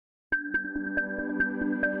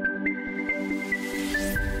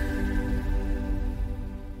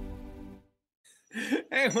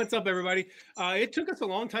Hey, what's up, everybody? It took us a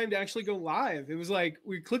long time to actually go live. It was like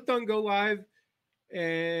we clicked on go live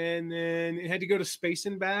and then it had to go to space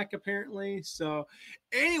and back, apparently. So,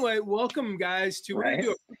 anyway, welcome, guys, to we're going to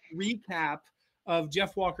do a recap of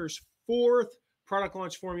Jeff Walker's fourth product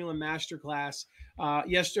launch formula masterclass.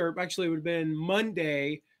 Yesterday, actually, it would have been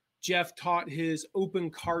Monday. Jeff taught his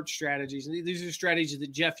open cart strategies. And these are strategies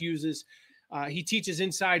that Jeff uses. He teaches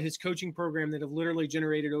inside his coaching program that have literally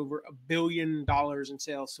generated over $1 billion in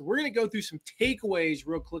sales. So we're going to go through some takeaways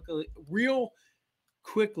real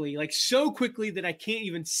quickly, like so quickly that I can't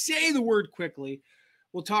even say the word quickly.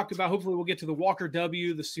 We'll talk about, hopefully we'll get to the Walker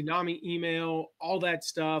W, the tsunami email, all that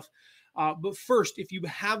stuff. But first, if you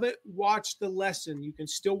haven't watched the lesson, you can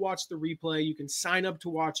still watch the replay. You can sign up to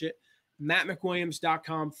watch it.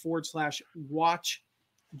 mattmcwilliams.com/watch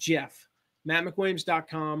Jeff.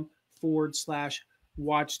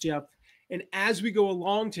 mattmcwilliams.com/watch Jeff. And as we go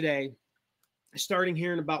along today, starting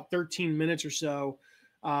here in about 13 minutes or so,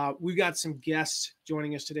 we've got some guests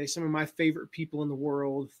joining us today, some of my favorite people in the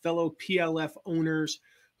world, fellow PLF owners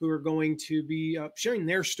who are going to be sharing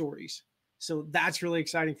their stories. So that's really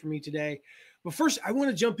exciting for me today. But first, I want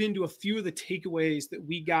to jump into a few of the takeaways that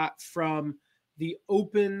we got from the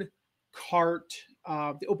open cart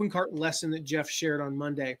lesson that Jeff shared on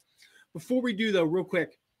Monday. Before we do, though, real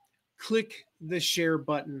quick, click the share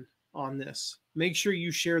button on this. Make sure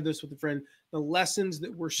you share this with a friend. The lessons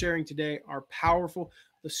that we're sharing today are powerful.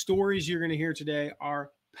 The stories you're going to hear today are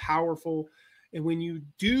powerful. And when you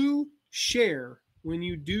do share,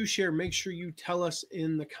 make sure you tell us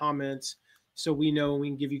in the comments so we know we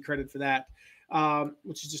can give you credit for that,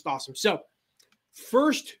 which is just awesome. So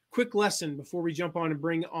first quick lesson before we jump on and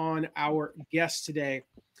bring on our guest today.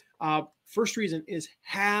 First reason is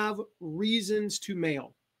have reasons to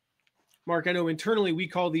mail. Mark, I know internally we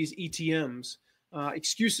call these ETMs,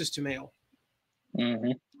 excuses to mail.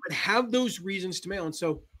 Mm-hmm. But have those reasons to mail. And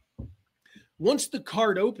so once the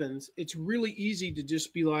card opens, it's really easy to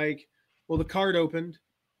just be like, well, the card opened.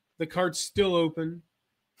 The card's still open.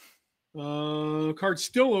 Card's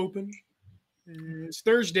still open. It's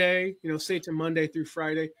Thursday, say it's a Monday through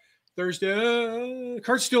Friday. Thursday,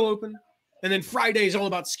 card's still open. And then Friday is all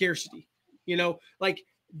about scarcity. Like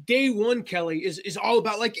day one, Kelly, is all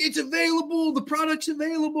about like, it's available, the product's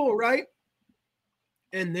available, right?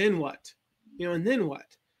 And then what? And then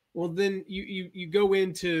what? Well, then you go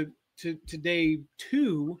into to day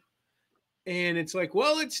two and it's like,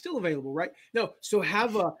 well, it's still available, right? No, so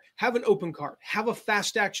have an open cart, have a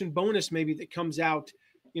fast action bonus maybe that comes out,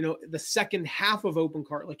 the second half of open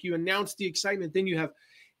cart, like you announce the excitement, then you have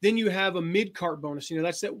a mid cart bonus.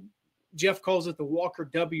 That's that Jeff calls it the Walker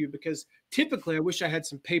W, because typically, I wish I had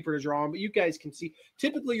some paper to draw on, but you guys can see,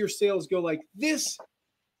 typically your sales go like this,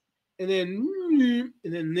 and then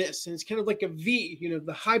this, and it's kind of like a V.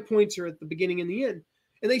 The high points are at the beginning and the end,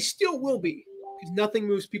 and they still will be, because nothing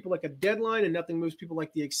moves people like a deadline, and nothing moves people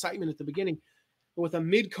like the excitement at the beginning. But with a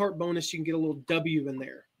mid-cart bonus, you can get a little W in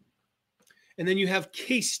there. And then you have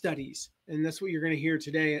case studies, and that's what you're going to hear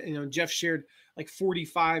today. Jeff shared like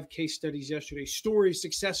 45 case studies yesterday, stories,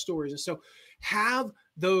 success stories. And so have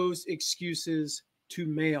those excuses to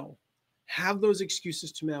mail. Have those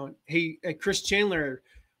excuses to mail. Hey, Chris Chandler,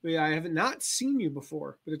 I have not seen you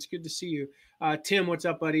before, but it's good to see you. Tim, what's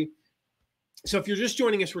up, buddy? So if you're just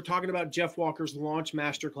joining us, we're talking about Jeff Walker's launch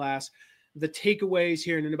masterclass, the takeaways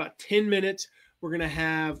here. And in about 10 minutes, we're going to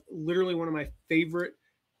have literally one of my favorite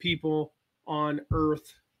people on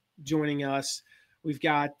earth joining us. We've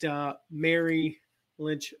got Mary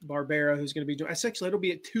Lynch Barbera, who's going to be joining us. Actually, it'll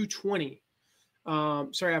be at 2:20.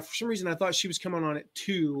 Sorry, for some reason I thought she was coming on at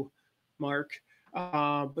 2, Mark.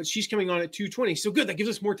 But she's coming on at 2:20. So good. That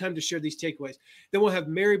gives us more time to share these takeaways. Then we'll have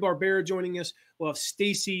Mary Barbera joining us. We'll have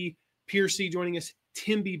Stacy Piercy joining us.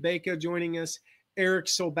 Timby Baker joining us. Eric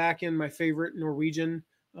Solbakken, my favorite Norwegian.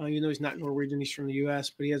 He's not Norwegian. He's from the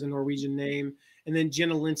U.S., but he has a Norwegian name. And then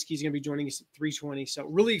Jenna Linsky is going to be joining us at 3:20. So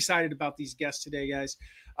really excited about these guests today, guys.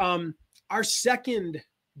 Our second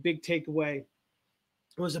big takeaway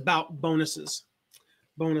was about bonuses.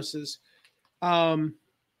 I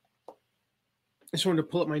just wanted to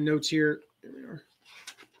pull up my notes here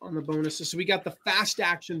on the bonuses. So we got the fast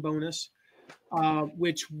action bonus,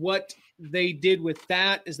 which what they did with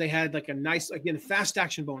that is they had like a nice, again, fast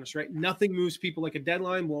action bonus, right? Nothing moves people like a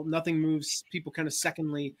deadline. Well, nothing moves people kind of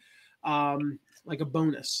secondly, like a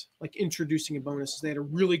bonus, like introducing a bonus. So they had a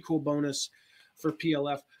really cool bonus for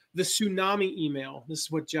PLF. The tsunami email, this is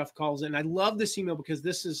what Jeff calls it. And I love this email because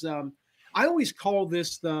this is, I always call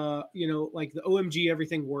this the, like the OMG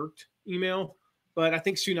everything worked email, but I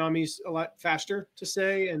think tsunami is a lot faster to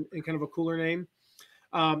say and kind of a cooler name.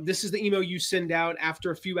 This is the email you send out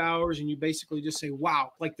after a few hours, and you basically just say,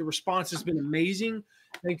 wow, like the response has been amazing.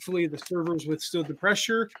 Thankfully, the servers withstood the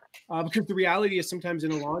pressure, because the reality is sometimes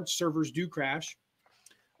in a launch, servers do crash.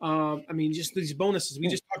 I mean, just these bonuses. We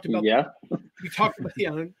just talked about. Yeah. We talked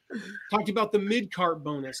about the mid-cart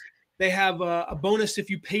bonus. They have a bonus if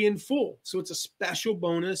you pay in full. So it's a special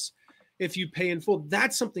bonus if you pay in full.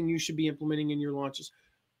 That's something you should be implementing in your launches.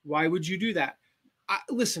 Why would you do that?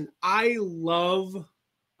 Listen, I love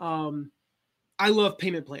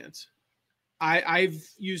payment plans. I've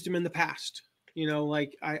used them in the past. You know,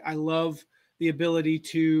 like I love the ability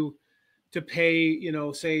to pay, you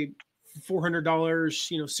know, say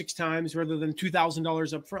 $400, you know, 6 times rather than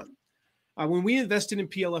 $2,000 up front. When we invested in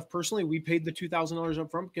PLF personally, we paid the $2,000 up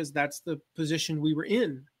front because that's the position we were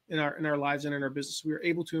in our lives and in our business. We were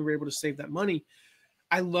able to save that money.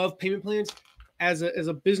 I love payment plans. As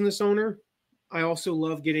a business owner, I also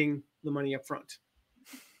love getting the money up front.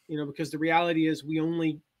 You know, because the reality is we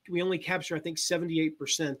only capture, I think,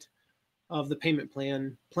 78% of the payment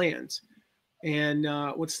plans. And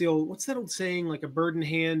what's that old saying? Like a bird in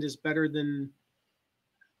hand is better than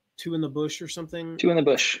 2 in the bush or something. 2 in the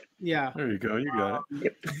bush. Yeah. There you go. You got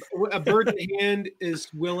it. A bird in hand is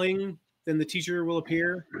willing, then the teacher will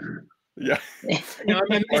appear. Yeah. No, I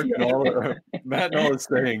mean, Matt and all his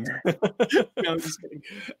sayings. No, I'm just kidding.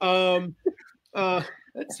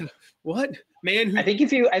 That's what man. I think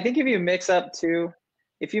if you mix up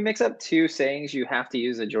two sayings, you have to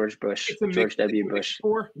use a George W. Bush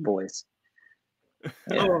voice.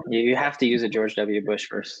 Yeah, you have to use a George W. Bush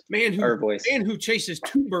voice. Man who chases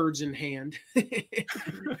 2 birds in hand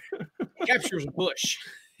captures a bush.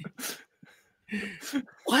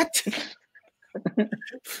 What?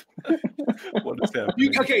 What is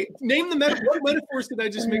happening? Okay, name the what metaphors did I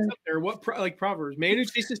just mix up there? What like proverbs? Man who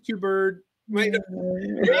chases 2 birds.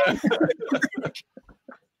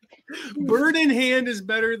 Bird in hand is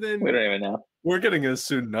better than. We don't even know. We're getting a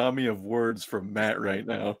tsunami of words from Matt right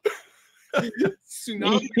now.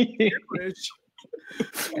 Tsunami gibberish.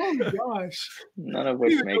 Oh my gosh. None of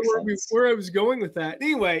which makes sense. Where I was going with that.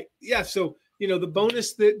 Anyway, yeah, so you know the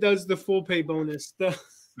bonus that does the full pay bonus,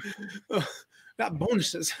 not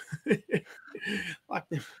bonuses. I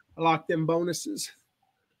like them bonuses.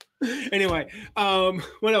 Anyway,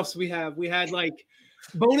 what else we have? We had like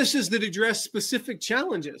bonuses that address specific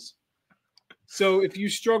challenges. So if you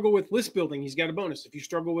struggle with list building, he's got a bonus. If you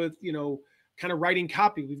struggle with, you know, kind of writing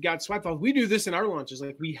copy, we've got swipe files. We do this in our launches.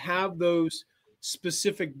 Like we have those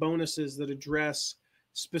specific bonuses that address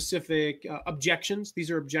specific objections.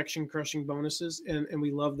 These are objection crushing bonuses, and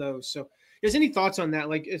we love those. So is any thoughts on that?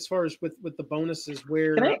 Like as far as with the bonuses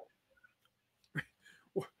where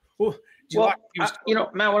you know,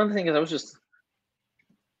 Matt, one of the things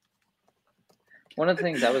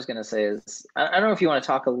I was going to say is, I don't know if you want to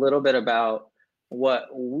talk a little bit about what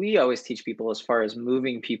we always teach people as far as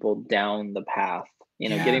moving people down the path, you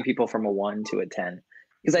know, getting people from a 1 to a 10.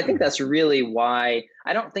 Because I think that's really why,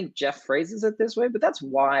 I don't think Jeff phrases it this way, but that's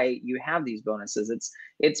why you have these bonuses.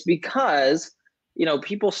 It's because, you know,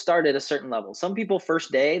 people start at a certain level. Some people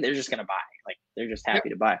first day, they're just going to buy, like they're just happy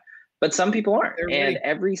to buy. But some people aren't. And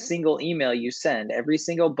every single email you send, every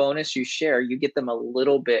single bonus you share, you get them a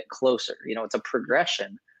little bit closer. You know, it's a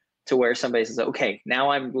progression to where somebody says, okay, now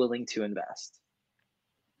I'm willing to invest.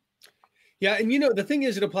 Yeah. And, you know, the thing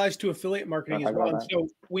is, it applies to affiliate marketing as well. And so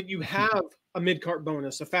when you have a mid-cart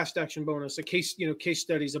bonus, a fast action bonus, a case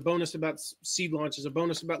studies, a bonus about seed launches, a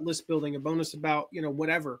bonus about list building, a bonus about, you know,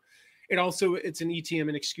 whatever, it's an ETM,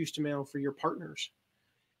 an excuse to mail for your partners.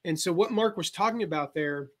 And so what Mark was talking about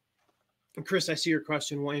there, and Chris, I see your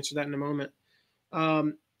question. We'll answer that in a moment.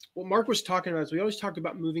 What Mark was talking about is we always talk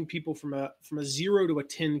about moving people from a 0 to a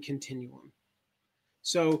 10 continuum.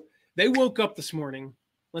 So they woke up this morning.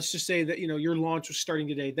 Let's just say that, you know, your launch was starting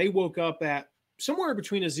today. They woke up at somewhere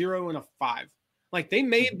between a 0 and a 5. Like they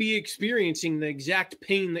may be experiencing the exact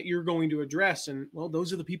pain that you're going to address. And well,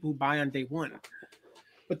 those are the people who buy on day 1.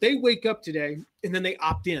 But they wake up today and then they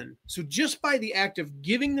opt in. So just by the act of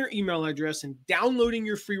giving their email address and downloading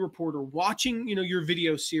your free report or watching, you know, your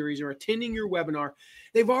video series or attending your webinar,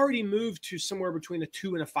 they've already moved to somewhere between a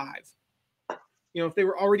 2 and a 5. You know, if they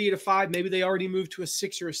were already at a 5, maybe they already moved to a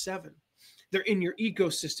 6 or a 7. They're in your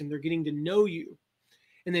ecosystem. They're getting to know you.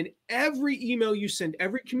 And then every email you send,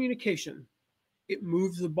 every communication, it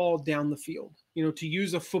moves the ball down the field. You know, to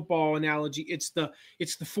use a football analogy, it's the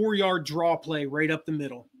 4-yard draw play right up the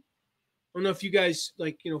middle. I don't know if you guys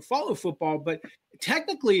follow football, but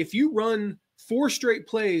technically if you run 4 straight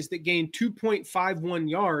plays that gain 2.51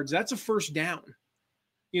 yards, that's a first down.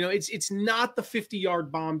 You know, it's not the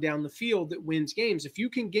 50-yard bomb down the field that wins games. If you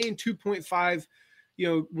can gain 2.5,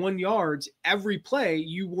 1 yards every play,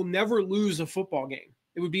 you will never lose a football game.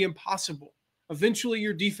 It would be impossible. Eventually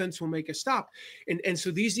your defense will make a stop. And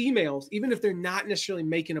so these emails, even if they're not necessarily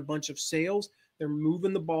making a bunch of sales, they're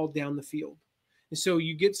moving the ball down the field. And so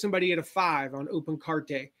you get somebody at a 5 on open cart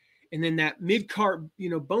day, and then that mid-cart,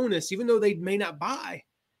 bonus, even though they may not buy,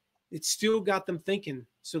 it still got them thinking.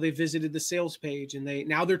 So they visited the sales page, and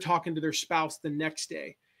now they're talking to their spouse the next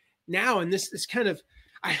day. Now, and this is kind of,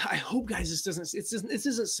 I hope, guys, this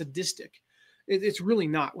isn't sadistic. It's really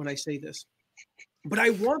not when I say this. But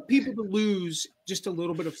I want people to lose just a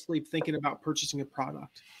little bit of sleep thinking about purchasing a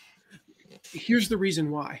product. Here's the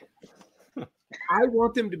reason why. I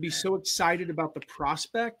want them to be so excited about the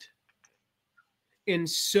prospect and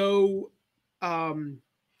so in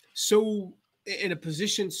a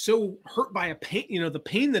position, so hurt by a pain, the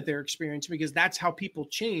pain that they're experiencing, because that's how people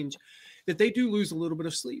change, that they do lose a little bit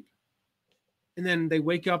of sleep. And then they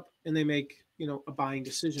wake up and they make, a buying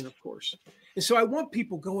decision, of course. And so I want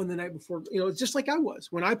people going the night before, it's just like I was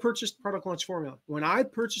when I purchased Product Launch Formula. When I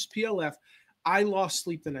purchased PLF, I lost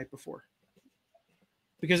sleep the night before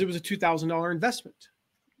because it was a $2,000 investment.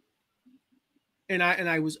 And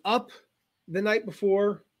I was up the night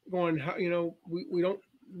before going, we don't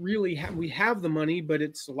really have the money, but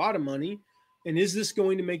it's a lot of money. And is this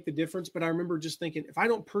going to make the difference? But I remember just thinking, if I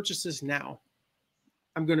don't purchase this now,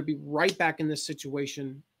 I'm going to be right back in this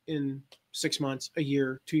situation in 6 months, a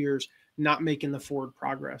year, 2 years, not making the forward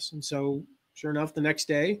progress. And so sure enough, the next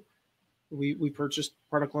day we purchased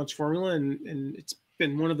Product Launch Formula, and it's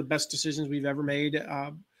been one of the best decisions we've ever made.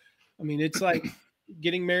 It's like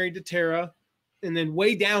getting married to Tara, and then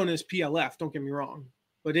way down is PLF. Don't get me wrong,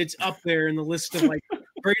 but it's up there in the list of like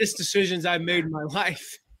greatest decisions I've made in my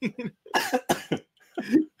life.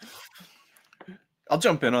 I'll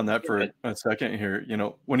jump in on that for a second here.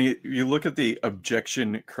 When you look at the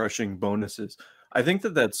objection crushing bonuses, I think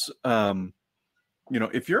that's,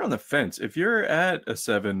 if you're on the fence, if you're at a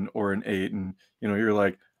 7 or an 8 and, you're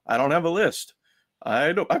like, I don't have a list.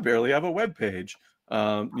 I barely have a web page.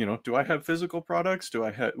 Do I have physical products?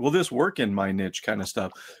 Will this work in my niche kind of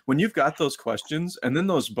stuff? When you've got those questions and then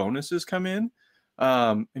those bonuses come in,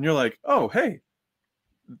 and you're like, oh, hey,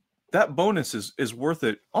 that bonus is worth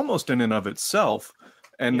it almost in and of itself.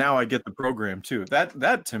 And now I get the program too.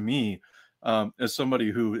 That to me, as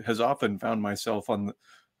somebody who has often found myself on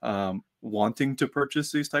wanting to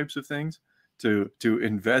purchase these types of things, to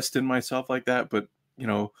invest in myself like that, but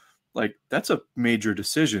like that's a major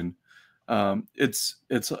decision. It's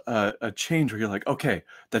a change where you're like, okay,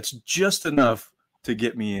 that's just enough to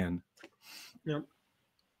get me in. Yep.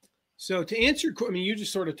 So to answer, you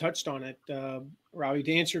just sort of touched on it, Robbie,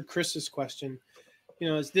 to answer Chris's question,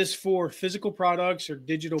 is this for physical products or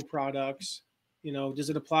digital products? Does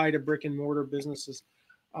it apply to brick and mortar businesses?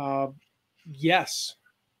 Yes.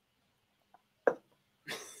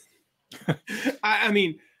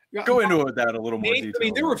 Go into that a little more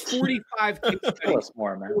detail. There were 45 case studies.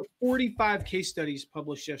 There were 45 case studies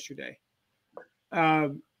published yesterday.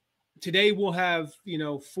 Today we'll have,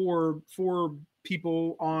 four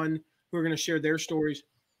people on who are going to share their stories.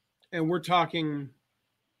 And we're talking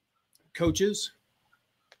coaches,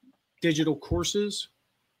 digital courses,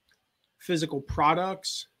 physical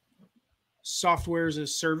products, softwares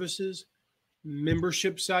as services,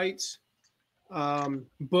 membership sites,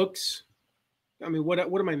 books. What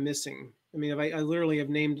am I missing? I literally have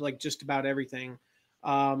named like just about everything.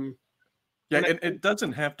 It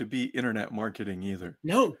doesn't have to be internet marketing either.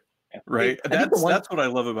 No. Right. That's what I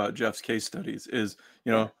love about Jeff's case studies is,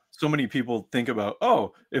 so many people think about,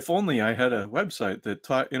 oh, if only I had a website that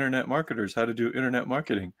taught internet marketers how to do internet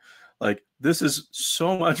marketing. Like this is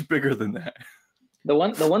so much bigger than that. The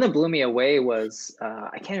one that blew me away was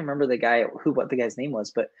I can't remember what the guy's name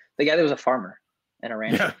was, but the guy that was a farmer and a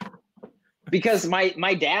rancher. Yeah. Because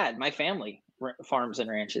my dad, my family farms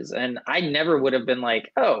and ranches, and I never would have been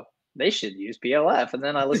like, oh, they should use PLF. And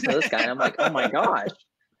then I listen to this guy and I'm like, oh my gosh,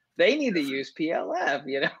 they need to use PLF.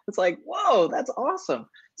 It's like, whoa, that's awesome.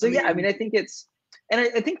 So yeah, I think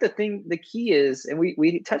I think the key is, and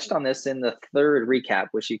we touched on this in the third recap,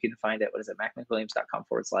 which you can find at,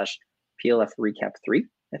 macmcwilliams.com/PLF recap 3.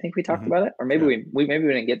 I think we talked about it, or maybe we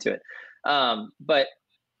didn't get to it. But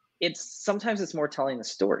sometimes it's more telling the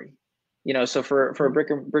story. So for a brick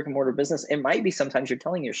and mortar business, it might be sometimes you're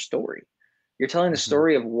telling your story. You're telling the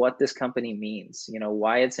story of what this company means,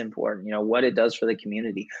 why it's important, what it does for the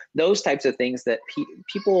community, those types of things that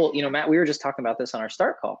people, Matt, we were just talking about this on our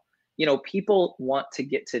start call. People want to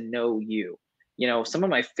get to know you. Some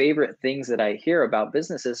of my favorite things that I hear about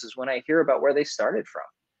businesses is when I hear about where they started from.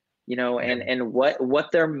 you know, and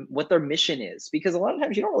what their mission is, because a lot of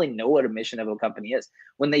times you don't really know what a mission of a company is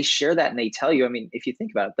when they share that and they tell you. I mean, if you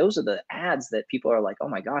think about it, those are the ads that people are like, oh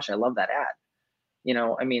my gosh, I love that ad. You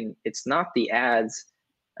know, I mean, it's not the ads.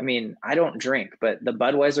 I mean, I don't drink, but the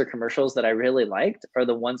Budweiser commercials that I really liked are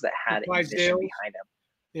the ones that had a mission behind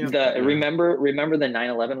them. Yeah. Remember the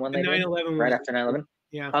 9/11 one they did right after 9/11?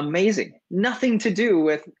 Yeah. Amazing. Nothing to do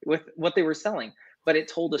with what they were selling, but it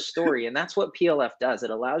told a story. And that's what PLF does.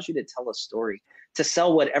 It allows you to tell a story, to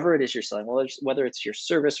sell whatever it is you're selling, whether it's your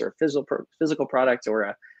service or a physical product,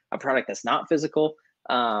 or a product that's not physical,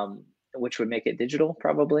 which would make it digital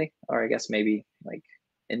probably, or I guess maybe like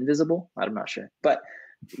invisible. I'm not sure. But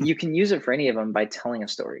you can use it for any of them by telling a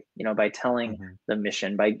story, you know, by telling the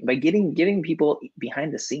mission, by getting people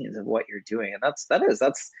behind the scenes of what you're doing. And that's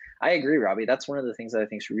I agree, Robbie. That's one of the things that I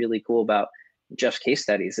think is really cool about Jeff's case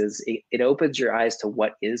studies is it opens your eyes to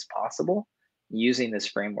what is possible using this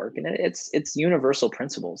framework. And it's universal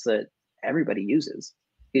principles that everybody uses.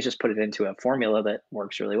 He's just put it into a formula that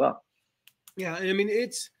works really well. Yeah. I mean,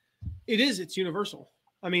 it's universal.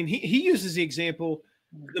 I mean, he uses the example,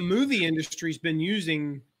 the movie industry's been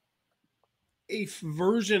using a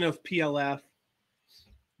version of PLF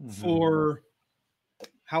for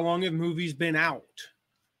how long have movies been out?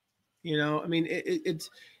 You know, I mean, it's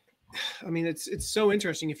so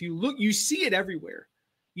interesting. If you look, you see it everywhere.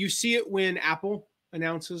 You see it when Apple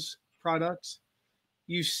announces products.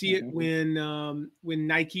 You see it when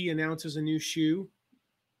Nike announces a new shoe.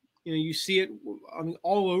 You know, you see it, I mean,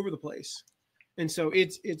 all over the place. And so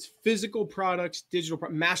it's physical products, digital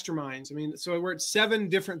masterminds. I mean, so we're at 7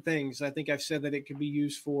 different things. I think I've said that it could be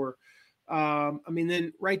used for. I mean,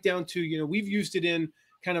 then right down to, you know, we've used it in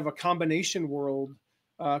kind of a combination world.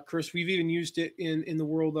 Chris, we've even used it in the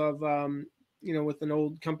world of, you know, with an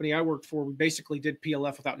old company I worked for, we basically did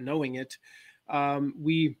PLF without knowing it.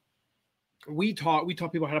 We taught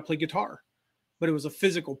people how to play guitar, but it was a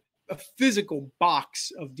physical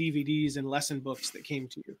box of DVDs and lesson books that came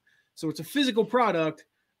to you. So it's a physical product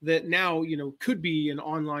that now, you know, could be an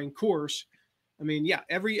online course. I mean, yeah,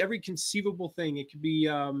 every conceivable thing. It could be,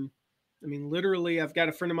 I mean, literally, I've got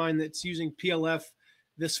a friend of mine that's using PLF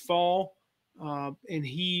this fall, and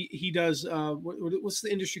he does what's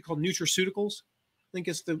the industry called? Nutraceuticals, I think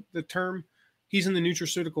it's the term. He's in the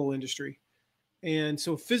nutraceutical industry, and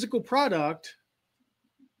so physical product,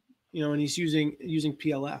 you know, and he's using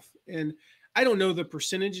PLF. And I don't know the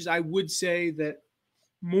percentages. I would say that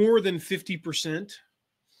more than 50%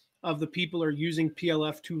 of the people are using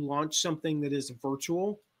PLF to launch something that is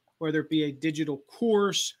virtual, whether it be a digital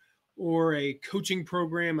course or a coaching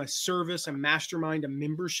program, a service, a mastermind, a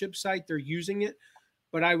membership site. They're using it.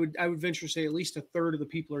 But I would venture to say at least 1/3 of the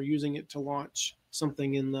people are using it to launch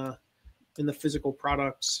something in the physical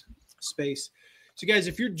products space. So guys,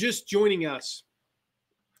 if you're just joining us,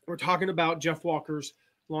 we're talking about Jeff Walker's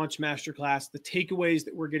Launch Masterclass. The takeaways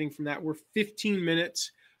that we're getting from that, we're 15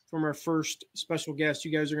 minutes from our first special guest.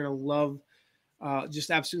 You guys are going to love,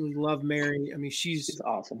 just absolutely love Mary. I mean, she's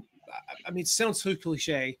awesome. I mean, it sounds so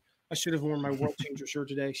cliche. I should have worn my World Changer shirt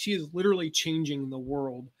today. She is literally changing the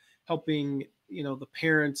world, helping, you know, the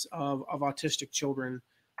parents of autistic children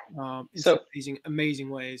in some amazing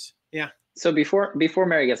ways. Yeah. So before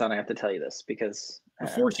Mary gets on, I have to tell you this, because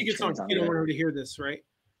before she gets on, you don't want her to hear this, right?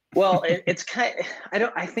 Well, it's kind of,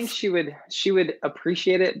 I think she would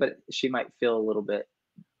appreciate it, but she might feel a little bit,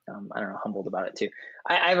 I don't know, humbled about it too.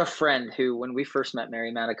 I have a friend who, when we first met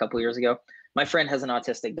Mary, Matt, a couple of years ago, my friend has an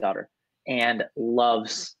autistic daughter and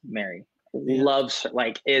loves Mary, loves her,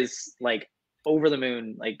 like, is like over the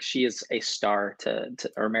moon. Like, she is a star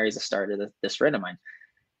or Mary's a star to this friend of mine.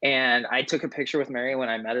 And I took a picture with Mary when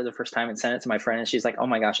I met her the first time and sent it to my friend. And she's like, oh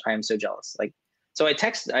my gosh, I am so jealous. Like, so I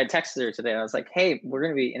texted her today. I was like, hey, we're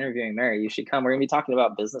going to be interviewing Mary. You should come. We're going to be talking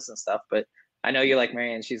about business and stuff, but I know you like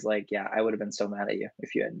Mary. And she's like, yeah, I would have been so mad at you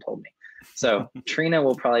if you hadn't told me. So Trina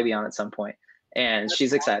will probably be on at some point, and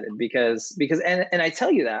she's excited because I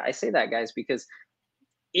tell you that, I say that, guys, because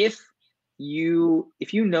if you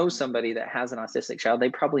know somebody that has an autistic child, they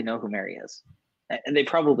probably know who Mary is, and they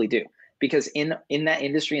probably do, because in that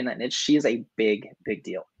industry, in that niche, she is a big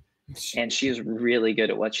deal. And she is really good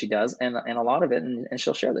at what she does. And a lot of it, and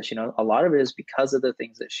she'll share this, you know, a lot of it is because of the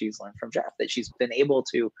things that she's learned from Jeff, that she's been able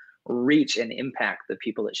to reach and impact the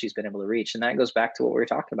people that she's been able to reach. And that goes back to what we were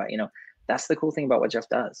talking about. You know, that's the cool thing about what Jeff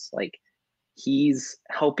does. Like, he's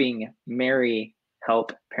helping Mary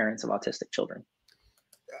help parents of autistic children.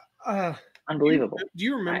 Unbelievable. Do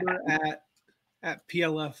you remember at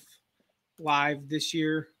PLF Live this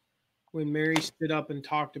year, when Mary stood up and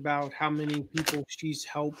talked about how many people she's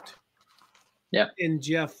helped Yeah. And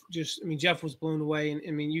Jeff Jeff was blown away. And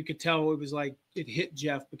I mean, you could tell it was like, it hit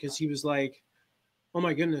Jeff because he was like, oh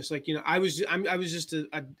my goodness. Like, I was just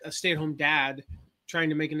a stay-at-home dad trying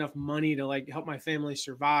to make enough money to like help my family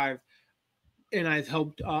survive. And I've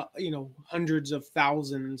helped, hundreds of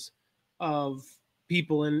thousands of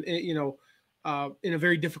people in a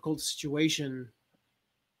very difficult situation.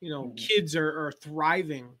 Kids are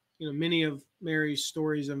thriving. Many of Mary's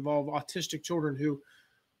stories involve autistic children who,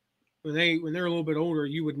 when they're a little bit older,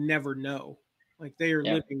 you would never know. Like, they are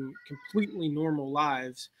living completely normal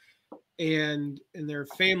lives, and their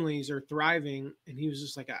families are thriving. And he was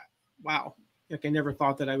just like, wow, like I never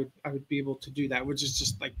thought that I would be able to do that, which is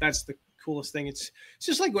just like, that's the coolest thing. It's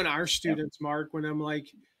just like when our students, Mark, when I'm like,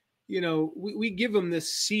 we give them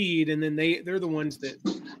this seed, and then they're the ones that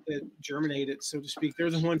germinate it, so to speak. They're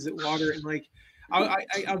the ones that water it. And like,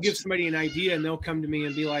 I'll give somebody an idea, and they'll come to me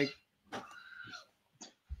and be like,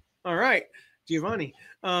 all right, Giovanni.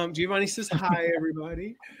 Giovanni says hi,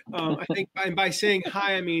 everybody. I think by saying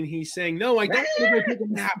hi, I mean he's saying, no, I don't want to go take a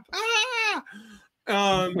nap.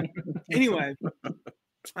 Anyway,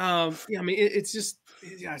 I mean, it's just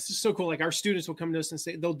so cool. Like, our students will come to us and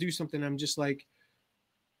say, they'll do something. I'm just like,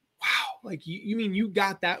 wow, like you mean you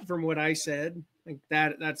got that from what I said? Like,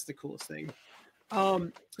 that's the coolest thing.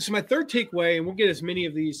 So my third takeaway, and we'll get as many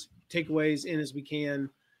of these takeaways in as we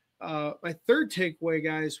can. My third takeaway,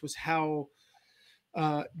 guys, was how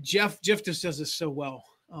Jeff just does this so well.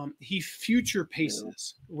 He future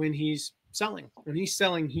paces when he's selling. When he's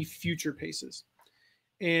selling, he future paces.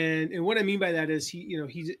 And what I mean by that is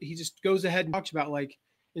he just goes ahead and talks about, like,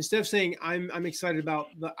 instead of saying I'm excited about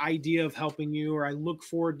the idea of helping you, or I look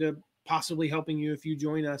forward to possibly helping you if you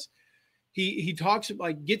join us, he talks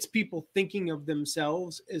like, gets people thinking of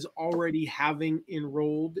themselves as already having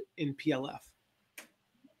enrolled in PLF.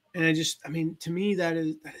 And to me, that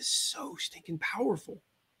is so stinking powerful,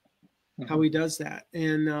 how he does that.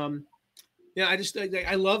 And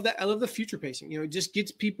I love that. I love the future pacing. It just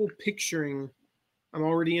gets people picturing, I'm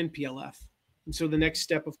already in PLF. And so the next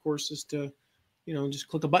step, of course, is to, just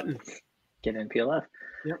click a button. Get in PLF.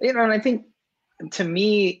 Yep. And I think, to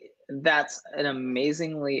me, that's an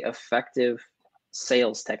amazingly effective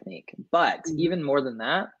sales technique. But even more than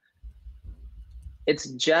that, it's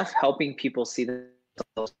Jeff helping people see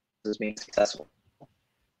themselves as being successful.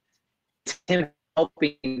 It's him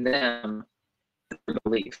helping them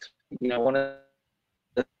believe. One of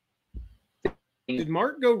the Did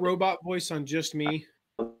Mark go robot voice on just me?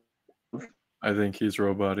 I think he's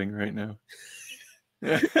roboting right now.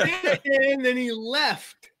 And then he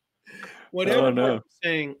left. Whatever no. Mark was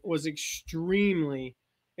saying was extremely,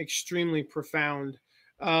 extremely profound.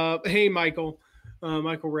 Hey, Michael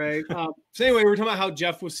Ray. So anyway, we're talking about how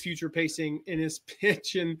Jeff was future pacing in his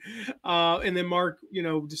pitch, and then Mark,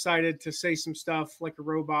 decided to say some stuff like a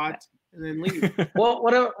robot and then leave. Well,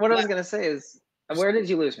 what I was gonna say is, where did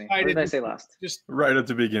you lose me? What did I say last? Just right at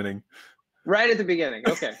the beginning. Right at the beginning.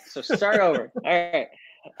 Okay, so start over. All right.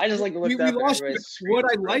 I just like to look up. What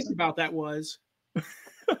I liked about that was.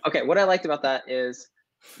 Okay, what I liked about that is,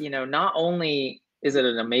 not only is it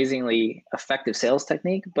an amazingly effective sales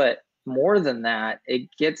technique, but more than that,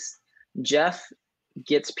 Jeff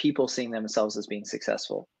gets people seeing themselves as being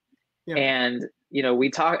successful. Yeah. And we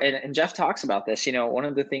talk, and Jeff talks about this. One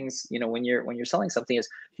of the things, when you're selling something, is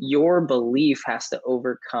your belief has to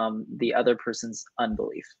overcome the other person's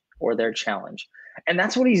unbelief or their challenge. And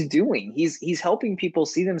that's what he's doing. He's helping people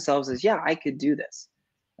see themselves as, yeah, I could do this.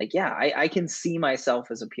 Like, yeah, I can see myself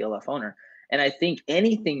as a PLF owner. And I think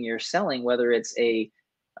anything you're selling, whether it's a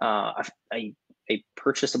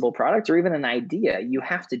purchasable product or even an idea, you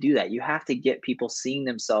have to do that. You have to get people seeing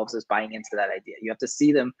themselves as buying into that idea. You have to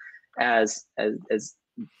see them as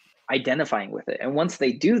identifying with it. And once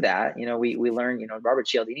they do that, we learn, Robert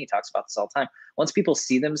Cialdini talks about this all the time. Once people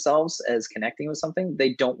see themselves as connecting with something,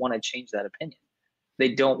 they don't want to change that opinion.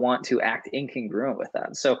 They don't want to act incongruent with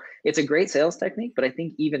that. So it's a great sales technique, but I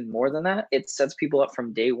think even more than that, it sets people up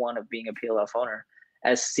from day one of being a PLF owner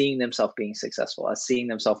as seeing themselves being successful, as seeing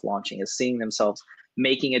themselves launching, as seeing themselves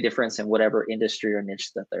making a difference in whatever industry or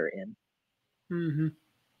niche that they're in. Mm-hmm.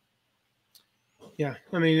 Yeah,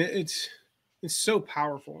 I mean, it's so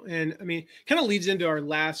powerful. And I mean, kind of leads into our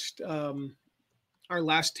last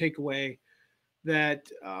takeaway that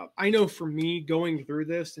I know for me going through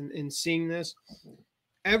this and seeing this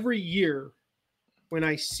every year when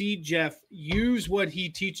I see Jeff use what he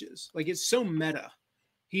teaches, like, it's so meta.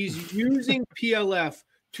 He's using PLF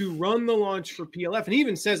to run the launch for PLF. And he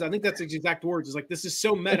even says, I think that's his exact words, is like, this is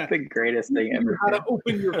so meta. That's the greatest thing ever. How to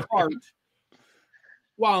open your cart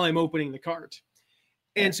while I'm opening the cart.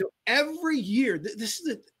 And so every year, this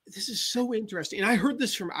is so interesting. And I heard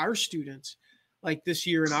this from our students, like this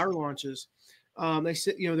year in our launches. They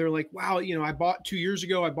said, they're like, wow, I bought 2 years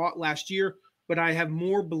ago, I bought last year, but I have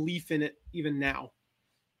more belief in it even now.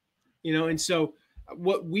 And so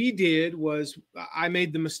what we did was I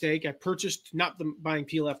made the mistake. I purchased, not the buying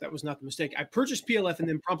PLF. That was not the mistake. I purchased PLF and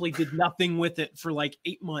then promptly did nothing with it for like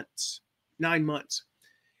 8 months, 9 months.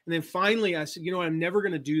 And then finally I said, I'm never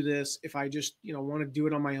going to do this if I just, want to do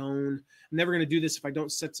it on my own. I'm never going to do this if I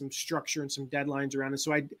don't set some structure and some deadlines around it.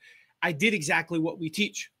 So I did exactly what we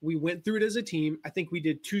teach. We went through it as a team. I think we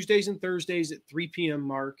did Tuesdays and Thursdays at 3 p.m.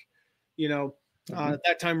 Mark. At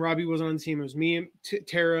that time, Robbie wasn't on the team. It was me and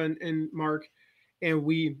Tara and Mark. And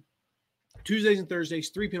we, Tuesdays and Thursdays,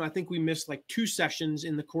 3 p.m., I think we missed like 2 sessions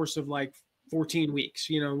in the course of like 14 weeks.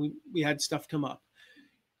 We had stuff come up.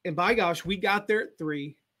 And by gosh, we got there at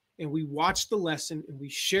 3 and we watched the lesson and we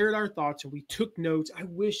shared our thoughts and we took notes. I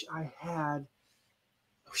wish I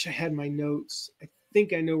had my notes. I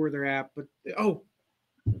think I know where they're at, but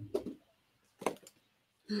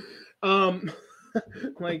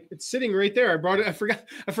like it's sitting right there. I brought it. I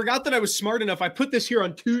forgot that I was smart enough. I put this here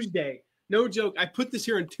on Tuesday. No joke. I put this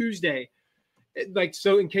here on Tuesday.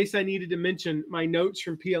 So in case I needed to mention my notes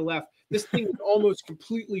from PLF, this thing is almost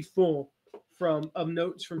completely full of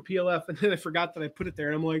notes from PLF. And then I forgot that I put it there.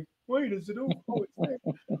 And I'm like, wait, is it it's there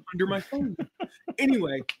under my phone?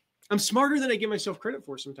 Anyway, I'm smarter than I give myself credit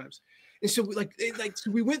for sometimes. And so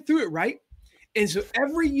so we went through it, right? And so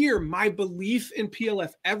every year, my belief in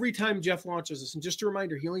PLF, every time Jeff launches this, and just a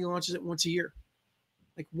reminder, he only launches it once a year.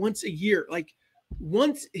 Like once a year. Like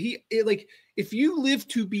once if you live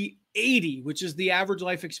to be 80, which is the average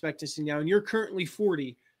life expectancy now, and you're currently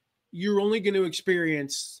 40, you're only going to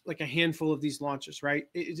experience like a handful of these launches, right?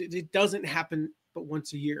 It doesn't happen but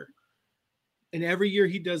once a year. And every year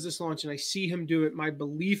he does this launch and I see him do it, my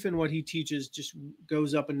belief in what he teaches just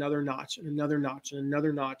goes up another notch and another notch and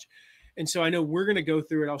another notch. And so I know we're going to go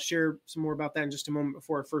through it. I'll share some more about that in just a moment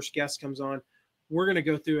before our first guest comes on. We're going to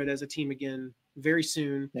go through it as a team again very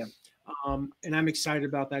soon. Yeah. And I'm excited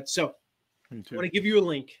about that. So I want to give you a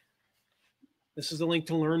link. This is the link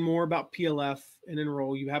to learn more about PLF and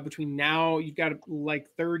enroll. You have between now, you've got like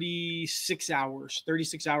 36 hours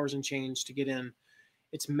and change to get in.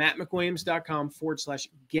 It's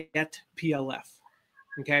mattmcwilliams.com/get-PLF.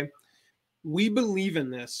 Okay. We believe in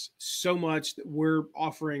this so much that we're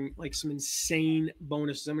offering like some insane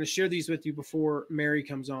bonuses. I'm going to share these with you before Mary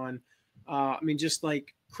comes on. Just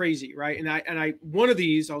like crazy, right? And I one of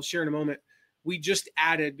these I'll share in a moment. We just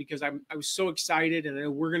added because I was so excited, and I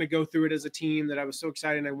know we're going to go through it as a team that I was so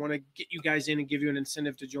excited. And I want to get you guys in and give you an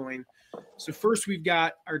incentive to join. So first, we've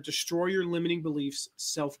got our Destroy Your Limiting Beliefs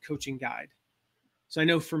Self-Coaching Guide. So I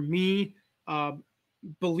know for me,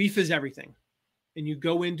 belief is everything. And you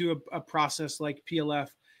go into a process like PLF,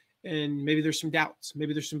 and maybe there's some doubts.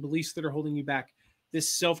 Maybe there's some beliefs that are holding you back.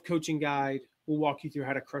 This self-coaching guide will walk you through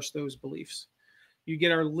how to crush those beliefs. You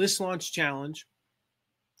get our list launch challenge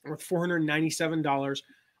worth $497.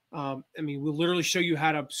 We'll literally show you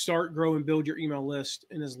how to start, grow, and build your email list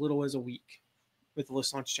in as little as a week with the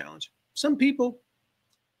list launch challenge. Some people,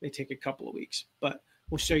 they take a couple of weeks, but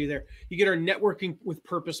we'll show you there. You get our networking with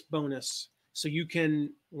purpose bonus, so you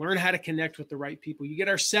can learn how to connect with the right people. You get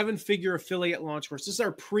our 7-figure affiliate launch course. This is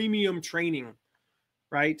our premium training,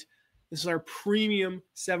 right? This is our premium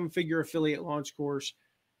 7-figure affiliate launch course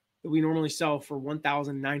that we normally sell for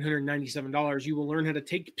 $1,997. You will learn how to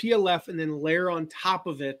take PLF and then layer on top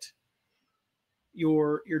of it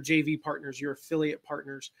your JV partners, your affiliate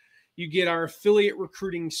partners. You get our affiliate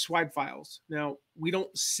recruiting swipe files. Now, we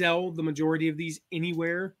don't sell the majority of these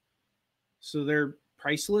anywhere, so they're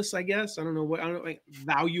priceless, I guess. I don't know what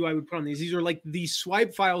value I would put on these. These are like these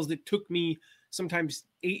swipe files that took me sometimes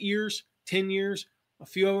 8 years, 10 years, a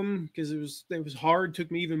few of them, because it was hard,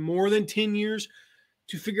 took me even more than 10 years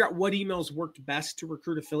to figure out what emails worked best to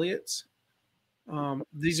recruit affiliates.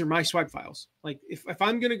 These are my swipe files. Like if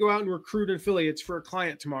I'm going to go out and recruit affiliates for a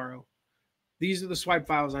client tomorrow, these are the swipe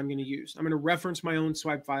files I'm going to use. I'm going to reference my own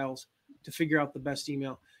swipe files to figure out the best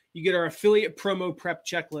email. You get our affiliate promo prep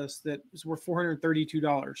checklist that is worth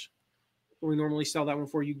 $432. We normally sell that one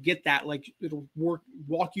for you. Get that, like it'll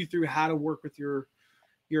walk you through how to work with your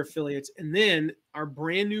affiliates. And then our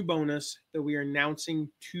brand new bonus that we are announcing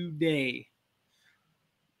today,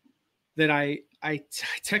 that I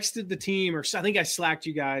texted the team, or I think I Slacked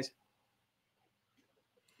you guys,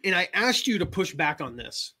 and I asked you to push back on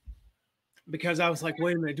this because I was like,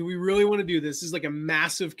 wait a minute, do we really want to do this? This is like a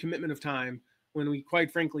massive commitment of time when we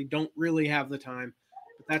quite frankly don't really have the time.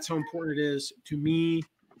 But that's how important it is to me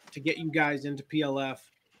to get you guys into PLF.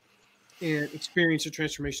 and experience the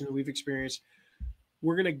transformation that we've experienced,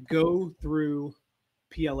 we're going to go through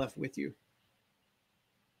PLF with you.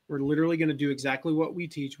 We're literally going to do exactly what we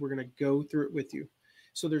teach. We're going to go through it with you.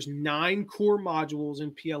 So there's 9 core modules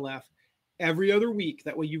in PLF every other week.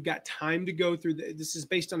 That way you've got time to go through. This is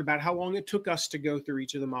based on about how long it took us to go through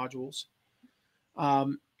each of the modules.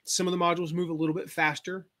 Some of the modules move a little bit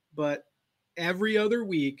faster, but every other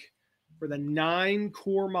week for the 9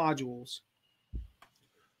 core modules,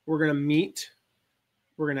 we're going to meet.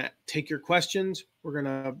 We're going to take your questions. We're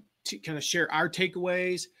going to kind of share our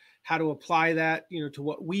takeaways, how to apply that, to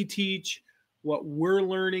what we teach, what we're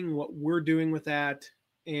learning, what we're doing with that.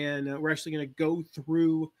 And we're actually going to go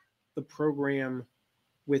through the program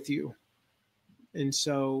with you. And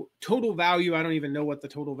so total value, I don't even know what the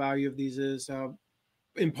total value of these is,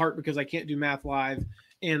 in part because I can't do math live.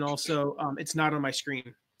 And also it's not on my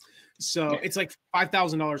screen. So it's like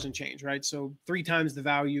 $5,000 and change, right? So 3 times the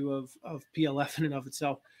value of PLF in and of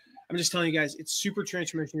itself. I'm just telling you guys, it's super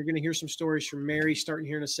transformation. You're going to hear some stories from Mary starting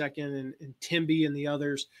here in a second, and Timby and the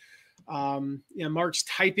others.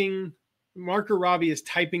 Mark or Robbie is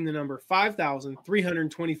typing the number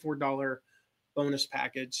 $5,324 bonus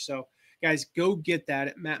package. So guys, go get that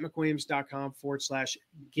at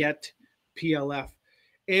mattmcwilliams.com/get PLF.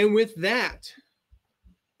 And with that,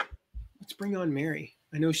 let's bring on Mary.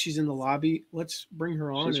 I know she's in the lobby. Let's bring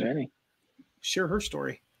her on. She's ready. Share her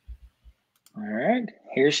story. All right,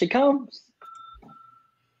 here she comes.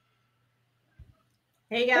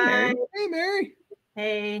 Hey guys. Hey Mary.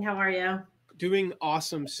 Hey, how are you? Doing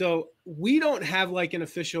awesome. So we don't have like an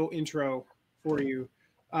official intro for you.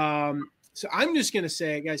 So I'm just going to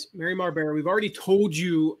say, guys, Mary Marbera, we've already told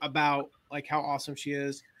you about like how awesome she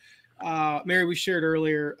is. Mary, we shared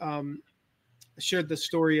earlier, shared the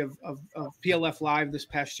story of PLF Live this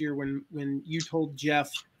past year when you told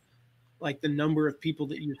Jeff like the number of people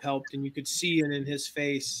that you've helped, and you could see it in his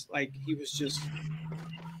face. Like he was just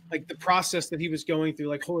like the process that he was going through,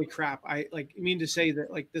 like, holy crap. I mean to say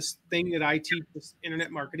that like this thing that I teach, this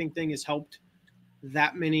internet marketing thing, has helped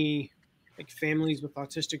that many like families with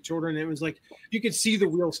autistic children. And it was like, you could see the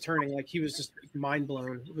wheels turning. Like he was just mind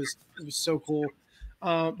blown. It was so cool.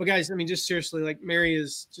 But guys, I mean, just seriously, like Mary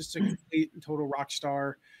is just a complete and total rock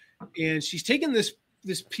star. And she's taken this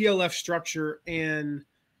PLF structure and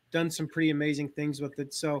done some pretty amazing things with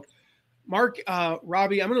it. So Mark,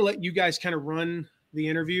 Robbie, I'm going to let you guys kind of run the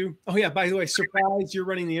interview. Oh yeah, by the way, surprise, you're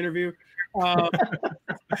running the interview.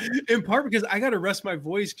 In part because I got to rest my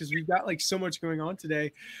voice because we've got like so much going on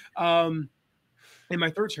today. And my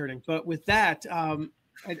throat's hurting. But with that,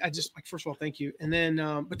 I just like, first of all, thank you. And then,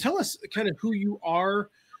 but tell us kind of who you are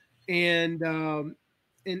and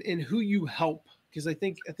who you help. Because I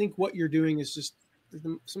think what you're doing is just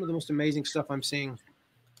some of the most amazing stuff I'm seeing.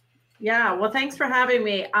 Yeah, well, thanks for having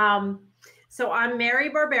me. So I'm Mary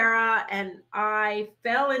Barbera, and I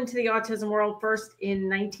fell into the autism world first in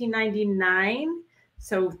 1999,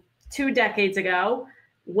 so 2 decades ago,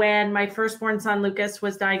 when my firstborn son, Lucas,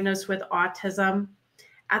 was diagnosed with autism.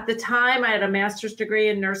 At the time, I had a master's degree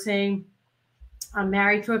in nursing. I'm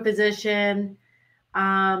married to a physician.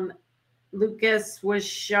 Lucas was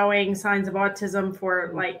showing signs of autism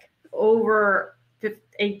for like over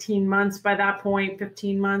 18 months by that point,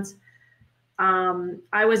 15 months.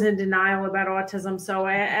 I was in denial about autism. So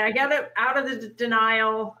I got out of the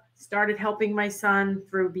denial, started helping my son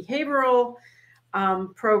through behavioral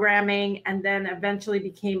programming, and then eventually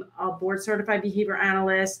became a board certified behavior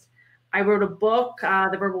analyst. I wrote a book,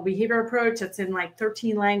 The Verbal Behavior Approach, that's in like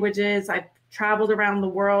 13 languages. I've traveled around the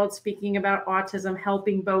world speaking about autism,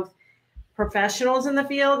 helping both professionals in the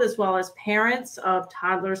field as well as parents of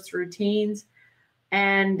toddlers through teens.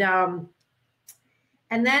 And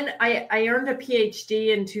then I earned a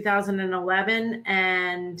PhD in 2011.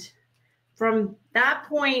 And from that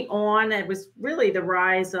point on, it was really the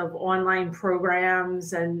rise of online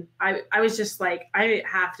programs. And I was just like, I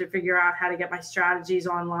have to figure out how to get my strategies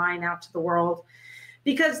online out to the world,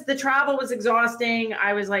 because the travel was exhausting.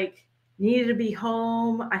 I was like, needed to be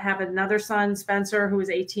home. I have another son, Spencer, who is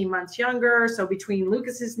 18 months younger. So between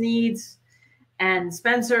Lucas's needs and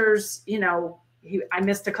Spencer's, I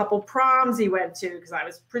missed a couple proms he went to because I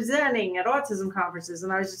was presenting at autism conferences.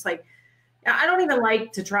 And I was just like, I don't even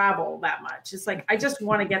like to travel that much. It's like, I just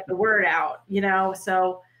want to get the word out,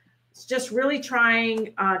 So it's just really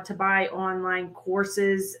trying to buy online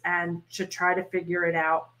courses and to try to figure it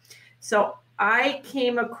out. So I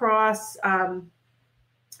came across, I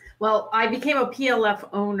became a PLF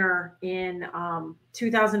owner in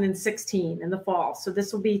 2016 in the fall. So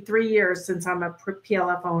this will be 3 years since I'm a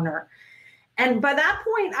PLF owner. And by that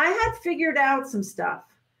point, I had figured out some stuff.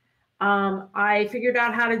 I figured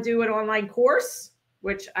out how to do an online course,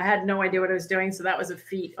 which I had no idea what I was doing. So that was a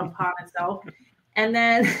feat upon itself. And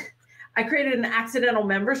then I created an accidental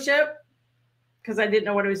membership because I didn't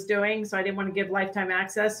know what I was doing. So I didn't want to give lifetime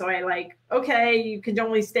access. So I like, okay, you can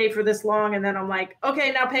only stay for this long. And then I'm like,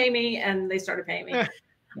 okay, now pay me. And they started paying me.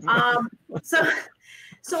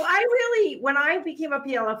 So I really, when I became a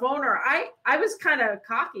PLF owner, I was kind of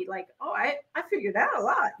cocky, like, oh, I figured out a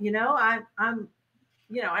lot, you know, I'm,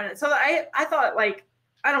 you know, and so I thought like,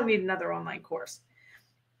 I don't need another online course.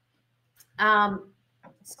 But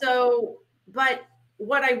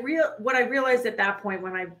what I realized at that point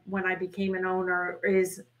when I became an owner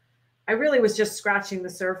is I really was just scratching the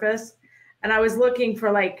surface, and I was looking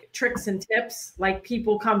for like tricks and tips. Like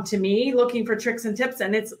people come to me looking for tricks and tips,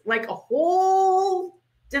 and it's like a whole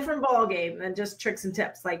different ball game than just tricks and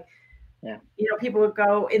tips. Like, yeah, you know, people would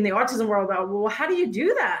go in the autism world, go, well, how do you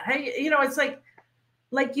do that? How do you know, it's like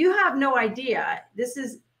you have no idea.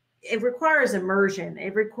 It requires immersion.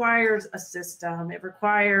 It requires a system. It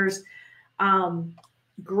requires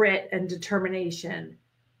grit and determination.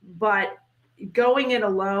 But going it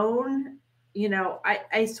alone, you know,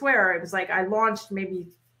 I swear it was like I launched maybe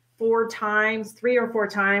 3 or 4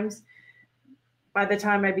 times by the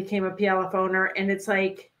time I became a PLF owner. And it's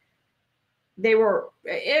like, I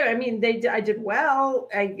did well.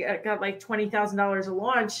 I got like $20,000 a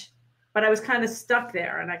launch, but I was kind of stuck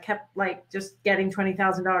there, and I kept like just getting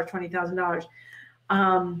 $20,000.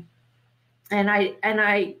 And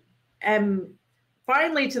I am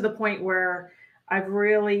finally to the point where I've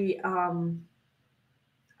really,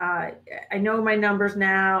 I know my numbers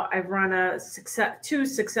now. I've run 2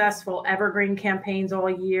 successful evergreen campaigns all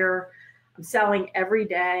year. I'm selling every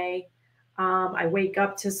day. I wake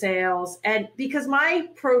up to sales, and because my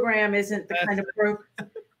program isn't the kind of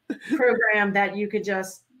program that you could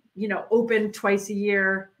just, you know, open twice a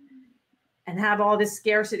year and have all this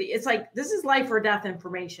scarcity. It's like, this is life or death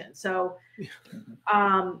information. So,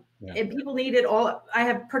 and people need it all. I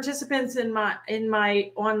have participants in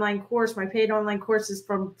my online course. My paid online course is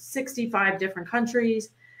from 65 different countries.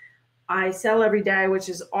 I sell every day, which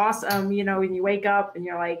is awesome. You know, when you wake up and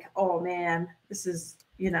you're like, oh man, this is,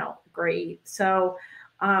 you know, great. So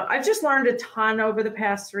I've just learned a ton over the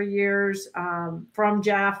past 3 years from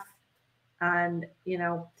Jeff, and, you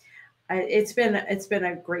know, it's been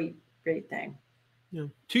a great thing. Yeah.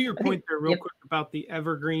 To your point there, real quick about the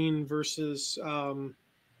evergreen versus,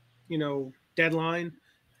 you know, deadline.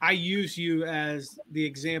 I use you as the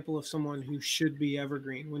example of someone who should be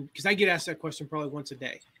evergreen, because I get asked that question probably once a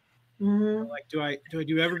day. Mm-hmm. Like, do I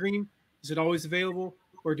do evergreen? Is it always available,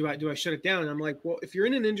 or do I shut it down? And I'm like, well, if you're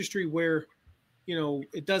in an industry where, you know,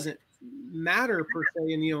 it doesn't matter per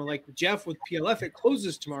se, and, you know, like Jeff with PLF, it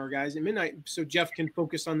closes tomorrow, guys, at midnight, so Jeff can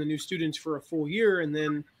focus on the new students for a full year, and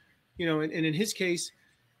then, you know, and in his case,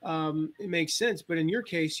 it makes sense. But in your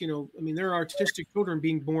case, you know, I mean, there are autistic children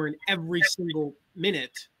being born every single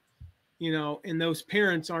minute, you know, and those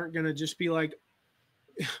parents aren't going to just be like,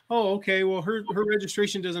 oh, okay, well, her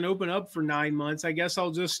registration doesn't open up for 9 months. I guess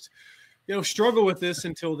I'll just, you know, struggle with this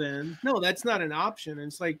until then. No, that's not an option. And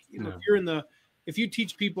it's like, you know, if you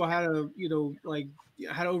teach people how to, you know, like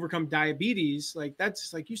how to overcome diabetes, like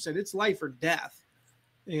that's, like you said, it's life or death.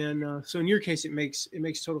 And so in your case, it makes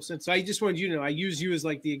total sense. So I just wanted you to know, I use you as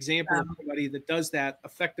like the example of somebody that does that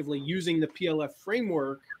effectively using the PLF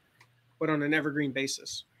framework, but on an evergreen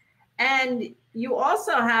basis. And you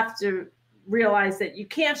also have to realize that you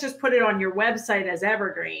can't just put it on your website as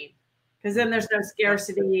evergreen, because then there's no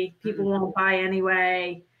scarcity. People won't buy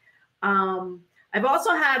anyway. I've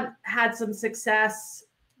also had some success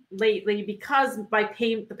lately because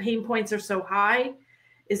the pain points are so high,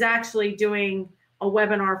 is actually doing a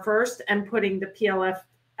webinar first and putting the PLF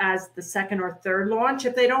as the second or third launch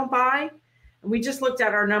if they don't buy. And we just looked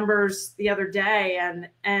at our numbers the other day,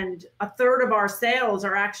 and a third of our sales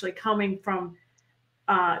are actually coming from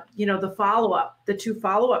you know, the 2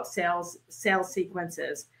 follow-up sales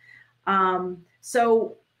sequences.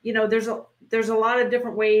 So, you know, there's a lot of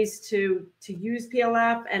different ways to use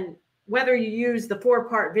PLF, and whether you use the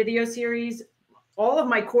 4-part video series, all of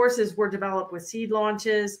my courses were developed with seed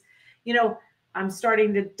launches. You know, I'm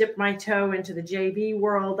starting to dip my toe into the JV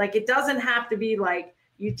world. Like, it doesn't have to be like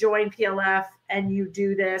you join PLF and you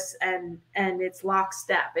do this and it's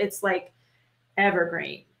lockstep. It's like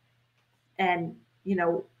evergreen, and, you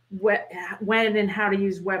know, when and how to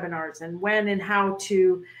use webinars, and when and how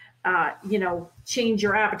to, you know, change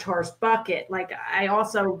your avatar's bucket. Like, I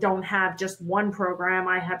also don't have just one program.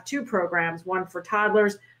 I have 2 programs, one for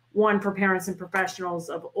toddlers, one for parents and professionals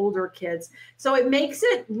of older kids. So it makes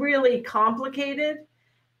it really complicated.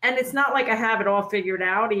 and it's not like I have it all figured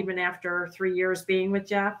out, even after 3 years being with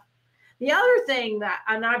Jeff. The other thing that,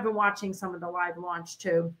 and I've been watching some of the live launch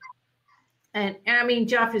too. And I mean,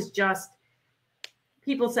 Jeff is just,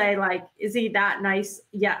 people say like, is he that nice?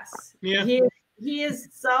 Yes. Yeah. He is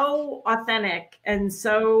so authentic, and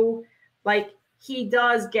so like, he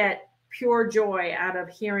does get pure joy out of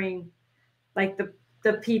hearing like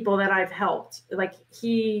the people that I've helped. Like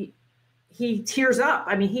he tears up.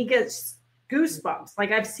 I mean, he gets goosebumps.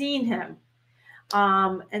 Like I've seen him.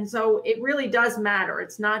 And so it really does matter.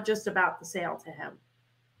 It's not just about the sale to him.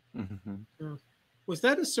 Mm-hmm. Was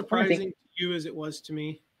that as surprising to you as it was to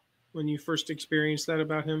me when you first experienced that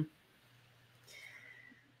about him?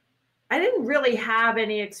 I didn't really have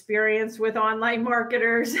any experience with online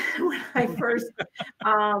marketers when I first,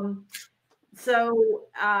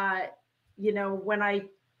 you know, when I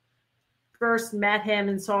first met him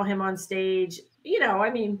and saw him on stage, you know, I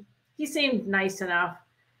mean, he seemed nice enough,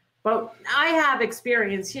 but I have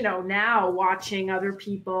experience, you know, now watching other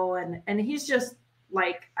people, and he's just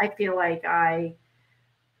like, I feel like I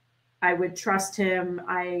would trust him.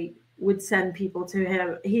 I would send people to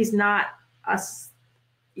him. He's not a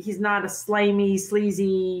slimy,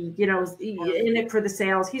 sleazy, you know, in it for the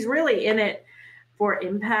sales. He's really in it for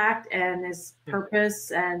impact and his purpose.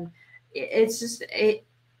 And it's just,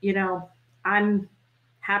 you know, I'm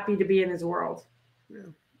happy to be in his world. Yeah.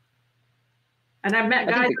 And I've met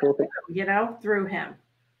guys, you know, through him.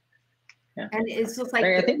 Yeah. And it's just like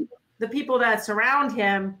the people that surround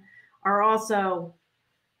him are also,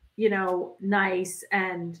 you know, nice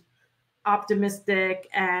and optimistic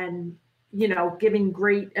and, you know, giving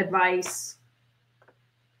great advice.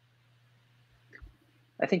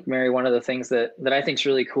 I think, Mary, one of the things that I think is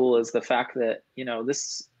really cool is the fact that, you know,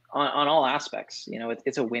 this on all aspects, you know,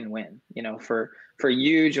 it's a win-win. You know, for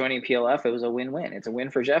you joining PLF, it was a win-win. It's a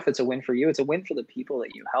win for Jeff. It's a win for you. It's a win for the people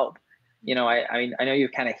that you help. You know, I know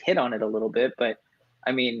you've kind of hit on it a little bit, but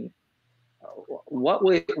I mean, what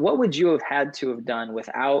would you have had to have done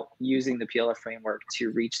without using the PLF framework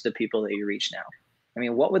to reach the people that you reach now? I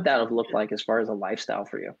mean, what would that have looked like as far as a lifestyle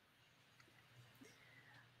for you?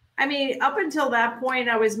 I mean, up until that point,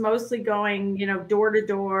 I was mostly going, you know, door to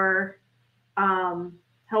door,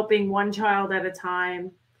 helping one child at a time.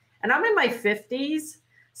 And I'm in my 50s.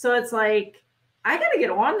 So it's like, I got to get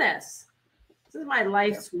on this. This is my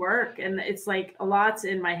life's work. And it's like a lot's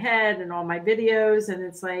in my head and all my videos. And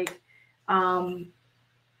it's like, and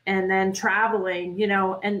then traveling, you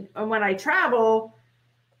know, and when I travel,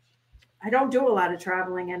 I don't do a lot of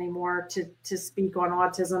traveling anymore to speak on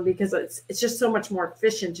autism because it's just so much more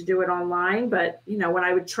efficient to do it online. But, you know, when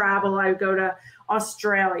I would travel, I would go to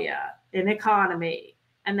Australia in economy,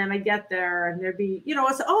 and then I get there and there'd be, you know,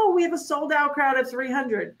 it's, oh, we have a sold out crowd of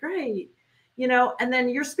 300. Great. You know, and then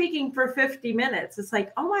you're speaking for 50 minutes. It's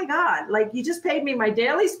like, oh my God, like you just paid me my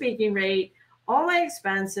daily speaking rate, all my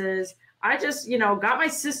expenses. I just, you know, got my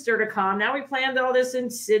sister to come. Now we planned all this in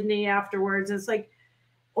Sydney afterwards. It's like,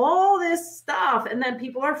 all this stuff, and then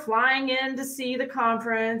people are flying in to see the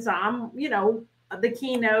conference. I'm, you know, the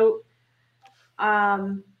keynote.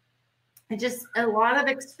 And just a lot of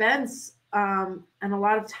expense, and a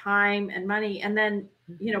lot of time and money. And then,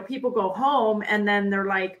 you know, people go home and then they're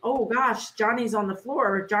like, oh gosh, Johnny's on the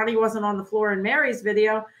floor. Johnny wasn't on the floor in Mary's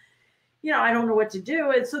video. You know, I don't know what to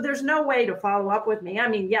do. And so there's no way to follow up with me. I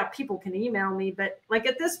mean, yeah, people can email me, but like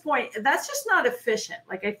at this point, that's just not efficient.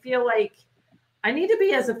 Like, I feel like I need to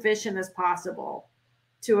be as efficient as possible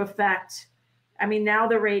to affect. I mean, now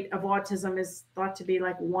the rate of autism is thought to be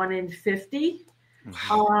like 1 in 50.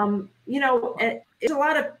 You know, it's a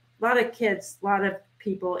lot of kids, a lot of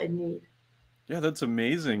people in need. Yeah, that's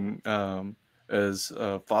amazing. As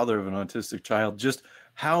a father of an autistic child, just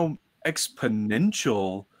how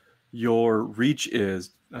exponential your reach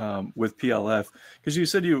is with PLF, because you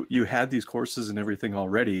said you had these courses and everything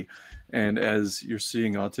already, and as you're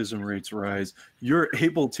seeing autism rates rise, you're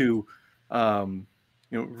able to you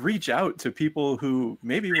know, reach out to people who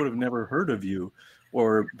maybe would have never heard of you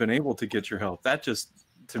or been able to get your help. That just,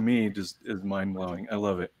 to me, just is mind-blowing. I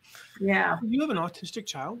love it. Yeah. You have an autistic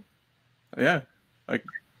child? Yeah.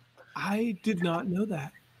 I did not know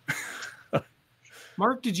that.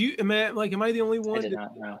 Mark, did you? Am I the only one? I did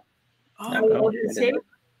not know. Oh, No,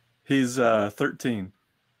 he's 13.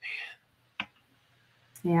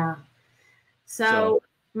 Yeah. So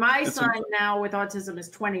my son now with autism is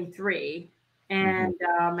 23, and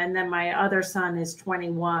and then my other son is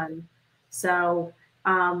 21. So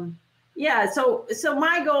yeah. So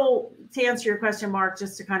my goal, to answer your question, Mark,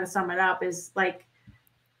 just to kind of sum it up, is like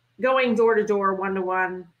going door to door, one to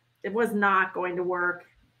one. It was not going to work,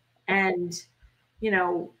 and you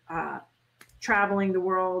know, traveling the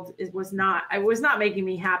world was not making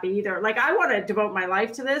me happy either. Like, I want to devote my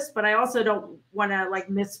life to this, but I also don't want to like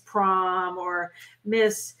miss prom or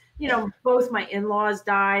miss, both my in-laws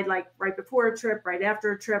died like right before a trip, right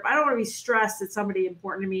after a trip. I don't want to be stressed that somebody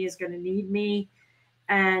important to me is going to need me.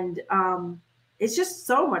 And it's just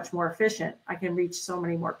so much more efficient. I can reach so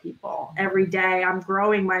many more people every day. I'm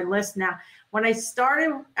growing my list now. When I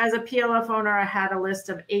started as a PLF owner, I had a list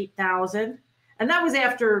of 8,000, and that was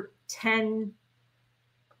after 10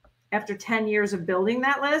 years of building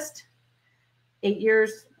that list. 8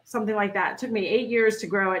 years, something like that. It took me 8 years to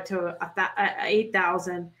grow it to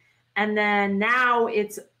 8,000. And then now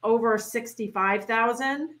it's over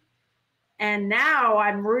 65,000. And now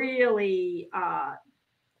I'm really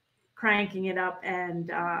cranking it up,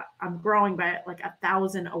 and I'm growing by like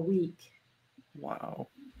 1,000 a week. Wow.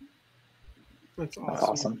 That's That's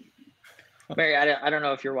awesome. Mary, I don't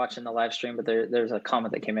know if you're watching the live stream, but there's a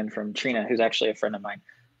comment that came in from Trina, who's actually a friend of mine.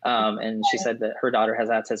 And she said that her daughter has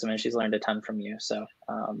autism and she's learned a ton from you. So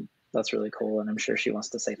that's really cool. And I'm sure she wants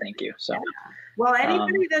to say thank you. So, well,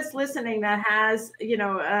 anybody that's listening that has,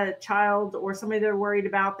 a child or somebody they're worried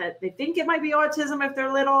about that they think it might be autism if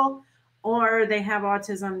they're little, or they have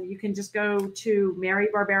autism, you can just go to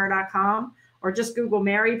marybarbera.com or just Google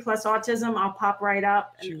Mary plus autism. I'll pop right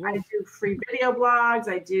up. And I do free video blogs.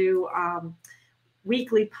 I do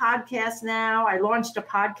weekly podcasts now. I launched a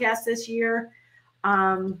podcast this year.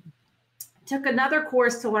 Took another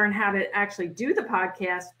course to learn how to actually do the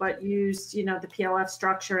podcast, but used, the PLF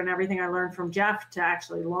structure and everything I learned from Jeff to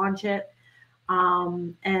actually launch it.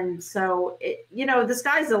 And so, the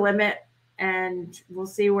sky's the limit, and we'll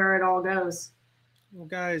see where it all goes. Well,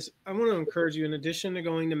 guys, I want to encourage you, in addition to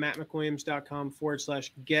going to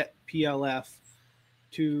mattmcwilliams.com/get-PLF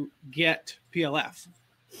to get PLF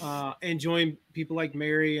and join people like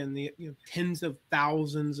Mary and the tens of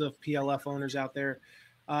thousands of PLF owners out there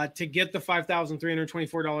to get the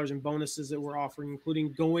 $5,324 in bonuses that we're offering,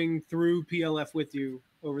 including going through PLF with you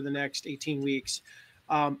over the next 18 weeks.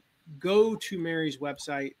 Go to Mary's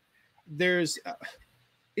website. There's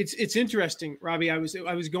it's interesting, Robbie. I was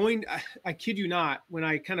going, I kid you not, when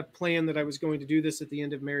I kind of planned that I was going to do this at the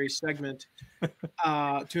end of Mary's segment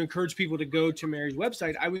to encourage people to go to Mary's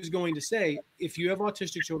website, I was going to say, if you have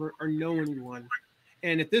autistic children or know anyone,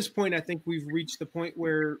 and at this point, I think we've reached the point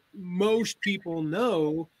where most people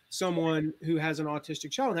know someone who has an autistic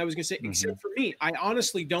child. And I was going to say, except for me, I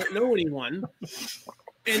honestly don't know anyone.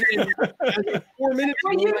 And then 4 minutes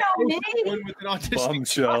well, you know me. With an autistic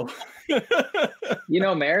Bombshell.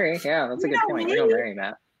 Mary. Yeah, that's a good point. Me. You know Mary,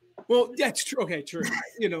 Matt. Well, that's true. Okay, true.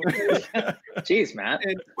 Jeez, Matt.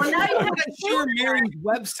 And well, now you have to share Mary's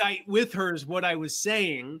website with her is what I was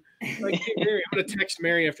saying. Like, hey, Mary, I'm going to text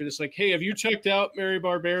Mary after this. Like, hey, have you checked out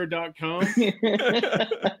marybarbera.com? I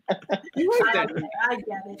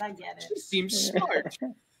get it. She seems smart.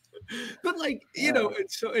 But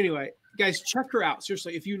so anyway, guys, check her out.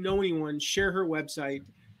 Seriously, if you know anyone, share her website.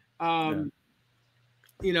 I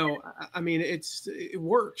mean, it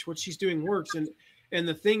works. What she's doing works. And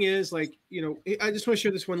the thing is, I just want to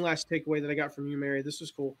share this one last takeaway that I got from you, Mary. This was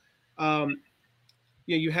cool.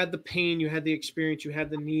 You had the pain, you had the experience, you had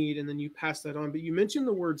the need, and then you passed that on. But you mentioned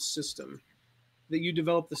the word system, that you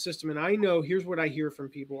developed the system. And I know, here's what I hear from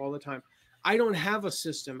people all the time. I don't have a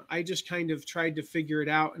system. I just kind of tried to figure it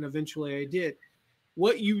out, and eventually I did.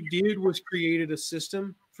 What you did was created a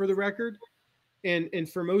system, for the record.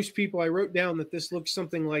 And for most people, I wrote down that this looks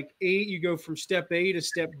something like you go from step A to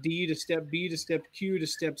step D to step B to step Q to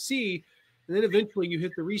step C. And then eventually you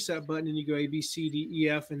hit the reset button and you go A, B, C, D, E,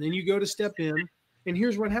 F, and then you go to step M. And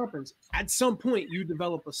here's what happens. At some point, you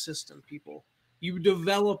develop a system, people. You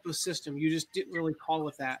develop a system. You just didn't really call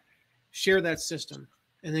it that. Share that system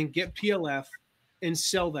and then get PLF and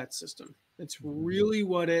sell that system. That's really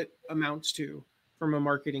what it amounts to from a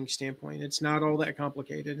marketing standpoint. It's not all that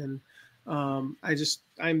complicated. And I'm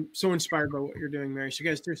so inspired by what you're doing, Mary. So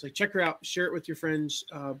guys, seriously, check her out, share it with your friends.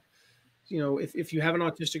 If you have an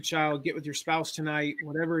autistic child, get with your spouse tonight,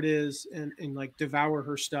 whatever it is, and like devour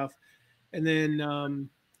her stuff. And then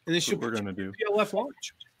she'll we're going to do PLF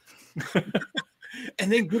launch.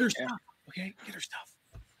 And then get her stuff. Okay. Get her stuff.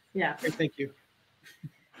 Yeah. Okay, thank you.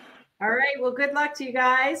 All right. Well, good luck to you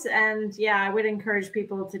guys. And yeah, I would encourage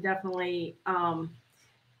people to definitely,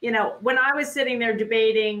 when I was sitting there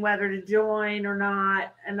debating whether to join or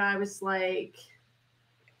not, and I was like,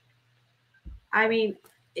 I mean,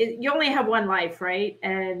 you only have one life, right?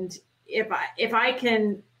 And if I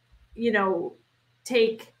can,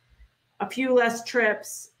 take a few less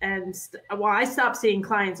trips and I stopped seeing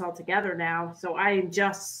clients altogether now. So I am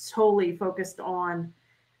just solely focused on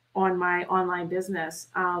my online business.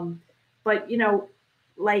 but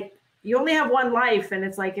like you only have one life, and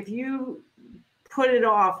it's like if you put it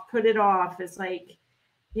off, it's like,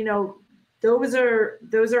 those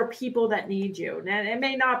are people that need you. And it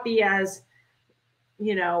may not be as,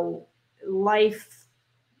 life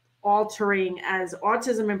altering as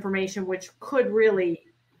autism information, which could really,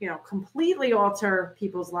 completely alter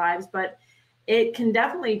people's lives, but it can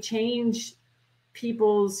definitely change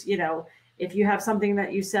people's, if you have something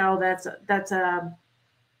that you sell that's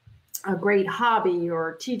a great hobby,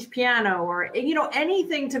 or teach piano, or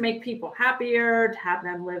anything to make people happier, to have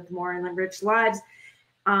them live more enriched lives.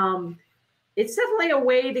 It's definitely a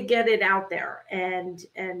way to get it out there, and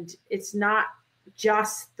it's not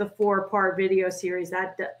just the 4-part video series.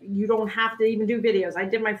 That you don't have to even do videos. I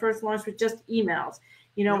did my first launch with just emails.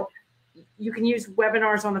 You can use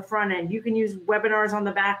webinars on the front end, you can use webinars on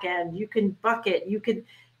the back end, you can bucket, you could,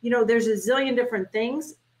 there's a zillion different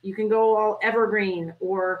things. You can go all evergreen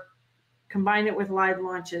or combine it with live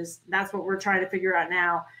launches. That's what we're trying to figure out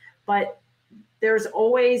now. But there's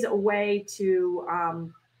always a way to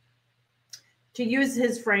use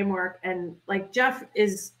his framework. And like Jeff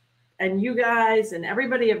is, and you guys and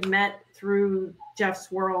everybody have met through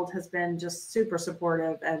Jeff's world has been just super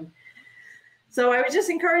supportive. And so I would just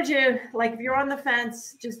encourage you, like, if you're on the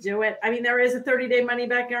fence, just do it. I mean, there is a 30-day money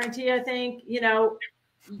back guarantee, I think,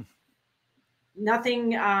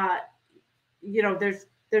 nothing, there's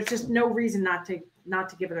just no reason not to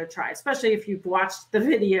give it a try, especially if you've watched the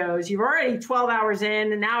videos. You're already 12 hours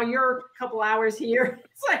in, and now you're a couple hours here.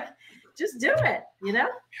 It's like, just do it,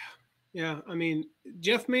 Yeah. I mean,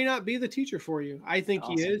 Jeff may not be the teacher for you. I think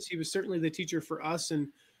he is. He was certainly the teacher for us, and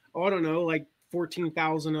I don't know, like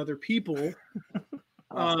 14,000 other people that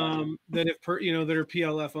have, that are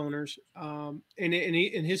PLF owners. And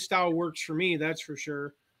his style works for me, that's for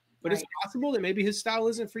sure. But It's possible that maybe his style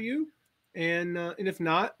isn't for you. And if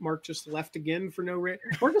not, Mark just left again for no reason.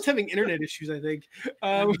 Mark was having internet issues, I think.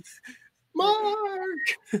 Mark.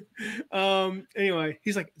 Anyway,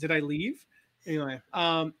 he's like, did I leave? Anyway,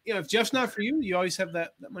 if Jeff's not for you, you always have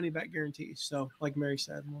that money back guarantee. So, like Mary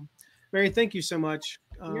said, well, Mary, thank you so much.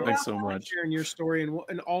 Thanks so much for sharing your story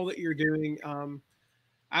and all that you're doing.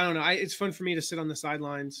 I don't know. It's fun for me to sit on the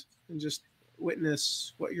sidelines and just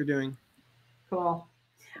witness what you're doing. Cool.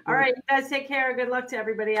 All right, you guys take care. Good luck to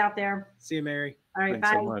everybody out there. See you, Mary. All right, Thanks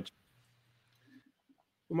bye. so much.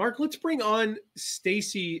 Well, Mark, let's bring on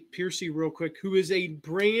Stacy Piercy real quick, who is a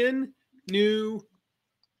brand new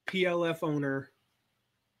PLF owner.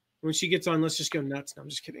 When she gets on, let's just go nuts. No, I'm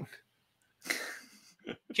just kidding.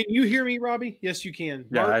 Can you hear me, Robbie? Yes, you can.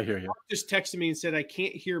 Yeah, Mark, I hear you. Mark just texted me and said I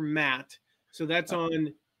can't hear Matt. So that's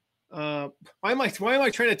on. Why am I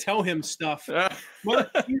trying to tell him stuff? Mark,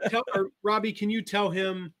 Robbie, can you tell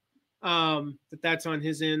him that's on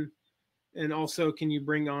his end? And also, can you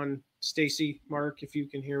bring on Stacy, Mark, if you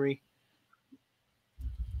can hear me?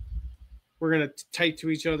 We're gonna type to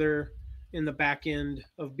each other in the back end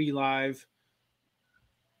of Be Live.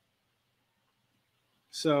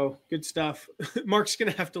 So good stuff. Mark's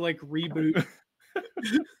gonna have to like reboot.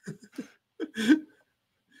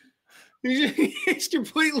 He's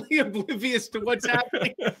completely oblivious to what's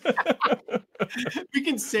happening. We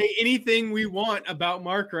can say anything we want about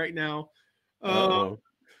Mark right now. Yeah.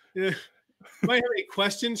 Might have any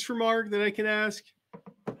questions for Mark that I can ask?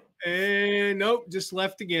 And nope, just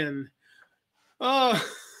left again.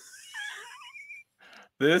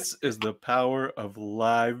 This is the power of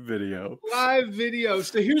live video. Live video.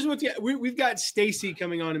 So here's what we've got Stacy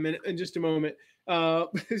coming on in just a moment.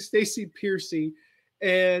 Stacy Piercy.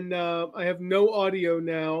 And I have no audio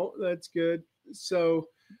now. That's good. So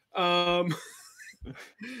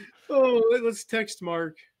let's text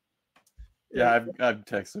Mark. Yeah, I've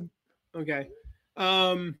texted. Okay.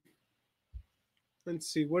 Let's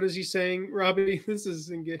see. What is he saying, Robbie? This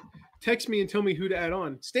is text me and tell me who to add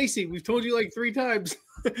on. Stacy, we've told you like 3 times.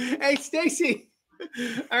 Hey, Stacy.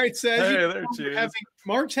 All right, so there she is.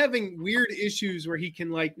 Mark's having weird issues where he can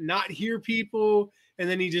like not hear people and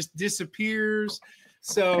then he just disappears.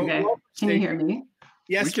 So okay. Can you hear me?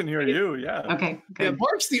 Yes, we can hear you. Yeah. Okay. Good. Yeah,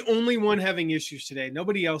 Mark's the only one having issues today.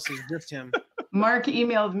 Nobody else is, just him. Mark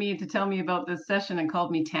emailed me to tell me about this session and called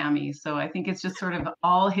me Tammy. So I think it's just sort of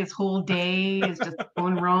all his whole day is just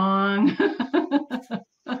going wrong.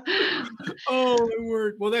 Oh my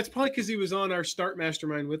word! Well, that's probably because he was on our Start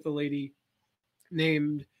Mastermind with a lady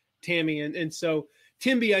named Tammy, and so.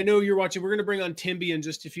 Timby, I know you're watching. We're going to bring on Timby in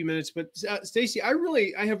just a few minutes. But Stacy, I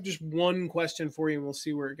have just one question for you, and we'll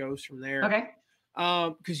see where it goes from there. Okay.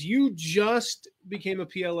 Because you just became a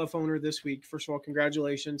PLF owner this week. First of all,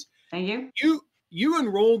 congratulations. Thank you. You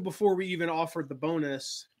enrolled before we even offered the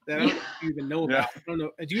bonus. that I don't know if you even know about. Yeah. I don't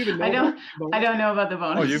know. Do you even know? I about the bonus? don't know about the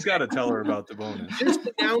bonus. Oh, you've got to tell her about the bonus. Just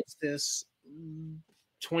announced this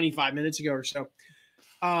 25 minutes ago or so.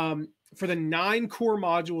 For the 9 core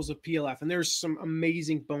modules of PLF, and there's some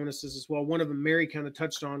amazing bonuses as well. One of them Mary kind of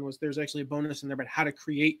touched on was there's actually a bonus in there about how to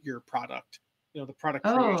create your product. You know, the product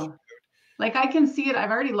creation code. Like I can see it.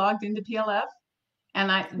 I've already logged into PLF,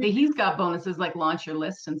 and he's got bonuses like launch your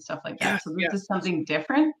list and stuff like that. So this is something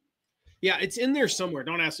different. Yeah, it's in there somewhere.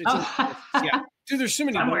 Don't ask. It's yeah. Dude, there's so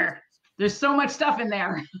many somewhere. There's so much stuff in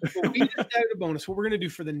there. Well, we just added a bonus. What we're going to do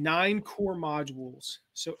for the 9 core modules.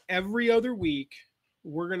 So every other week,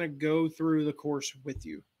 we're going to go through the course with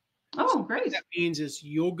you. Oh, great. What that means is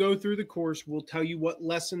you'll go through the course. We'll tell you what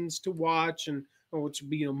lessons to watch, and which will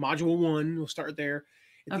be, module 1. We'll start there.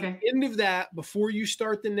 At the end of that, before you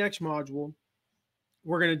start the next module,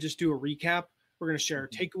 we're going to just do a recap. We're going to share our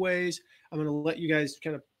takeaways. I'm going to let you guys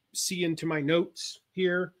kind of see into my notes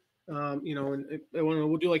here. And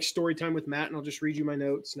we'll do like story time with Matt, and I'll just read you my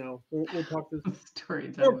notes. Now we'll talk to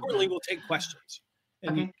story time. More importantly, we'll take questions,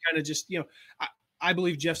 and you kind of just, I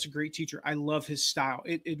believe Jeff's a great teacher. I love his style.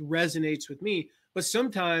 It resonates with me. But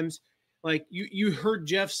sometimes, like you heard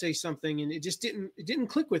Jeff say something, and it just didn't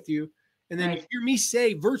click with you, and then you hear me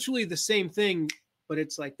say virtually the same thing, but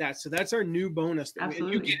it's like that. So that's our new bonus. And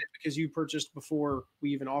you get it because you purchased before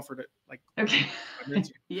we even offered it. Like,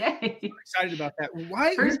 Yay! I'm excited about that.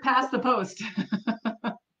 Why first past the post?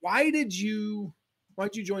 Why did you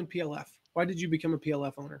join PLF? Why did you become a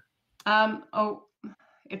PLF owner?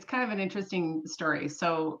 It's kind of an interesting story.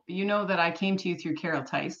 So you know that I came to you through Carol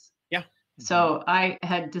Tice. Yeah. So I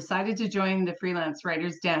had decided to join the Freelance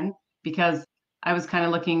Writers Den because I was kind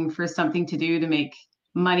of looking for something to do to make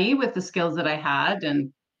money with the skills that I had.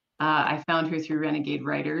 And I found her through Renegade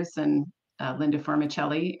Writers and Linda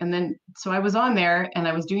Formicelli. And then, so I was on there and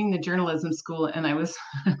I was doing the journalism school, and I was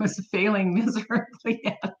failing miserably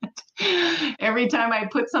at it. Every time I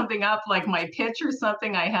put something up, like my pitch or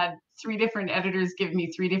something, I had 3 different editors give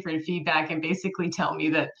me 3 different feedback and basically tell me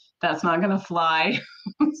that that's not going to fly.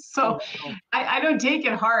 So I don't take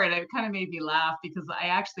it hard. It kind of made me laugh because I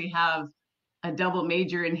actually have a double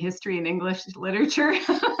major in history and English literature.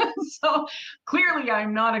 So clearly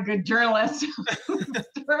I'm not a good journalist.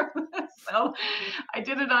 So I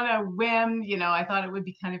did it on a whim. I thought it would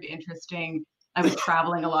be kind of interesting. I was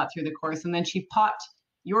traveling a lot through the course, and then she popped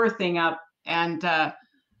your thing up, and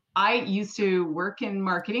I used to work in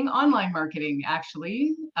marketing, online marketing,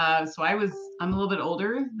 actually. So I'm a little bit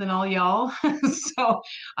older than all y'all. So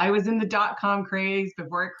I was in the .com craze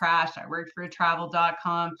before it crashed. I worked for a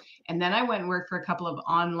travel.com. And then I went and worked for a couple of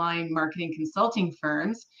online marketing consulting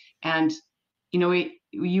firms. And,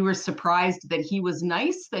 you were surprised that he was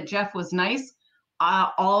nice, that Jeff was nice.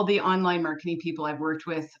 All the online marketing people I've worked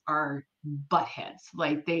with are buttheads.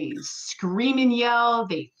 Like, they scream and yell,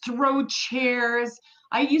 they throw chairs.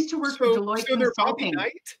 I used to work for Deloitte Consulting. They're Bobby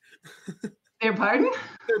Knight? Their pardon?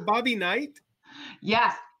 They're Bobby Knight?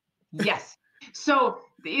 Yes. So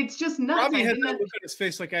it's just nuts. Bobby had that look on his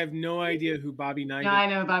face like I have no idea who Bobby Knight is. I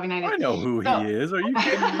know Bobby Knight is. I know who he is. Are you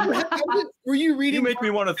kidding? Were you reading? You make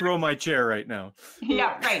me want to throw my chair right now.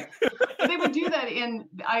 Yeah, right. They would do that. And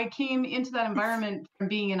I came into that environment from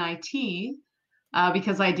being in IT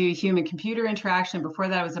because I do human computer interaction. Before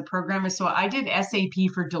that, I was a programmer. So I did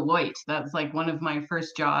SAP for Deloitte. That was like one of my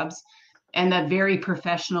first jobs, and that very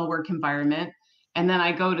professional work environment. And then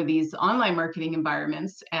I go to these online marketing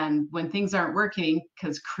environments, and when things aren't working,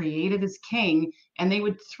 because creative is king, and they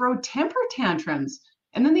would throw temper tantrums.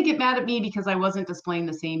 And then they get mad at me because I wasn't displaying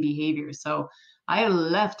the same behavior. So I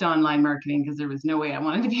left online marketing because there was no way I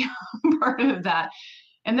wanted to be part of that.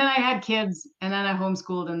 And then I had kids, and then I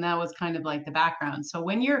homeschooled, and that was kind of like the background. So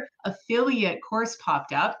when your affiliate course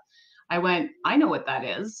popped up, I went, I know what that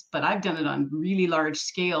is, but I've done it on really large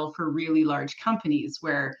scale for really large companies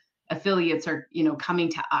where affiliates are, coming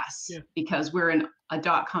to us because we're a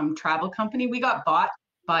 .com travel company. We got bought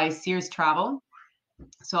by Sears Travel.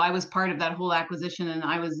 So I was part of that whole acquisition, and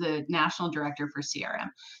I was the national director for CRM.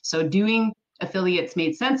 So doing affiliates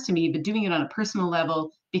made sense to me, but doing it on a personal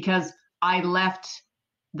level, because I left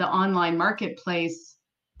the online marketplace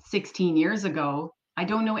 16 years ago, I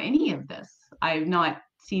don't know any of this. I've not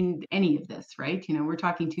seen any of this, right? We're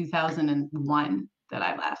talking 2001 that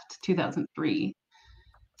I left, 2003.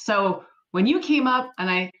 So when you came up and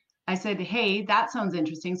I said, hey, that sounds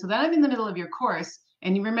interesting. So then I'm in the middle of your course,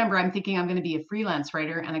 and you remember I'm thinking I'm going to be a freelance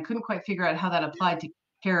writer, and I couldn't quite figure out how that applied to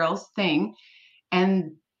Carol's thing.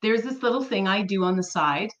 And there's this little thing I do on the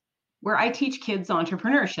side where I teach kids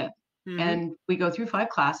entrepreneurship. And we go through 5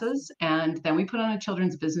 classes, and then we put on a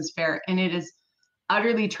children's business fair, and it is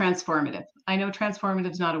utterly transformative. I know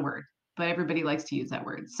transformative is not a word, but everybody likes to use that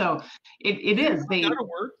word. So it is. Not a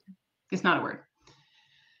word. It's not a word.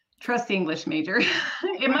 Trust the English major.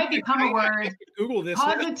 It might become a word. Google this.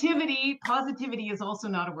 Positivity is also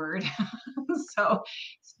not a word. So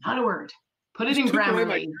it's not a word. Put it in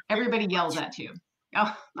Grammarly. Everybody yells at you.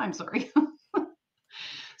 Oh, I'm sorry.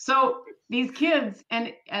 So these kids,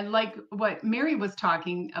 and like what Mary was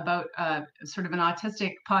talking about, sort of an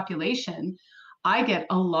autistic population, I get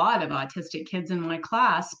a lot of autistic kids in my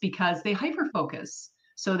class because they hyperfocus.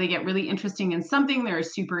 So they get really interesting in something. They're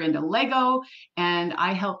super into Lego, and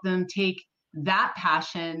I help them take that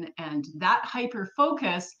passion and that hyper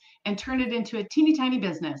focus and turn it into a teeny tiny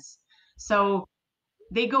business. So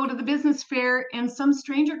they go to the business fair and some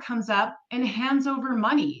stranger comes up and hands over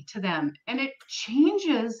money to them, and it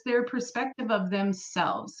changes their perspective of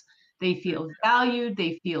themselves. They feel valued,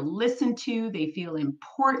 they feel listened to, they feel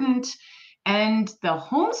important. And the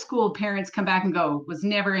homeschool parents come back and go, was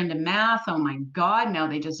never into math. Oh my God. Now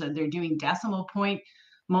they're doing decimal point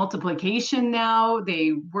multiplication now.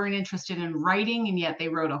 They weren't interested in writing, and yet they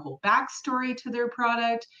wrote a whole backstory to their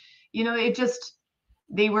product.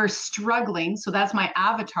 They were struggling. So that's my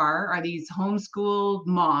avatar, are these homeschool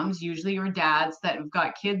moms, usually, or dads that have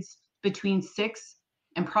got kids between 6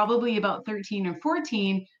 and probably about 13 or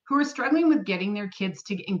 14 who are struggling with getting their kids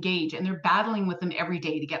to engage, and they're battling with them every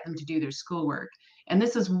day to get them to do their schoolwork. And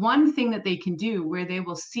this is one thing that they can do where they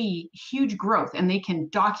will see huge growth and they can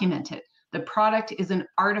document it. The product is an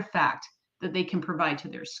artifact that they can provide to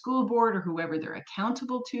their school board or whoever they're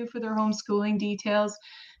accountable to for their homeschooling details.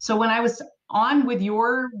 So when I was on with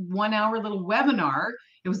your 1 hour little webinar,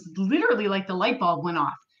 it was literally like the light bulb went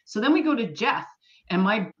off. So then we go to Jeff, and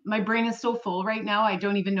my brain is so full right now, I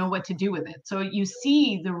don't even know what to do with it. So you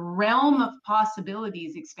see the realm of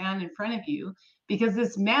possibilities expand in front of you because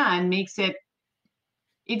this man makes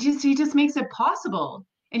he just makes it possible.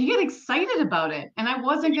 And you get excited about it. And I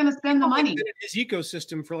wasn't going to spend the money. His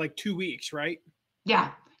ecosystem for like 2 weeks, right?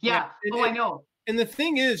 Yeah. I know. And the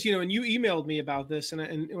thing is, and you emailed me about this,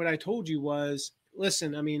 and what I told you was,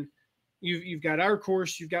 listen, I mean, you've got our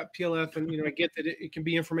course, you've got PLF, and I get that it can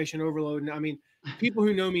be information overload. And I mean, people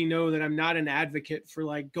who know me know that I'm not an advocate for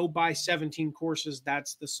like go buy 17 courses.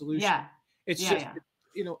 That's the solution. Yeah. It's just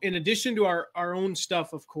in addition to our own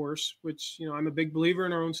stuff, of course, which I'm a big believer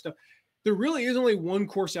in our own stuff. There really is only one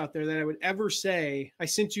course out there that I would ever say. I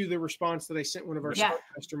sent you the response that I sent one of our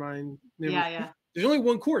mastermind members. There's only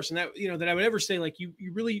one course, and that that I would ever say like you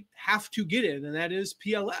really have to get it, and that is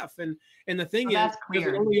PLF. And the thing is, because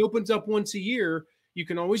it only opens up once a year, you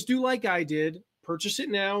can always do like I did, purchase it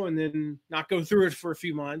now and then not go through it for a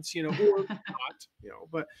few months, or not,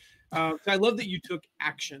 But I love that you took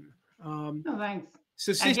action. Oh, thanks.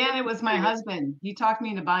 So again, it was my husband. He talked me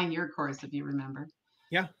into buying your course, if you remember.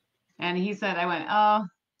 Yeah. And he said, I went, oh,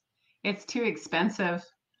 it's too expensive.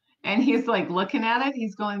 And he's like looking at it.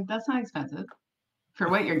 He's going, that's not expensive. For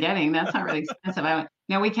what you're getting, that's not really expensive. I went,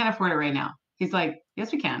 no, we can't afford it right now. He's like,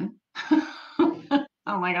 yes, we can.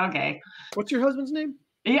 I'm like, okay. What's your husband's name?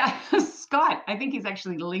 Yeah, Scott. I think he's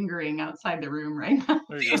actually lingering outside the room right now.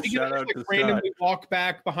 There you go. Shout out to randomly Scott. walk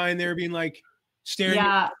back behind there being like staring.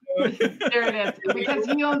 Yeah, there it is. Because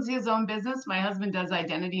he owns his own business. My husband does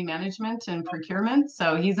identity management and procurement.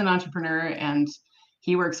 So he's an entrepreneur and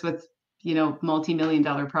he works with,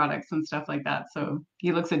 multi-million-dollar products and stuff like that. So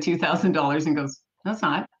he looks at $2,000 and goes, no, it's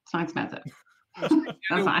not expensive.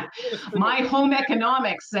 That's fine. My home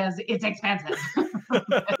economics says it's expensive. We're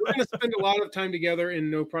going to spend a lot of time together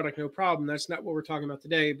in No Product, No Problem. That's not what we're talking about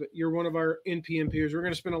today, but you're one of our NPM peers. We're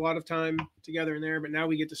going to spend a lot of time together in there, but now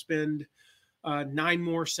we get to spend 9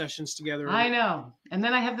 more sessions together. I know. And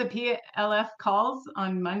then I have the PLF calls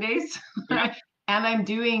on Mondays. And I'm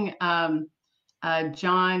doing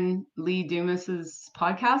John Lee Dumas's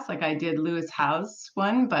podcast, like I did Lewis Howe's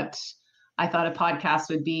one, but I thought a podcast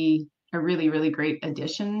would be a really, really great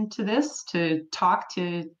addition to this, to talk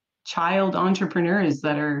to child entrepreneurs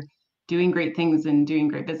that are doing great things and doing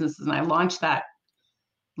great businesses. And I launched that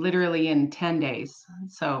literally in 10 days.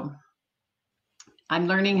 So I'm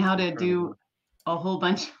learning how to do a whole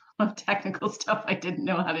bunch of technical stuff I didn't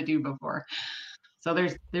know how to do before. So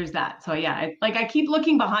there's that. So yeah, I keep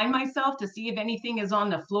looking behind myself to see if anything is on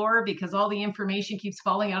the floor because all the information keeps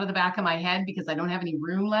falling out of the back of my head because I don't have any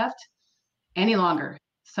room left any longer.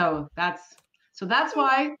 So that's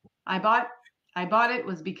why I bought it,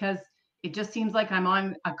 was because it just seems like I'm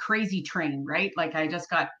on a crazy train, right? Like I just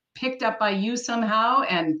got picked up by you somehow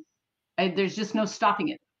and there's just no stopping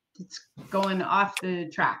it. It's going off the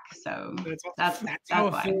track. So that's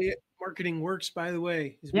how why. marketing works, by the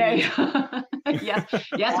way. Yeah. Yes,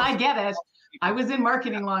 I get it. I was in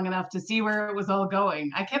marketing long enough to see where it was all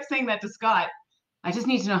going. I kept saying that to Scott. I just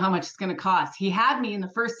need to know how much it's going to cost. He had me in the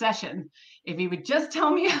first session. If he would just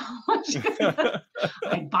tell me how much,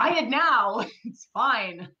 I'd buy it now. It's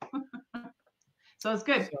fine. So it's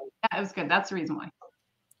good. Yeah, it was good. That's the reason why.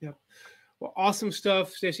 Yep. Well, awesome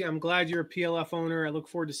stuff, Stacey. I'm glad you're a PLF owner. I look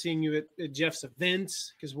forward to seeing you at Jeff's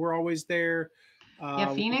events because we're always there.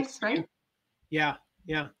 Phoenix, right? Yeah.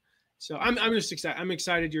 So I'm just excited. I'm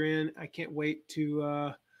excited you're in. I can't wait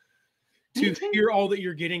to hear all that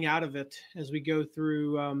you're getting out of it as we go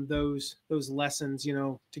through those lessons,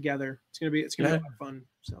 together. It's gonna be a lot of fun.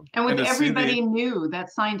 So, and with everybody new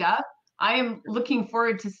that signed up, I am looking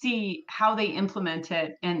forward to see how they implement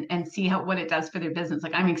it and see what it does for their business.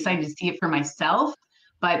 Like, I'm excited to see it for myself,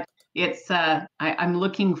 but it's I'm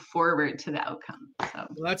looking forward to the outcome. So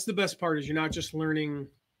that's the best part, is you're not just learning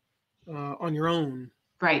on your own,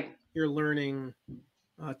 right? You're learning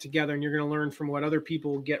together, and you're going to learn from what other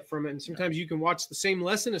people get from it. And sometimes you can watch the same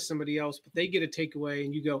lesson as somebody else, but they get a takeaway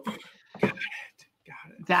and you go, got it.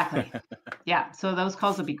 Exactly. Yeah. So those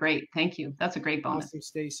calls would be great. Thank you. That's a great bonus. Awesome,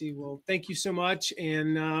 Stacey. Well, thank you so much.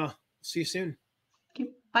 And see you soon.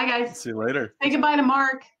 Bye, guys. See you later. Say goodbye to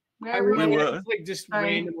Mark. I remember it's like just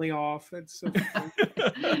randomly off. It's so fun.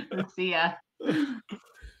 See ya.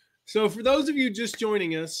 So for those of you just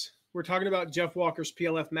joining us, we're talking about Jeff Walker's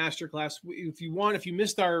PLF Masterclass. If you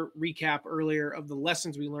missed our recap earlier of the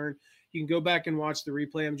lessons we learned, you can go back and watch the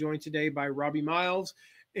replay. I'm joined today by Robbie Miles,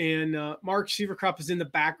 and Mark Seavercrop is in the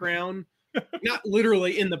background. Not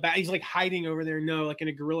literally in the back. He's like hiding over there. No, like in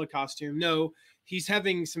a gorilla costume. No, he's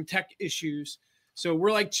having some tech issues. So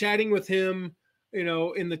we're like chatting with him,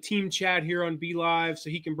 in the team chat here on Be Live, so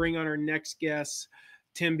he can bring on our next guest,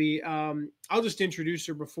 Timby. I'll just introduce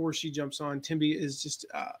her before she jumps on. Timby is just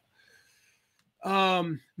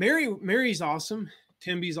Mary's awesome.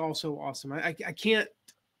 Timby's also awesome. I can't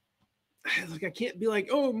be like,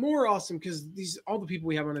 oh, more awesome, because all the people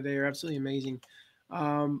we have on today are absolutely amazing.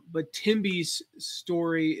 But Timby's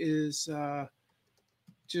story is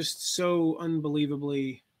just so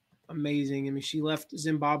unbelievably amazing. I mean, she left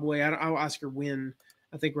Zimbabwe. I'll ask her when.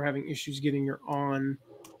 I think we're having issues getting her on.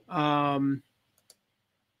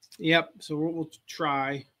 Yep. So we'll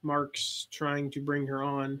try. Mark's trying to bring her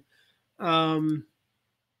on. And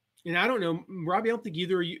I don't know, Robbie, I don't think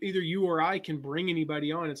either you or I can bring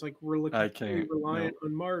anybody on. It's like we're looking reliant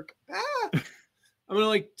on Mark. I'm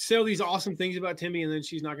gonna say all these awesome things about Timmy, and then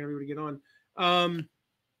she's not gonna be able to get on.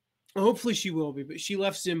 Hopefully she will be, but she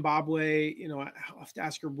left Zimbabwe. I'll have to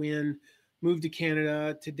ask her when. Moved to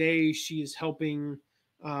Canada. Today she is helping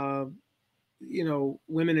women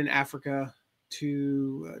in Africa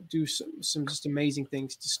to do some just amazing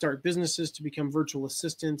things, to start businesses, to become virtual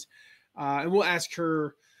assistants. And we'll ask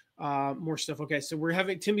her more stuff. Okay, so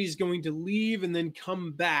Timmy's going to leave and then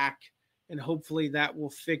come back, and hopefully that will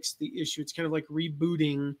fix the issue. It's kind of like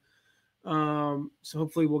rebooting. So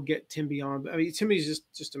hopefully we'll get Timby on. I mean, Timmy's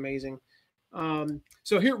just amazing.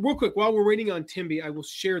 So here, real quick, while we're waiting on Timby, I will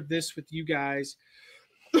share this with you guys.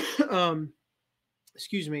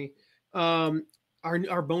 Excuse me.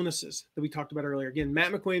 Our bonuses that we talked about earlier. Again,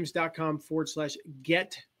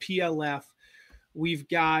 mattmcwilliams.com/getplf. We've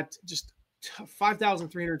got just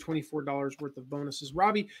 $5,324 worth of bonuses.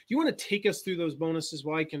 Robbie, do you want to take us through those bonuses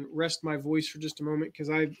while I can rest my voice for just a moment? Because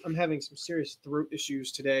I'm having some serious throat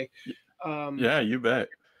issues today. Yeah, you bet.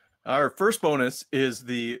 Our first bonus is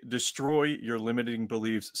the Destroy Your Limiting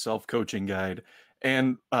Beliefs Self-Coaching Guide.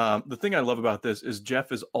 And the thing I love about this is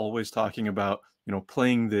Jeff is always talking about,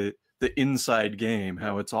 playing the inside game,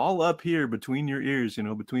 how it's all up here between your ears,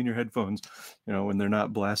 between your headphones, when they're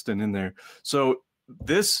not blasting in there. So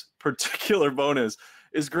this particular bonus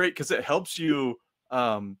is great because it helps you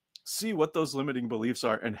see what those limiting beliefs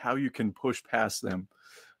are and how you can push past them.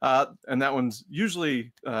 And that one's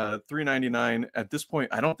usually $3.99 at this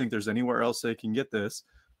point. I don't think there's anywhere else they can get this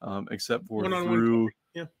except for through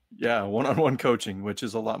one-on-one coaching, which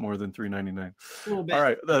is a lot more than $3.99. All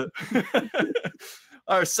right.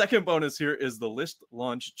 Our second bonus here is the List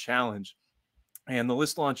Launch Challenge. And the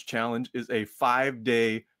List Launch Challenge is a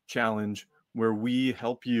 5-day challenge where we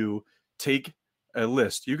help you take a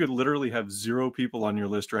list. You could literally have 0 people on your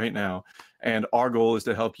list right now. And our goal is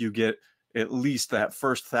to help you get at least that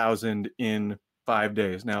first 1,000 in 5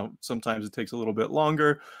 days. Now, sometimes it takes a little bit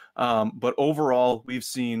longer, but overall, we've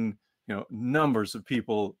seen numbers of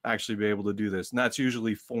people actually be able to do this, and that's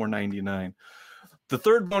usually $4.99. The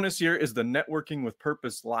third bonus here is the Networking with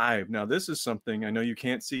Purpose Live. Now, this is something, I know you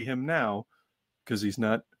can't see him now because he's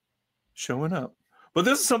not showing up, but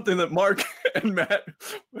this is something that Mark and Matt,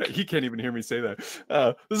 he can't even hear me say that.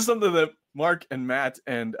 This is something that Mark and Matt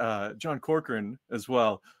and John Corcoran as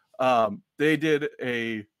well. They did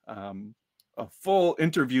a full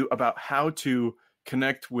interview about how to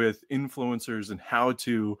connect with influencers and how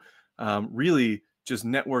to really just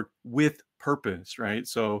network with purpose, right?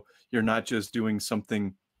 So you're not just doing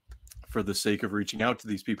something for the sake of reaching out to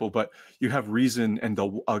these people, but you have reason and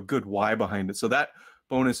a good why behind it. So that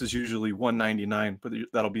bonus is usually $199, but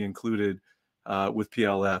that'll be included with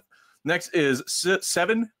PLF. Next is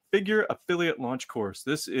 7-figure affiliate launch course.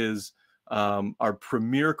 This is our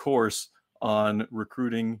premier course on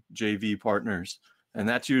recruiting JV partners, and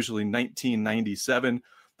that's usually $19.97.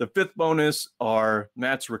 The 5th bonus are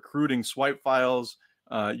Matt's recruiting swipe files.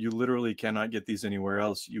 You literally cannot get these anywhere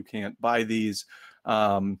else. You can't buy these.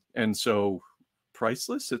 And so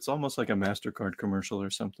priceless. It's almost like a MasterCard commercial or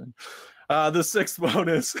something. The 6th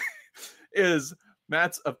bonus is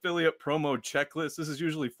Matt's affiliate promo checklist. This is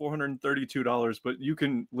usually $432, but you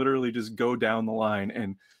can literally just go down the line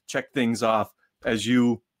and check things off as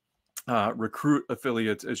you recruit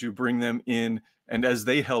affiliates, as you bring them in, and as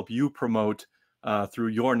they help you promote through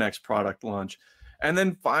your next product launch. And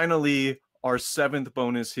then finally, our 7th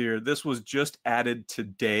bonus here. This was just added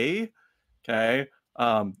today. Okay.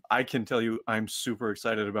 I can tell you I'm super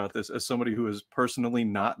excited about this as somebody who has personally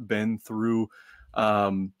not been through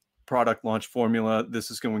product launch formula. This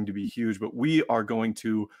is going to be huge, but we are going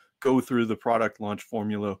to go through the product launch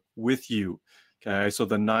formula with you. Okay. So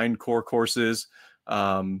the 9 core courses,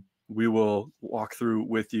 we will walk through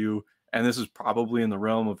with you. And this is probably in the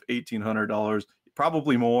realm of $1,800,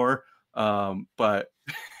 probably more. But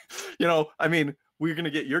you know, I mean, we're going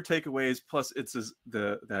to get your takeaways. Plus it's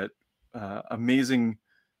that amazing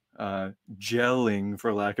gelling,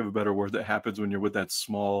 for lack of a better word, that happens when you're with that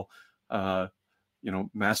small,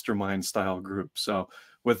 mastermind style group. So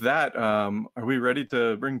with that, are we ready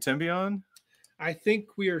to bring Timby on? I think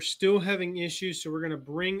we are still having issues, so we're going to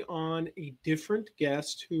bring on a different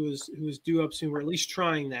guest who is due up soon. We're at least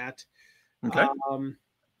trying that. Okay.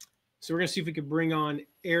 So we're going to see if we can bring on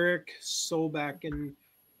Eric Solback. And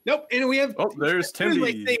nope, and we have there's Timby.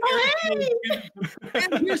 And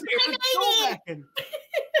here's Eric Solback.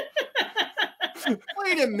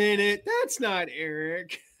 Wait a minute, that's not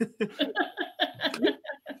Eric.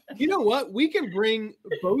 You know what? We can bring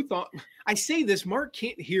both on. I say this, Mark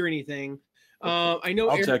can't hear anything. I know.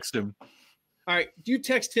 I'll Eric, text him. All right, you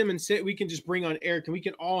text him and say we can just bring on Eric, and we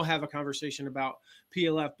can all have a conversation about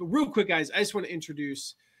PLF. But real quick, guys, I just want to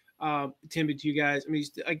introduce Timby to you guys. I mean,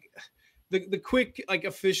 like the quick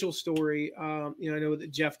official story. I know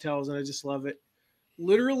that Jeff tells, and I just love it.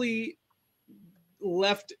 Literally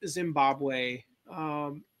left Zimbabwe,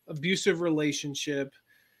 abusive relationship.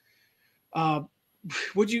 Was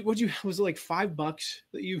it like $5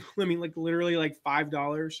 that you? I mean, like literally like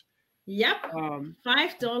 $5. Yep,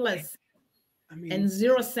 $5 and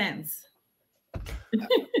 0 cents.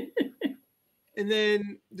 And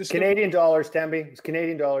then Canadian dollars, Temby. It's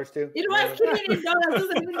Canadian dollars too. It was Canadian dollars.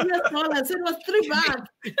 It was US dollars. It was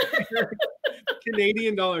 $3.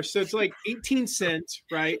 Canadian dollars. So it's like 18 cents,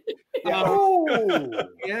 right? Yeah.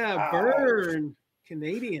 Yeah, Wow. burn.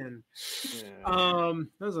 Canadian. Yeah.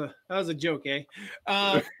 That was a joke, eh?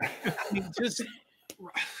 I mean, just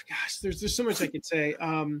gosh, there's so much I could say.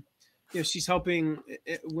 She's helping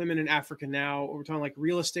women in Africa now. We're talking like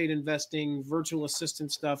real estate investing, virtual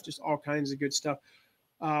assistant stuff, just all kinds of good stuff.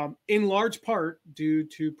 In large part due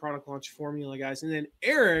to product launch formula, guys. And then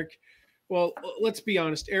Eric, well, let's be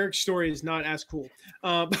honest, Eric's story is not as cool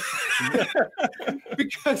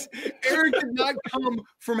because Eric did not come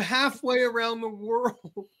from halfway around the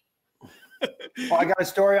world. Well, I got a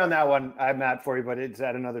story on that one, Matt, for you, but it's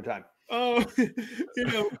at another time. Oh,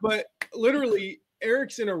 but literally,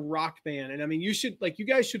 Eric's in a rock band, and I mean, you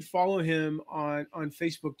guys should follow him on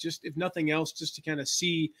Facebook, just if nothing else, just to kind of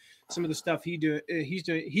see some of the stuff he's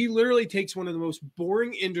doing. He literally takes one of the most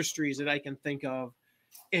boring industries that I can think of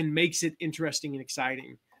and makes it interesting and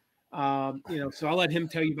exciting. So I'll let him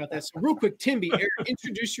tell you about that. So real quick, Timby, Eric,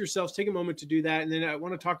 introduce yourselves. Take a moment to do that, and then I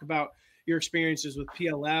want to talk about your experiences with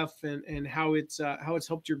PLF and how it's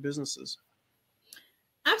helped your businesses.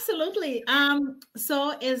 Absolutely.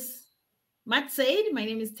 So as Matt said, my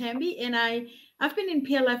name is Temby, and I've been in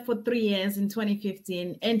PLF for 3 years in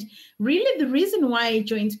 2015. And really the reason why I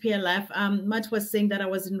joined PLF, Matt was saying that I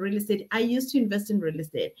was in real estate. I used to invest in real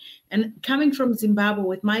estate. And coming from Zimbabwe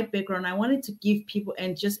with my background, I wanted to give people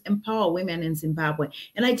and just empower women in Zimbabwe.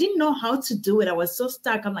 And I didn't know how to do it. I was so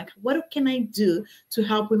stuck. I'm like, what can I do to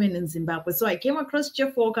help women in Zimbabwe? So I came across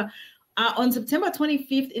Jeff Walker on September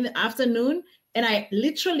 25th in the afternoon. And I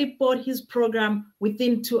literally bought his program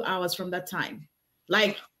within 2 hours from that time.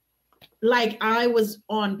 Like I was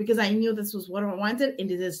on, because I knew this was what I wanted, and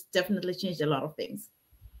it has definitely changed a lot of things.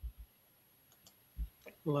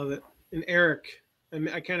 Love it. And Eric,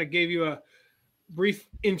 I kind of gave you a brief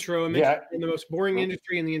intro. I mentioned in the most boring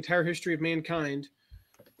industry in the entire history of mankind.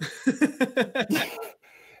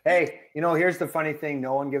 Hey, here's the funny thing.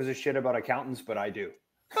 No one gives a shit about accountants, but I do.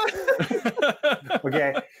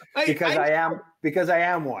 Okay. Because I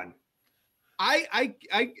am one. I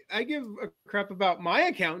give a crap about my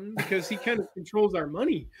accountant because he kind of controls our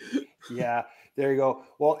money. Yeah, there you go.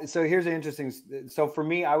 Well, so here's an interesting. So for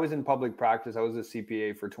me, I was in public practice. I was a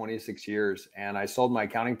CPA for 26 years, and I sold my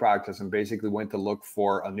accounting practice and basically went to look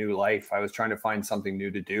for a new life. I was trying to find something new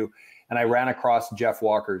to do, and I ran across Jeff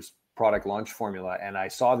Walker's product launch formula, and I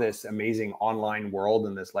saw this amazing online world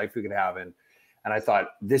and this life we could have, and I thought,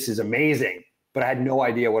 this is amazing, but I had no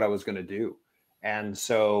idea what I was going to do. And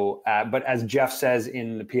so, but as Jeff says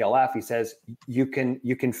in the PLF, he says, you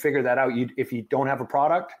can figure that out. If you don't have a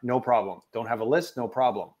product, no problem. Don't have a list, no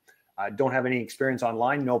problem. Don't have any experience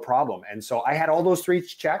online, no problem. And so I had all those three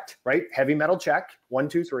checked, right? Heavy metal check, 1,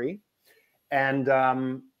 2, 3.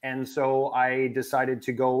 And so I decided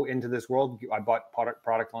to go into this world. I bought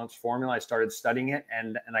product launch formula. I started studying it,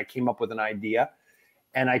 and I came up with an idea,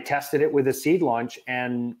 and I tested it with a seed launch,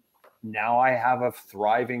 and now I have a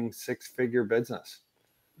thriving 6-figure business.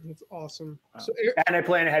 That's awesome. So, and I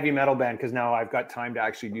play in a heavy metal band because now I've got time to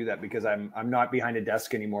actually do that, because I'm not behind a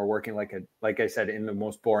desk anymore working like I said, in the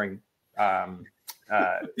most boring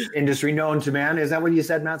industry known to man. Is that what you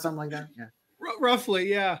said, Matt? Something like that? Yeah. Roughly,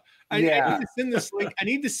 yeah. I need to send this link. I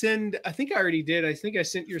need to send. I think I already did. I think I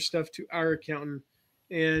sent your stuff to our accountant,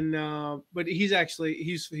 and but he's a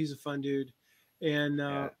fun dude. And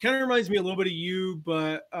kind of reminds me a little bit of you,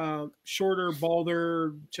 but shorter,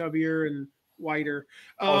 balder, chubbier, and whiter.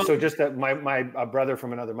 So just my brother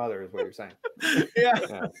from another mother is what you're saying. Yeah.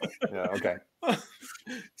 Yeah. Okay.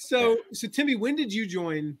 So Timmy, when did you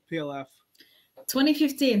join PLF?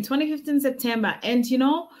 2015 September. And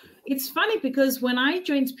it's funny because when I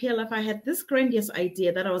joined PLF, I had this grandiose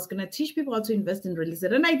idea that I was going to teach people how to invest in real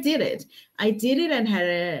estate. And I did it and had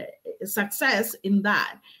a success in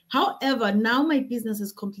that. However, now my business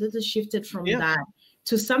has completely shifted from that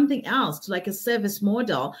to something else, to like a service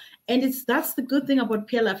model. And that's the good thing about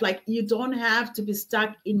PLF. Like, you don't have to be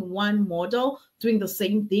stuck in one model doing the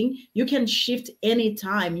same thing. You can shift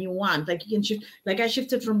anytime you want. Like, you can shift, like I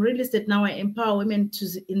shifted from real estate. Now I empower women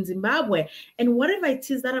in Zimbabwe. And whatever it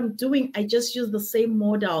is that I'm doing, I just use the same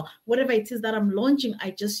model. Whatever it is that I'm launching, I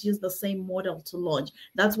just use the same model to launch.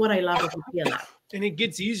 That's what I love about PLF. And it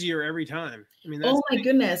gets easier every time. I mean, oh my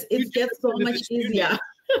goodness, it gets so much easier.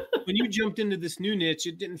 When you jumped into this new niche,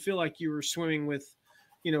 it didn't feel like you were swimming with,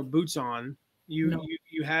 boots on. You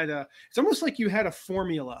had it's almost like you had a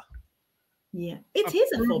formula. Yeah, it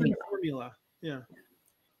is a formula. Yeah.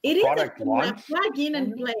 It is a plug in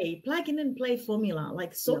and play formula,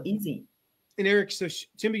 like so easy. And Eric, so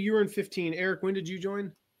Timmy, you were in 15. Eric, when did you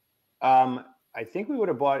join? I think we would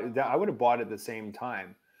have bought. I would have bought at the same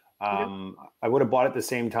time. I would have bought at the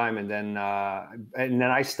same time, and then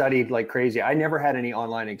I studied like crazy. I never had any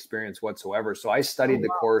online experience whatsoever, so I studied the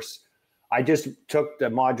course. I just took the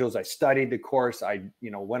modules. I studied the course. I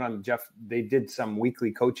went on Jeff. They did some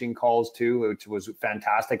weekly coaching calls too, which was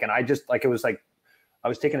fantastic. And I just it was like I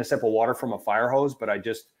was taking a sip of water from a fire hose. But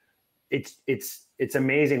it's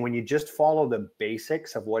amazing when you just follow the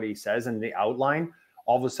basics of what he says in the outline.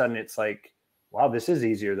 All of a sudden, it's like, wow, this is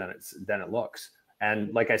easier than it looks.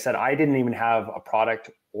 And like I said, I didn't even have a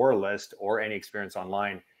product or a list or any experience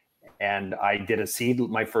online. And I did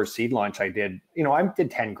my first seed launch. I did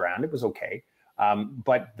 10 grand. It was okay.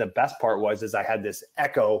 But the best part was I had this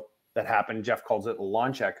echo that happened. Jeff calls it a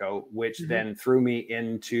launch echo, which then threw me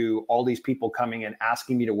into all these people coming and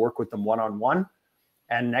asking me to work with them one-on-one.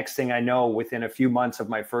 And next thing I know, within a few months of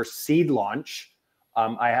my first seed launch,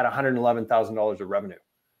 I had $111,000 of revenue.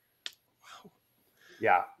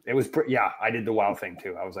 Yeah, it was I did the wow thing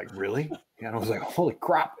too. I was like, really? And I was like, holy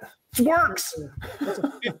crap, it works. That's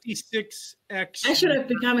a 56x. I should have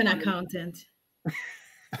become an accountant.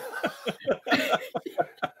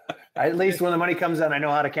 At least when the money comes in, I know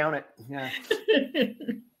how to count it. Yeah.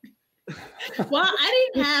 Well, I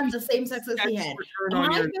didn't have the same success he had. My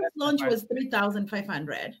first launch was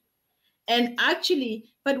 3,500. And actually,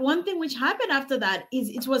 but one thing which happened after that is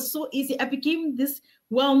it was so easy. I became this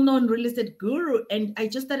well-known real estate guru, and I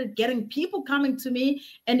just started getting people coming to me.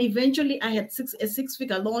 And eventually I had a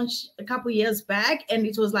six-figure launch a couple years back. And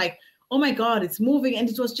it was like, oh my God, it's moving. And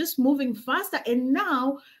it was just moving faster. And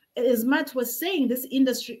now as Matt was saying, this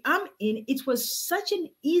industry I'm in, it was such an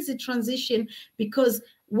easy transition because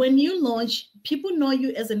when you launch, people know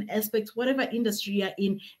you as an expert, whatever industry you're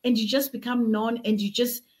in, and you just become known, and you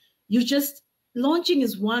just launching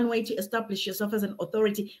is one way to establish yourself as an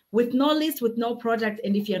authority with no list, with no product,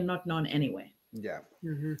 and if you're not known anyway. Yeah.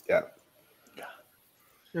 Mm-hmm. Yeah.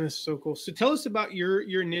 That's so cool. So tell us about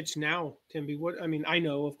your niche now, Timby. I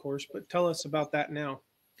know, of course, but tell us about that now.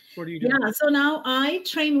 What are you doing? Yeah, so now I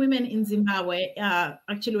train women in Zimbabwe.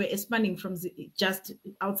 Actually, we're expanding from just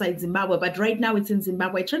outside Zimbabwe, but right now it's in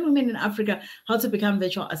Zimbabwe. I train women in Africa how to become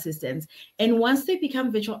virtual assistants. And once they become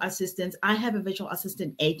virtual assistants, I have a virtual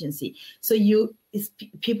assistant agency. So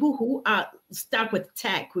people who are stuck with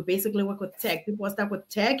tech, we basically work with tech. People are stuck with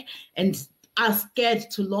tech and are scared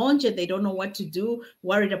to launch it. They don't know what to do,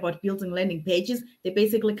 worried about building landing pages. They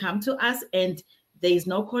basically come to us, and there is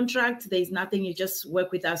no contract. There is nothing. You just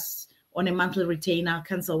work with us on a monthly retainer,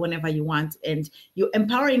 cancel whenever you want. And you're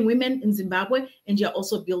empowering women in Zimbabwe, and you're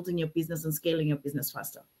also building your business and scaling your business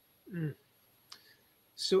faster. Mm.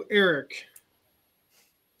 So Eric,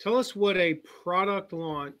 tell us what a product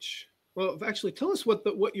launch, well, actually tell us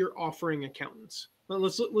what you're offering accountants.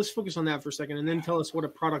 Let's focus on that for a second, and then tell us what a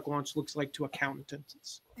product launch looks like to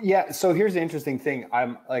accountants. Yeah. So here's the interesting thing.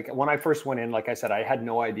 I'm like, when I first went in, like I said, I had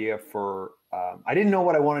no idea I didn't know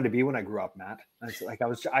what I wanted to be when I grew up, Matt.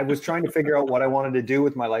 I was trying to figure out what I wanted to do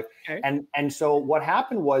with my life. Okay. And so what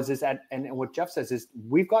happened was and what Jeff says is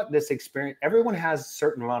we've got this experience. Everyone has a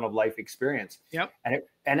certain amount of life experience. Yep.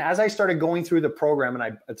 And as I started going through the program,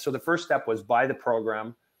 so the first step was buy the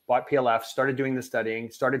program, bought PLF, started doing the studying,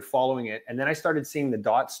 started following it. And then I started seeing the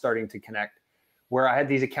dots starting to connect, where I had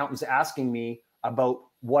these accountants asking me about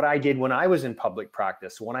what I did when I was in public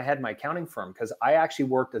practice, when I had my accounting firm, because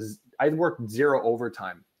I worked 0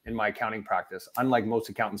 overtime in my accounting practice, unlike most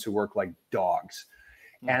accountants who work like dogs.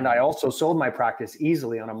 Mm-hmm. And I also sold my practice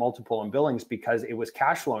easily on a multiple and billings because it was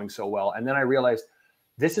cash flowing so well. And then I realized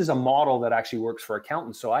this is a model that actually works for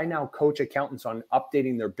accountants. So I now coach accountants on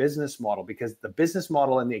updating their business model, because the business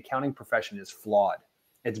model in the accounting profession is flawed.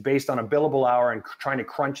 It's based on a billable hour and trying to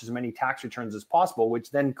crunch as many tax returns as possible,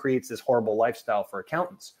 which then creates this horrible lifestyle for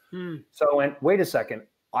accountants. So, wait a second,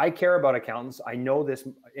 I care about accountants. I know this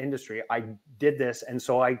industry. I did this. And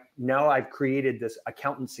so I've created this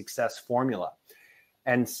accountant success formula.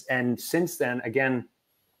 And since then, again,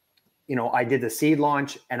 I did the seed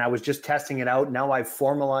launch and I was just testing it out. Now I've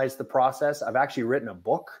formalized the process. I've actually written a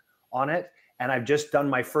book on it, and I've just done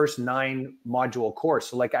my first 9 module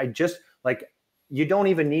course. So you don't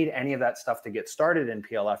even need any of that stuff to get started in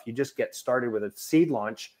PLF. You just get started with a seed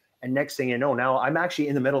launch. And next thing you know, now I'm actually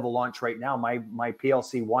in the middle of the launch right now. My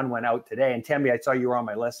PLC 1 went out today. And Tammy, I saw you were on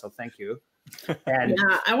my list, so thank you. And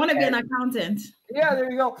yeah, I want to be an accountant. Yeah,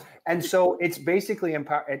 there you go. And so it's basically I'm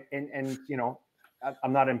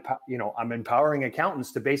empowering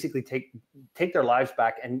accountants to basically take their lives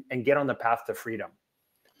back and get on the path to freedom.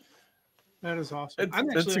 That is awesome.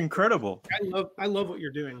 That's incredible. I love what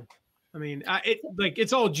you're doing. I mean,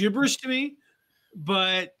 it's all gibberish to me,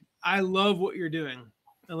 but I love what you're doing.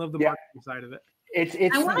 I love the marketing side of it.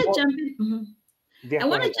 I want to jump in. Mm-hmm. I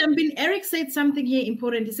want to jump in. Eric said something here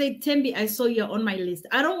important. He said, Tembi, I saw you on my list.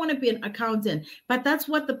 I don't want to be an accountant, but that's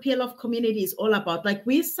what the PLF community is all about. Like,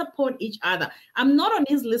 we support each other. I'm not on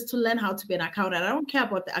his list to learn how to be an accountant. I don't care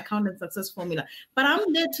about the accountant success formula, but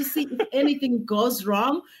I'm there to see if anything goes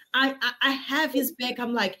wrong. I have his back.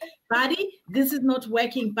 I'm like, buddy, this is not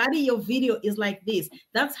working. Buddy, your video is like this.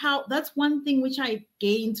 That's one thing which I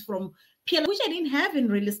gained from PLF, which I didn't have in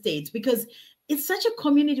real estate, because it's such a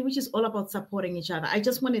community which is all about supporting each other. I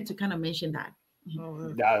just wanted to kind of mention that.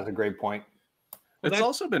 That is a great point. It's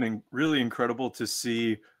also been really incredible to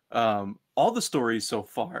see all the stories so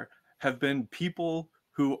far have been people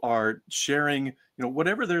who are sharing,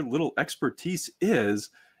 whatever their little expertise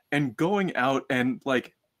is, and going out and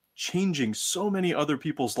like changing so many other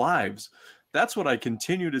people's lives. That's what I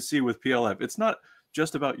continue to see with PLF. It's not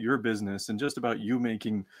just about your business and just about you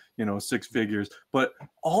making, 6 figures, but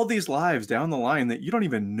all these lives down the line that you don't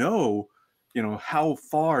even know, how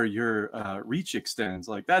far your reach extends.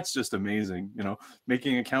 Like, that's just amazing,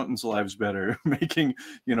 making accountants' lives better, making,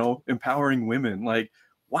 empowering women. Like,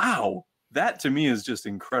 wow, that to me is just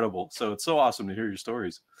incredible. So it's so awesome to hear your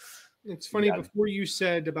stories. It's funny, before you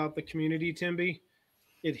said about the community, Timby,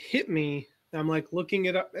 it hit me. I'm like looking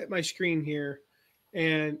at my screen here.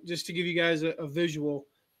 And just to give you guys a visual,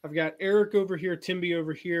 I've got Eric over here, Timby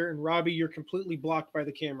over here, and Robbie, you're completely blocked by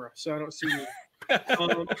the camera, so I don't see you.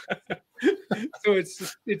 So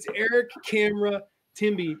it's Eric, camera,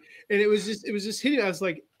 Timby, and it was just hitting. I was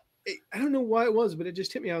like, I don't know why it was, but it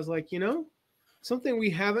just hit me. I was like, something we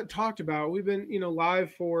haven't talked about. We've been,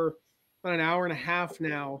 live for about an hour and a half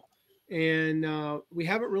now, and we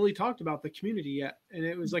haven't really talked about the community yet. And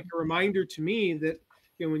it was like a reminder to me that,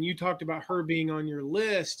 when you talked about her being on your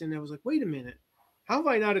list, and I was like, wait a minute, how have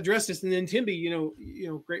I not addressed this? And then Timby,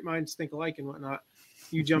 great minds think alike and whatnot.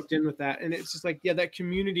 You jumped in with that, and it's just like, yeah, that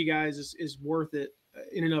community, guys, is worth it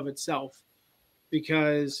in and of itself,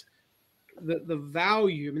 because the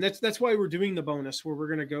value. I mean, that's why we're doing the bonus, where we're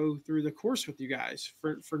going to go through the course with you guys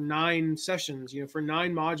for 9 sessions, for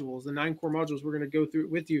 9 modules, the 9 core modules. We're going to go through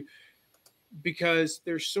it with you, because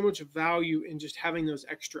there's so much value in just having those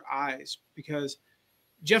extra eyes. Because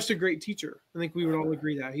Jeff's a great teacher. I think we would all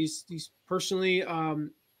agree that he's personally,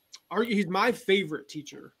 he's my favorite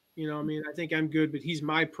teacher. I think I'm good, but he's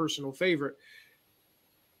my personal favorite.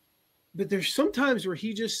 But there's sometimes where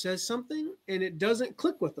he just says something and it doesn't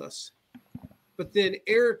click with us. But then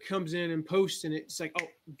Eric comes in and posts, and it's like, oh,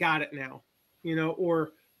 got it now,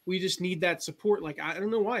 or we just need that support. Like, I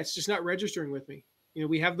don't know why it's just not registering with me.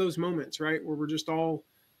 We have those moments, right, where we're just all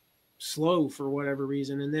slow for whatever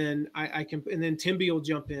reason. And then and then Timby will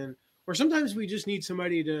jump in, or sometimes we just need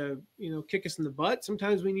somebody to, kick us in the butt.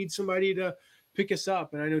 Sometimes we need somebody to pick us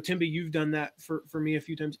up. And I know, Timby, you've done that for me a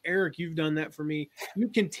few times. Eric, you've done that for me. You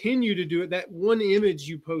continue to do it. That one image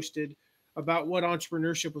you posted about what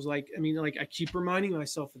entrepreneurship was like. I mean, like, I keep reminding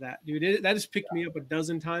myself of that, dude. That has picked me up a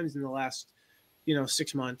dozen times in the last,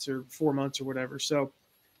 6 months or 4 months or whatever. So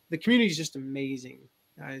the community is just amazing,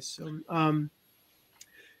 guys. So,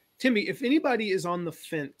 Timmy, if anybody is on the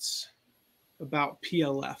fence about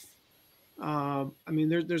PLF, I mean,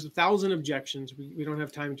 there's 1,000 objections. We don't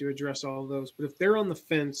have time to address all of those, but if they're on the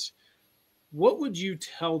fence, what would you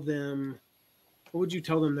tell them? What would you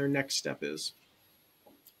tell them their next step is?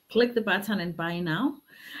 Click the button and buy now.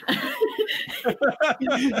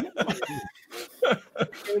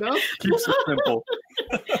 Keeps it simple.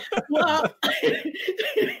 Well,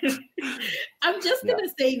 I'm just gonna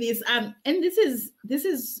say this, and this is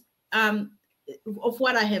of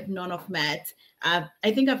what I have known of Matt. I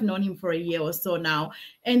think I've known him for a year or so now,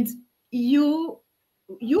 and you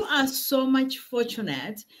are so much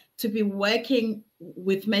fortunate to be working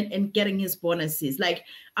with Matt and getting his bonuses. Like,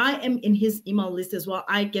 I am in his email list as well.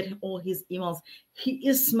 I get all his emails. He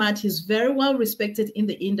is smart. He's very well respected in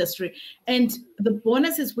the industry. And the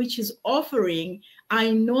bonuses which he's offering,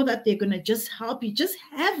 I know that they're going to just help you. Just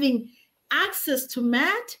having access to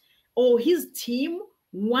Matt or his team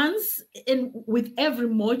once in with every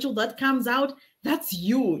module that comes out, that's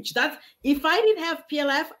huge. That's, if I didn't have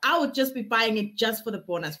PLF, I would just be buying it just for the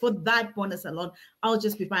bonus. For that bonus alone, I'll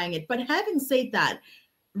just be buying it. But having said that,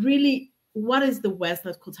 really, what is the worst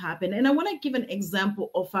that could happen? And I want to give an example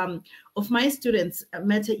of my students.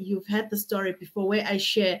 Meta, you've heard the story before, where I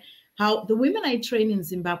share how the women I train in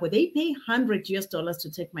Zimbabwe, they pay $100 to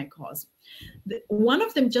take my course. One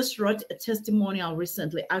of them just wrote a testimonial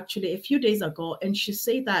recently, actually a few days ago, and she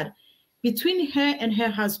said that between her and her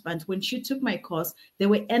husband, when she took my course, they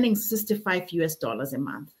were earning $65 a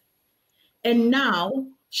month. And now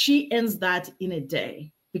she earns that in a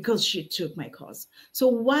day because she took my course. So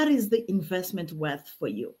what is the investment worth for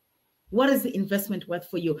you? What is the investment worth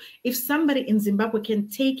for you? If somebody in Zimbabwe can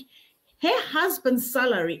take her husband's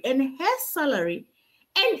salary and her salary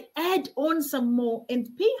and add on some more and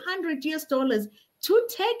pay $100 to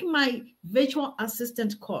take my virtual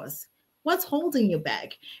assistant course, what's holding you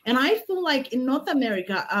back? And I feel like in North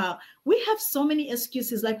America, we have so many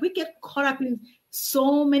excuses. Like, we get caught up in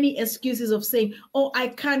so many excuses of saying, oh, I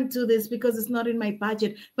can't do this because it's not in my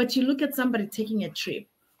budget. But you look at somebody taking a trip.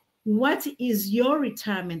 What is your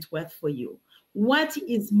retirement worth for you? What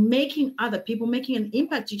is making other people, making an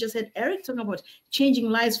impact? You just had Eric talking about changing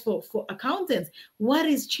lives for accountants. What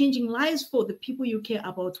is changing lives for the people you care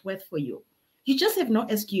about worth for you? You just have no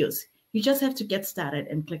excuse. You just have to get started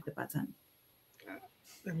and click the button.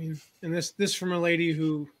 I mean, and this from a lady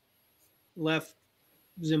who left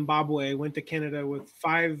Zimbabwe, went to Canada with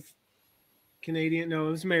 5 Canadian, no,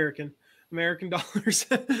 it was American dollars,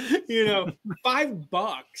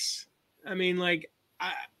 $5. I mean, like,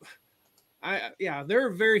 yeah, there are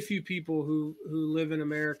very few people who live in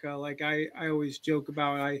America. Like, I always joke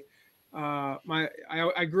about,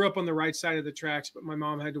 I grew up on the right side of the tracks, but my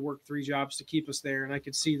mom had to work 3 jobs to keep us there, and I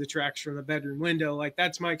could see the tracks from the bedroom window. Like,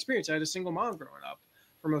 that's my experience. I had a single mom growing up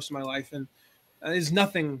for most of my life, and it's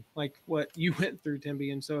nothing like what you went through,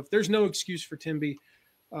 Timby. And so, if there's no excuse for Timby,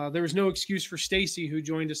 there was no excuse for Stacy, who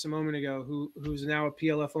joined us a moment ago, who's now a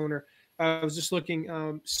PLF owner. I was just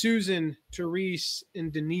looking. Susan, Therese,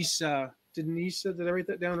 and Denisa, did I write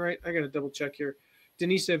that down right? I got to double check here.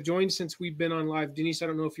 Denise have joined since we've been on live. Denise, I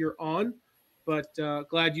don't know if you're on, but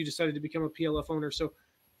glad you decided to become a PLF owner. So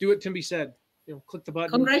do what Timby said. Click the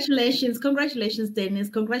button. Congratulations, Dennis.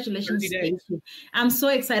 Congratulations, Stacey. I'm so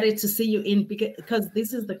excited to see you in because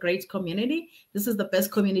this is the great community. This is the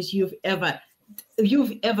best community you've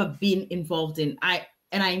ever been involved in.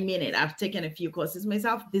 And I mean it. I've taken a few courses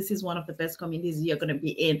myself. This is one of the best communities you're going to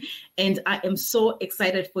be in. And I am so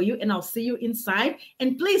excited for you. And I'll see you inside.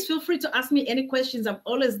 And please feel free to ask me any questions. I'm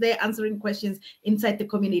always there answering questions inside the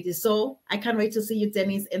community. So I can't wait to see you,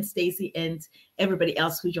 Dennis and Stacey and everybody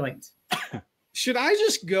else who joined. Should I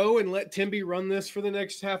just go and let Timby run this for the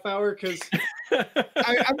next half hour? Because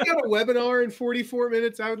I've got a webinar in 44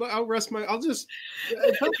 minutes. I'll rest my. I'll just.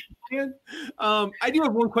 I do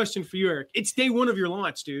have one question for you, Eric. It's day one of your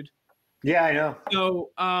launch, dude. Yeah, I know.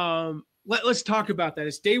 So let's talk about that.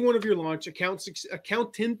 It's day one of your launch.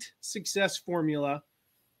 Accountant Success Formula.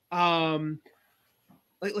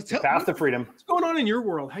 Let's Path to Freedom. What's going on in your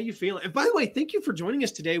world? How you feeling? And by the way, thank you for joining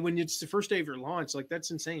us today when it's the first day of your launch. Like,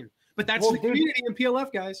 that's insane. But that's the community in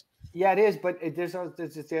PLF, guys. Yeah, it is. But there's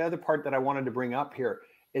the other part that I wanted to bring up here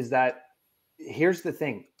is that here's the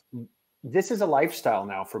thing. This is a lifestyle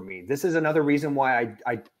now for me. This is another reason why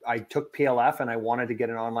I took PLF and I wanted to get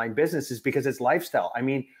an online business, is because it's lifestyle. I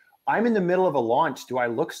mean, I'm in the middle of a launch. Do I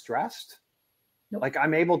look stressed? Nope. Like,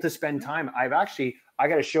 I'm able to spend time. I got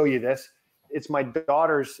to show you this. It's my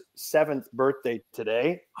daughter's 7th birthday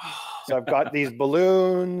today. So I've got these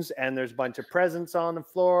balloons and there's a bunch of presents on the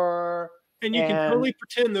floor. And you can totally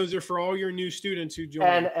pretend those are for all your new students who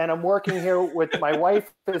join. And I'm working here with my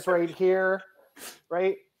wife is right here,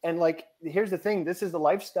 right? And like, here's the thing. This is the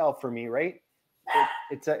lifestyle for me, right?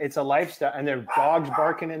 It's a lifestyle. And there are dogs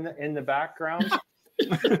barking in the background.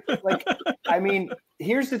 Like, I mean,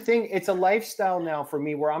 here's the thing. It's a lifestyle now for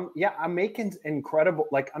me where I'm making incredible,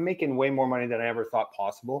 like I'm making way more money than I ever thought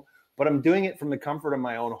possible, but I'm doing it from the comfort of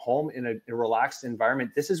my own home in a relaxed environment.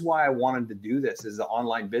 This is why I wanted to do this as an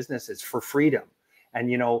online business. It's for freedom.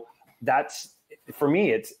 And, that's for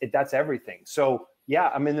me, that's everything. So yeah,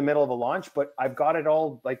 I'm in the middle of a launch, but I've got it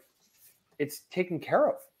all, like, it's taken care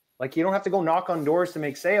of. Like, you don't have to go knock on doors to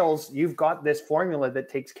make sales. You've got this formula that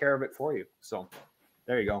takes care of it for you. So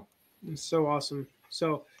there you go. It's so awesome.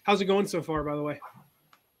 So how's it going so far, by the way?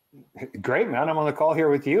 Great, man. I'm on the call here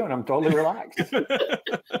with you and I'm totally relaxed.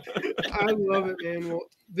 I love it, man. Well,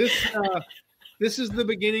 this is the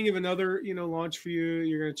beginning of another, launch for you.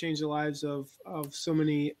 You're going to change the lives of so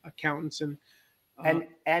many accountants.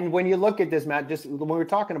 And when you look at this, Matt, just when we're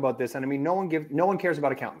talking about this, and I mean, no one cares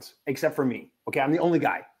about accountants except for me. Okay. I'm the only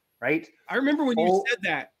guy, right? I remember when you said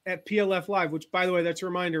that at PLF Live, which, by the way, that's a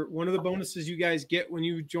reminder. One of the bonuses you guys get when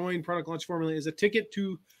you join Product Launch Formula is a ticket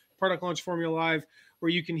to Product Launch Formula Live, where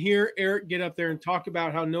you can hear Eric get up there and talk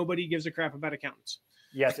about how nobody gives a crap about accountants.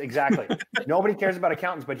 Yes, exactly. Nobody cares about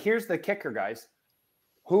accountants, but here's the kicker, guys.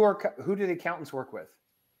 Who do the accountants work with?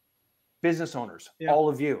 Business owners, all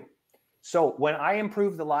of you. So when I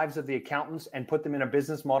improve the lives of the accountants and put them in a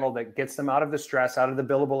business model that gets them out of the stress, out of the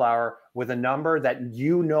billable hour, with a number that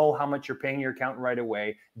how much you're paying your accountant right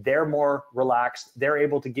away, they're more relaxed. They're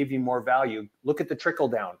able to give you more value. Look at the trickle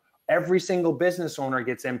down. Every single business owner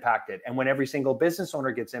gets impacted. And when every single business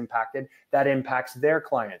owner gets impacted, that impacts their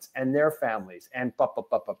clients and their families and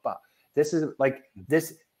This is like,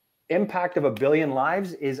 this impact of 1 billion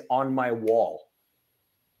lives is on my wall.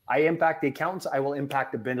 I impact the accountants, I will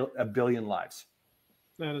impact 1 billion lives.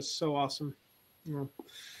 That is so awesome.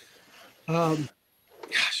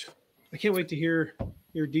 Gosh, I can't wait to hear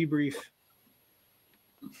your debrief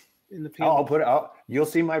in the PLF. I'll put it out. You'll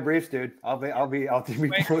see my briefs, dude. I'll be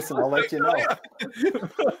posting. I'll let you know.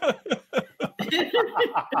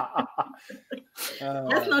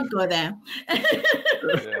 Let's not go there.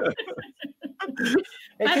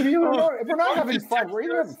 Hey, we're not having fun. We're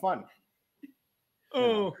even having fun.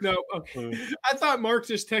 Oh no! Okay, I thought Mark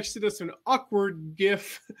just texted us an awkward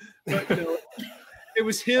GIF, but no, it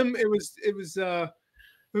was him. It was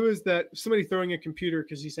who is that? Somebody throwing a computer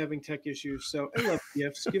because he's having tech issues. So I love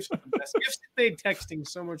GIFs. GIFs are the best. GIFs made texting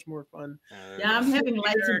so much more fun. Yeah, I'm having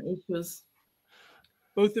lighting issues.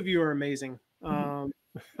 Both of you are amazing.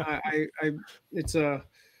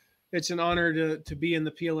 It's an honor to be in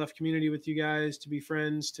the PLF community with you guys, to be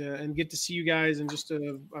friends, and get to see you guys in just I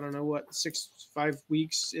don't know what, 5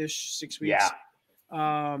 weeks ish, 6 weeks.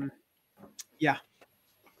 Yeah.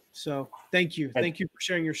 So thank you for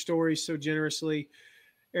sharing your story so generously.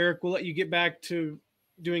 Eric, we'll let you get back to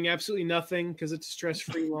doing absolutely nothing because it's a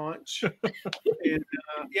stress-free launch. And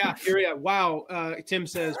here we are. Wow. Tim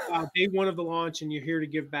says, wow, day one of the launch and you're here to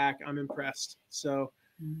give back. I'm impressed. So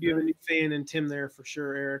you have a new fan in Tim there for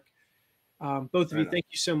sure, Eric. Both of you, thank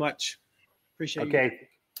you so much. Appreciate it. Okay.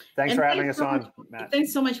 Thanks for having us on, Matt.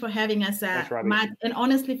 Thanks so much for having us, Matt. And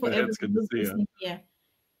honestly, for everyone who's listening here,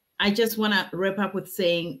 I just want to wrap up with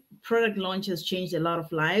saying product launch has changed a lot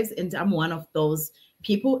of lives, and I'm one of those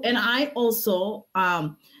people. And I also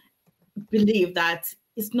believe that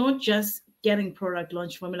it's not just getting product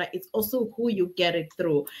launch formula, it's also who you get it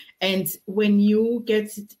through. And when you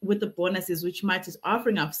get it with the bonuses, which Matt is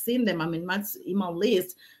offering, I've seen them, I'm in Matt's email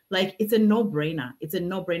list, like it's a no-brainer. It's a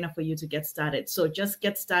no-brainer for you to get started. So just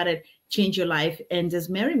get started, change your life. And as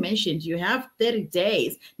Mary mentioned, you have 30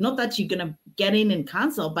 days, not that you're going to get in and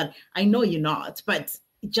cancel, but I know you're not, but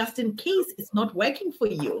just in case it's not working for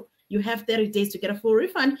you, you have 30 days to get a full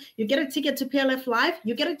refund. You get a ticket to PLF Live,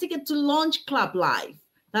 you get a ticket to Launch Club Live.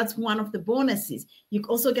 That's one of the bonuses. You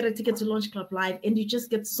also get a ticket to Launch Club Live, and you just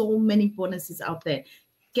get so many bonuses out there.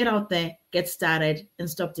 Get out there, get started, and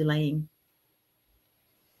stop delaying.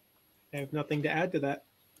 I have nothing to add to that.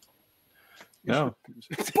 No.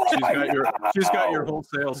 She's got your whole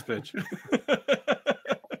sales pitch.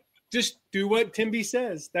 Just do what Timby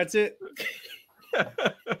says. That's it.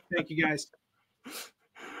 Thank you, guys.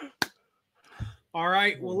 All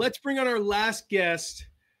right. Well, let's bring on our last guest,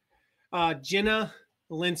 Jenna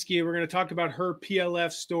Linsky. We're going to talk about her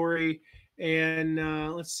PLF story, and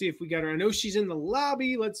let's see if we got her. I know she's in the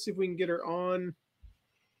lobby. Let's see if we can get her on.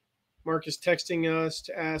 Mark is texting us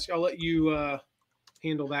to ask. I'll let you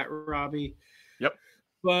handle that, Robbie. Yep.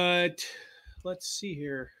 But let's see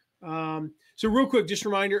here. So real quick, just a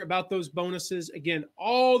reminder about those bonuses. Again,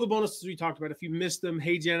 all the bonuses we talked about. If you missed them,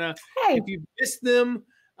 hey, Jenna. Hey. If you missed them,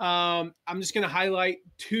 I'm just going to highlight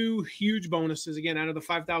two huge bonuses. Again, out of the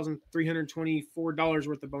 $5,324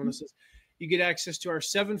 worth of bonuses, you get access to our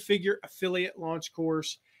 7-figure affiliate launch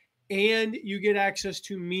course, and you get access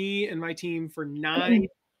to me and my team for 9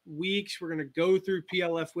 weeks. We're going to go through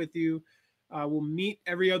PLF with you. We'll meet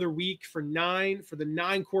every other week for the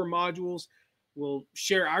 9 core modules. We'll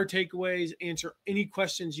share our takeaways, answer any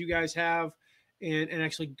questions you guys have, and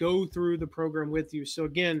actually go through the program with you. So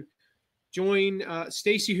again, join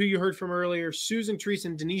Stacy, who you heard from earlier, Susan, Teresa,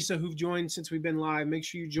 and Denisa, who've joined since we've been live. Make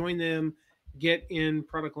sure you join them, get in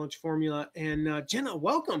Product Launch Formula. And Jenna,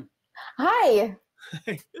 welcome. Hi.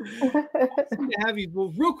 Awesome to have you.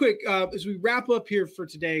 Well, real quick, as we wrap up here for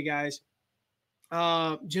today, guys,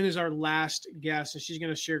 Jenna's our last guest, and she's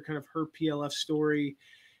going to share kind of her PLF story.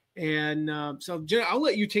 And so, Jenna, I'll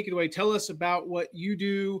let you take it away. Tell us about what you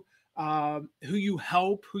do, who you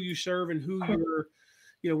help, who you serve, and who you're,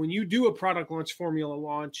 when you do a product launch formula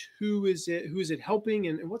launch, who is it helping,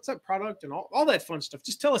 and what's that product, and all that fun stuff.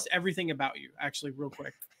 Just tell us everything about you, actually, real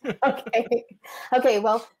quick. Okay.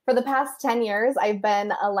 Well, for the past 10 years, I've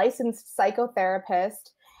been a licensed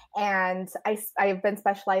psychotherapist, and I've been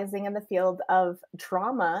specializing in the field of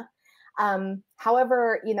trauma.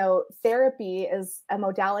 However, therapy is a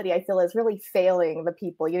modality I feel is really failing the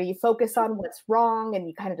people. You focus on what's wrong and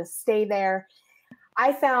you kind of just stay there.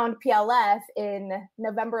 I found PLF in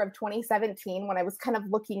November of 2017 when I was kind of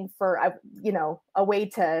looking for a way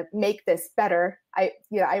to make this better. I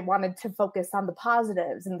wanted to focus on the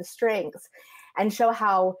positives and the strengths and show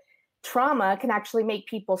how trauma can actually make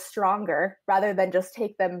people stronger rather than just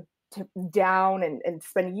take them down and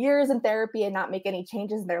spend years in therapy and not make any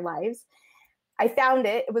changes in their lives. I found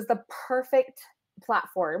it was the perfect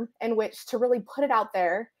platform in which to really put it out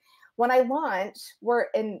there. When I launch,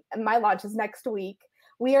 my launch is next week.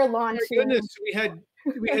 We are launching. Oh my goodness, we had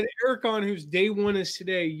Eric on, whose day one is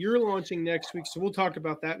today. You're launching next week, so we'll talk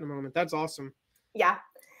about that in a moment. That's awesome. Yeah,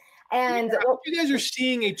 and you guys are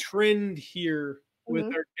seeing a trend here with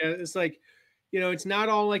our guests. It's like, it's not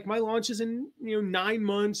all like my launch is in 9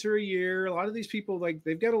 months or a year. A lot of these people, like,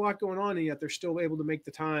 they've got a lot going on, and yet they're still able to make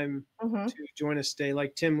the time to join us today.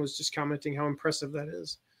 Like Tim was just commenting how impressive that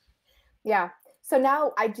is. Yeah. So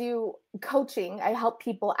now I do coaching. I help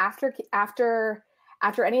people after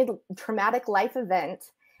any traumatic life event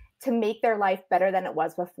to make their life better than it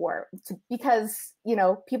was before. Because,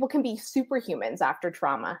 people can be superhumans after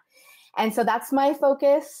trauma. And so that's my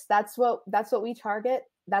focus. That's what we target.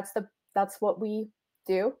 That's what we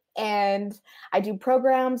do. And I do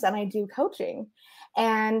programs and I do coaching.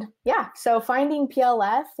 And yeah, so finding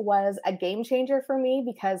PLF was a game changer for me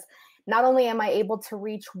because not only am I able to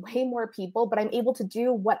reach way more people, but I'm able to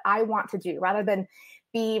do what I want to do rather than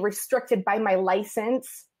be restricted by my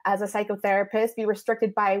license as a psychotherapist, be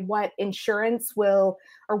restricted by what insurance will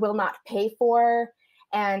or will not pay for.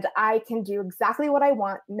 And I can do exactly what I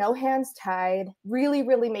want, no hands tied, really,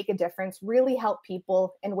 really make a difference, really help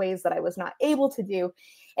people in ways that I was not able to do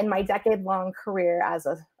in my decade-long career as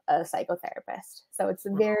a psychotherapist. So it's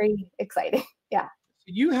very exciting. Yeah.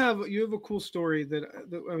 You have a cool story that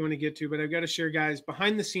I want to get to, but I've got to share, guys.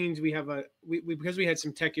 Behind the scenes, we have because we had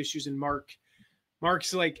some tech issues, and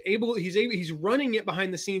Mark's like he's running it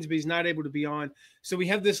behind the scenes, but he's not able to be on. So we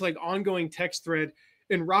have this like ongoing text thread,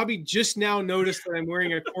 and Robbie just now noticed that I'm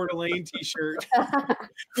wearing a Coeur d'Alene t-shirt,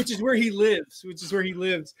 which is where he lives.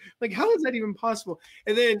 Like, how is that even possible?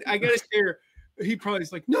 And then I got to share. He probably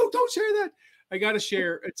is like, no, don't share that. I got to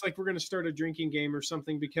share. It's like we're going to start a drinking game or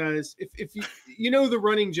something, because if you know the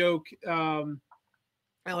running joke, I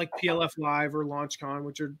like PLF Live or LaunchCon,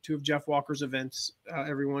 which are two of Jeff Walker's events,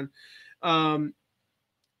 everyone,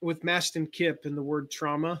 with Maston Kip and the word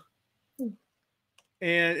trauma.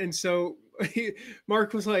 And so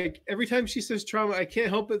Mark was like, every time she says trauma, I can't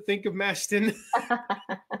help but think of Maston.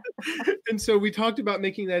 And so we talked about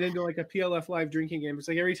making that into like a PLF Live drinking game. It's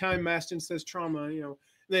like every time Maston says trauma,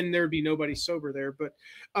 then there'd be nobody sober there. But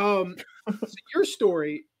so your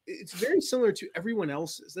story, it's very similar to everyone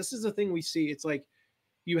else's. This is the thing we see. It's like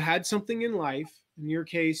you had something in life. In your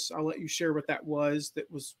case, I'll let you share what that was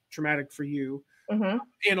traumatic for you,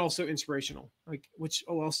 and also inspirational, like which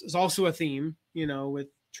is also a theme, with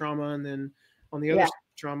trauma. And then on the other side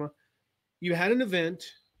of trauma, you had an event,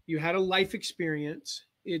 you had a life experience.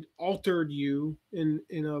 It altered you in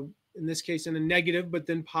this case in a negative but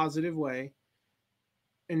then positive way.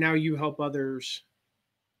 And now you help others.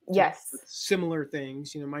 Yes. With similar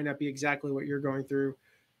things, might not be exactly what you're going through.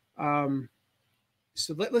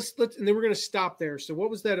 So let's, and then we're going to stop there. So what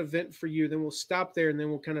was that event for you? Then we'll stop there, and then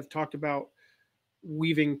we'll kind of talk about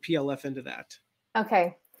weaving PLF into that.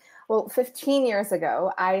 Okay. Well, 15 years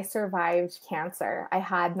ago, I survived cancer. I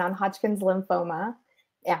had non-Hodgkin's lymphoma.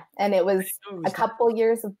 Yeah. And it was a couple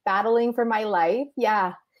years of battling for my life.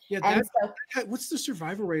 Yeah. Yeah. What's the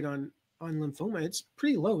survival rate on lymphoma? It's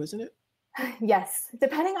pretty low, isn't it? Yes,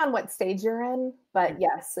 depending on what stage you're in, but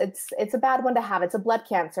yes, it's a bad one to have. It's a blood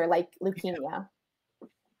cancer like leukemia.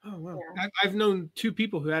 Oh wow! Yeah. I've known two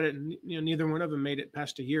people who had it, and neither one of them made it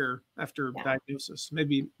past a year after diagnosis.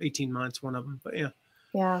 Maybe 18 months, one of them, but yeah.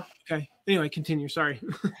 Yeah. Okay. Anyway, continue. Sorry.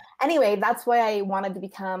 Anyway, that's why I wanted to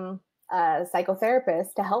become a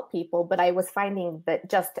psychotherapist to help people, but I was finding that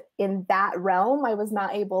just in that realm, I was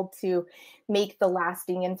not able to make the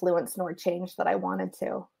lasting influence nor change that I wanted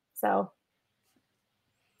to.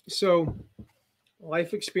 So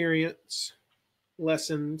life experience,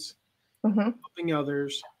 lessons, helping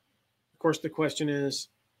others. Of course, the question is,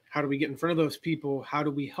 how do we get in front of those people? How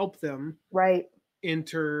do we help them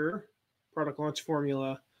enter product launch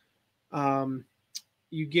formula?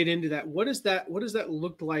 You get into that. What does that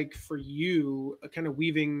look like for you? Kind of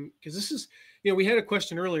weaving, because this is, we had a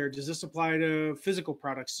question earlier. Does this apply to physical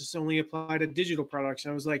products? Does this only apply to digital products?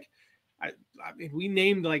 And I was like, I mean, we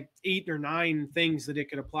named like 8 or 9 things that it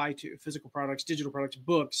could apply to: physical products, digital products,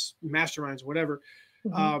 books, masterminds, whatever.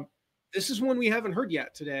 This is one we haven't heard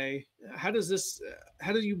yet today. How do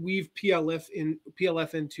you weave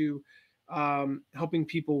PLF into helping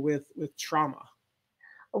people with trauma?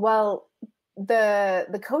 Well,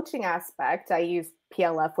 the coaching aspect, I use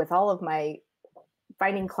PLF with all of my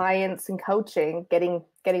finding clients and coaching, getting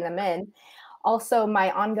them in. Also,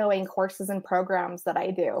 my ongoing courses and programs that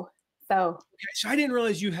I do. So I didn't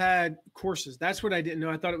realize you had courses. That's what I didn't know.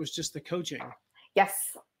 I thought it was just the coaching. Yes.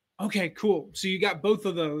 Okay, cool. So you got both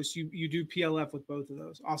of those. You do PLF with both of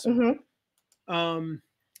those. Awesome. And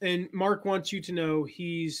Mark wants you to know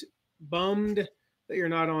he's bummed that you're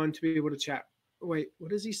not on to be able to chat. Wait,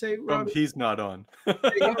 what does he say, Rob? He's not on.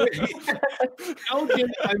 I'm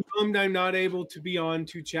bummed I'm not able to be on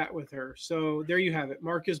to chat with her. So there you have it.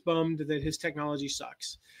 Mark is bummed that his technology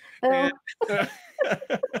sucks. And,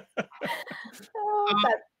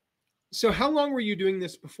 so how long were you doing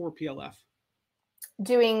this before PLF?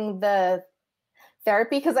 Doing the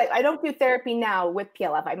therapy, because I don't do therapy now with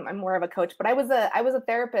PLF. I'm more of a coach, but I was a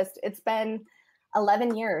therapist. It's been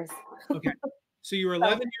 11 years. Okay. So you were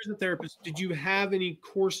 11 years a therapist. Did you have any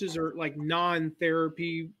courses or like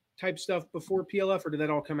non-therapy type stuff before PLF, or did that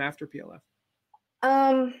all come after PLF?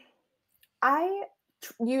 I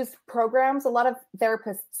use programs. A lot of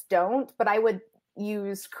therapists don't, but I would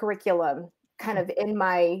use curriculum kind of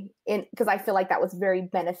because I feel like that was very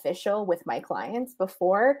beneficial with my clients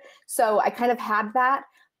before. So I kind of had that,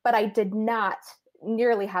 but I did not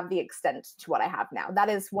nearly have the extent to what I have now. That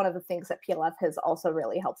is one of the things that PLF has also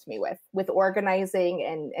really helped me with organizing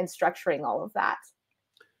and structuring all of that.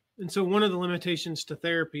 And so one of the limitations to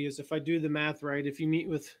therapy is, if I do the math right, if you meet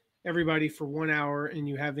with everybody for 1 hour and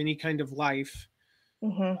you have any kind of life,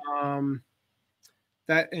 and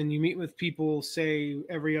you meet with people, say,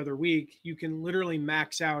 every other week, you can literally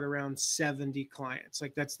max out around 70 clients.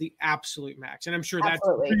 Like, that's the absolute max. And I'm sure that's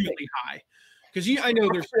really high. Because I know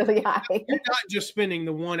there's really high. You're not just spending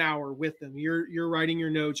the 1 hour with them. You're writing your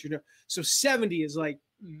notes. So 70 is like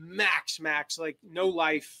max, like no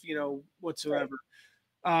life, whatsoever.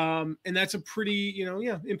 Right. And that's a pretty,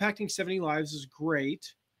 impacting 70 lives is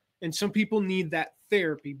great. And some people need that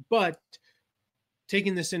therapy, but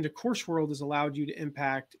taking this into Course World has allowed you to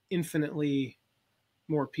impact infinitely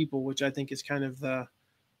more people, which I think is kind of the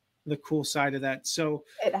cool side of that. So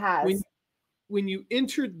it has. When you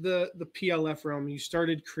entered the PLF realm, you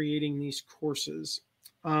started creating these courses.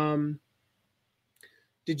 Did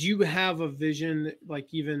you have a vision that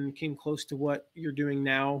like even came close to what you're doing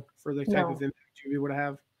now for the type of impact you would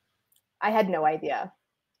have? I had no idea.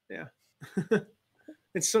 Yeah.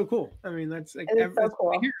 It's so cool. I mean, that's like, so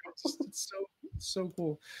cool. It's so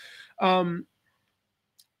cool.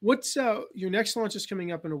 What's your next launch is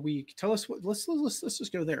coming up in a week. Tell us what, let's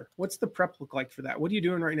just go there. What's the prep look like for that? What are you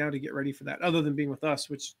doing right now to get ready for that? Other than being with us,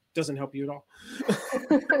 which doesn't help you at all.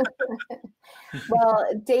 Well,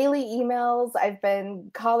 daily emails. I've been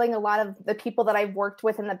calling a lot of the people that I've worked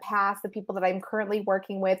with in the past, the people that I'm currently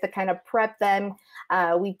working with to kind of prep them.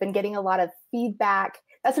 We've been getting a lot of feedback.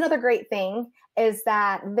 That's another great thing is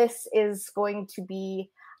that this is going to be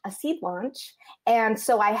a seed launch. And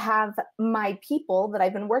so I have my people that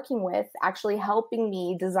I've been working with actually helping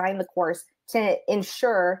me design the course to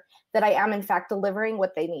ensure that I am in fact delivering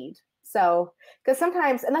what they need. So, because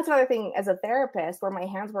sometimes, and that's another thing as a therapist where my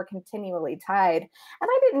hands were continually tied, and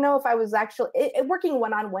I didn't know if I was actually working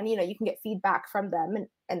one-on-one, you can get feedback from them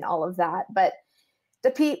and all of that. But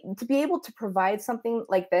to be able to provide something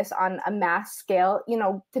like this on a mass scale,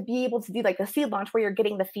 to be able to do like the seed launch where you're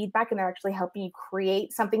getting the feedback and they're actually helping you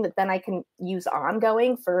create something that then I can use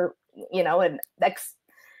ongoing for, an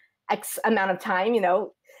X amount of time,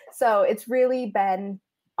 so it's really been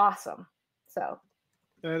awesome. So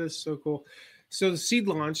that is so cool. So the seed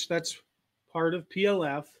launch, that's part of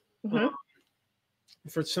PLF. Mm-hmm.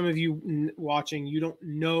 For some of you watching, you don't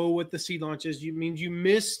know what the seed launch is. You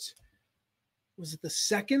missed, was it the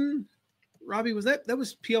second, Robbie? Was that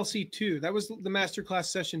was PLC 2? That was the masterclass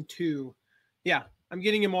session 2. Yeah, I'm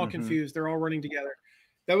getting them all confused. They're all running together.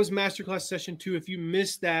 That was masterclass session 2. If you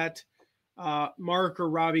missed that, Mark or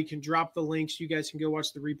Robbie can drop the links. You guys can go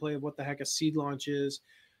watch the replay of what the heck a seed launch is.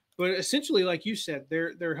 But essentially, like you said,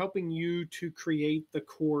 they're helping you to create the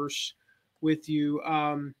course with you.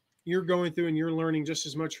 You're going through and you're learning just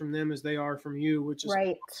as much from them as they are from you, which is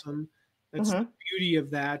awesome. That's the beauty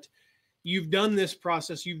of that. You've done this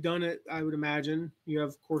process. You've done it, I would imagine. You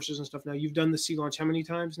have courses and stuff now. You've done the seed launch how many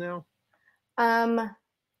times now?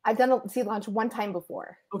 I've done a seed launch one time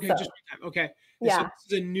before. Okay, so. just one time. Okay. Yeah. So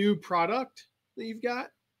this is a new product that you've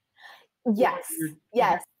got? Yes.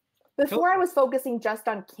 Yes. Before I was focusing just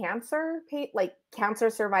on cancer, like cancer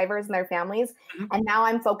survivors and their families. And now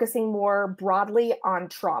I'm focusing more broadly on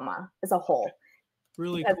trauma as a whole.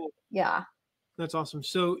 Really cool. Yeah. That's awesome.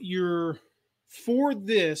 So for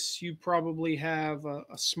this, you probably have a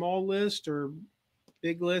small list or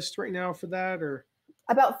big list right now for that, or?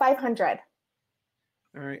 About 500.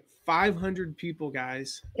 All right. 500 people,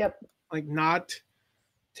 guys. Yep. Like not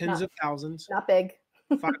tens of thousands. Not big.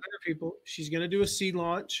 500 people. She's going to do a seed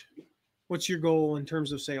launch. What's your goal in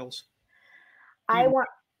terms of sales? I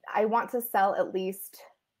want to sell at least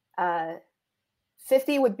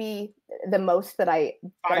 50 would be the most that I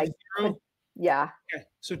could. Yeah. Okay.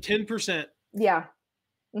 So 10%. Yeah.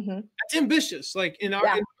 That's ambitious. Like in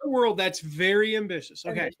our world, that's very ambitious.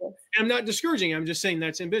 Okay. Ambitious. I'm not discouraging. I'm just saying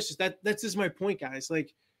that's ambitious. That's just my point, guys.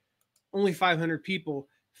 Like only 500 people,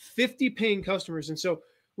 50 paying customers. And so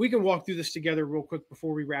we can walk through this together real quick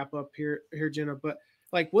before we wrap up here, Jenna. But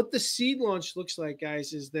like what the seed launch looks like,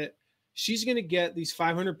 guys, is that she's going to get these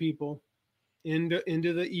 500 people into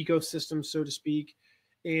the ecosystem, so to speak,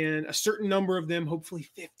 and a certain number of them, hopefully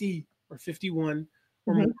 50 or 51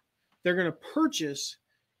 or more, they're going to purchase.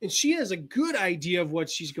 And she has a good idea of what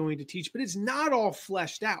she's going to teach, but it's not all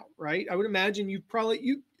fleshed out, right? I would imagine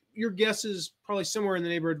your guess is probably somewhere in the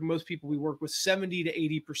neighborhood of most people we work with, 70 to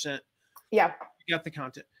 80%. Yeah. You got the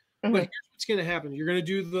content. But here's what's going to happen. You're going to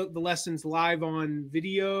do the lessons live on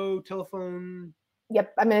video, telephone.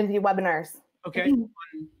 Yep. I'm going to do webinars. Okay. On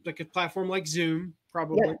like a platform like Zoom,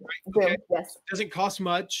 probably. Yep. Right? Okay. Zoom, yes. Doesn't cost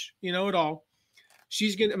much, at all.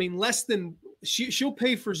 She's going to, less than, she'll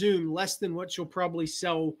pay for Zoom less than what she'll probably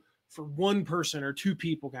sell for one person or two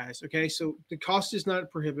people, guys. Okay. So the cost is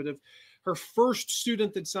not prohibitive. Her first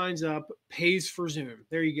student that signs up pays for Zoom.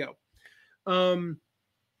 There you go.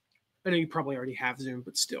 I know you probably already have Zoom,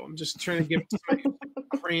 but still, I'm just trying to give somebody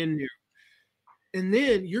brand new. And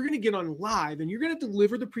then you're going to get on live and you're going to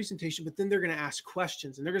deliver the presentation, but then they're going to ask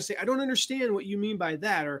questions and they're going to say, I don't understand what you mean by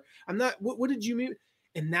that. Or I'm not, what did you mean?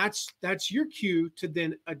 And that's your cue to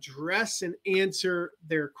then address and answer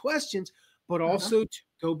their questions, but also to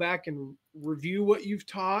go back and review what you've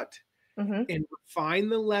taught and refine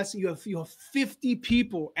the lesson. You have 50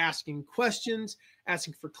 people asking questions,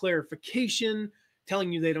 asking for clarification,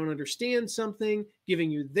 telling you they don't understand something,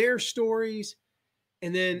 giving you their stories.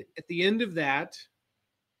 And then at the end of that,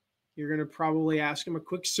 you're going to probably ask them a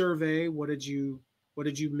quick survey. What did you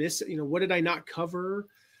miss? What did I not cover?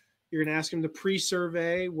 You're going to ask them the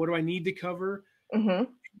pre-survey. What do I need to cover? And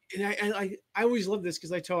I always love this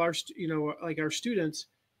because I tell our students,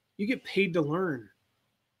 you get paid to learn.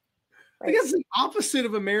 Right. That's the opposite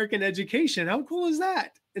of American education. How cool is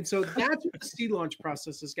that? And so that's what the seed launch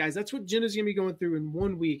process is, guys. That's what Jenna's going to be going through in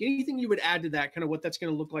 1 week. Anything you would add to that, kind of what that's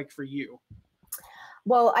going to look like for you?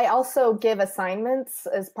 Well, I also give assignments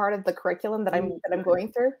as part of the curriculum that I'm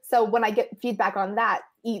going through. So when I get feedback on that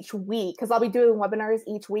each week, because I'll be doing webinars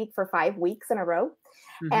each week for 5 weeks in a row.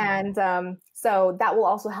 And so that will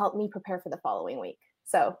also help me prepare for the following week.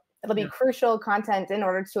 So it'll be crucial content in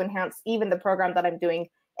order to enhance even the program that I'm doing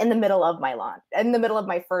in the middle of my launch, in the middle of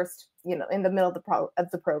my first, in the middle of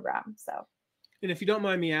the program. So. And if you don't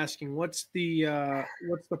mind me asking, what's the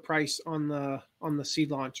price on the seed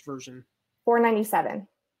launch version? $497.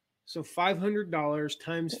 So $500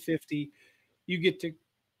 times 50, you get to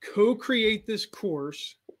co-create this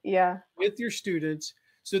course with your students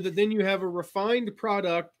so that then you have a refined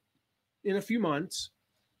product in a few months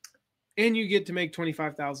and you get to make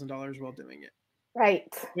 $25,000 while doing it.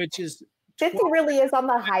 Right. Which is 50 really is on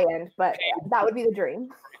the high end, but that would be the dream.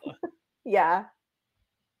 Yeah.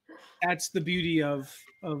 That's the beauty of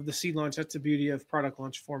the seed launch. That's the beauty of product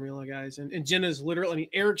launch formula, guys. And Jenna's literally,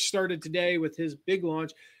 Eric started today with his big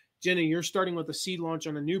launch. Jenna, you're starting with a seed launch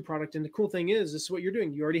on a new product. And the cool thing is, this is what you're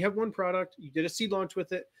doing. You already have one product. You did a seed launch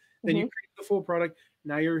with it. Then you create the full product.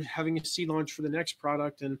 Now you're having a seed launch for the next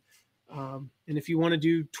product. And if you want to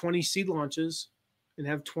do 20 seed launches and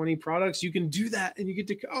have 20 products, you can do that. And you get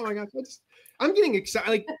to, oh my gosh, I'm getting excited.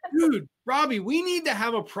 Like, dude, Robbie, we need to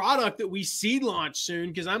have a product that we seed launch soon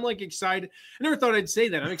because I'm like excited. I never thought I'd say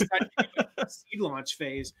that. I'm excited to get the seed launch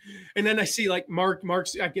phase. And then I see like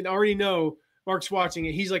Mark's, I can already know Mark's watching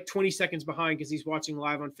it. He's like 20 seconds behind because he's watching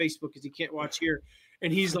live on Facebook because he can't watch here.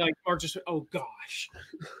 And he's like, Mark just, oh gosh.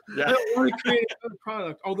 I don't want to create another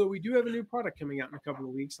product. Although we do have a new product coming out in a couple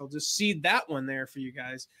of weeks. I'll just seed that one there for you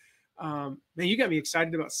guys. Man, you got me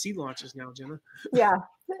excited about seed launches now, Jenna. Yeah,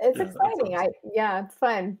 it's exciting. Awesome. It's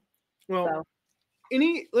fun. Well,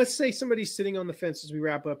 let's say somebody's sitting on the fence as we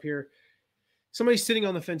wrap up here. Somebody's sitting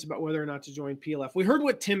on the fence about whether or not to join PLF. We heard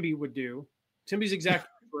what Timby would do. Timby's exactly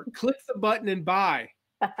click the button and buy.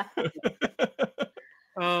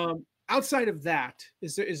 Outside of that,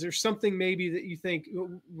 is there something maybe that you think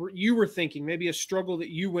you were thinking, maybe a struggle that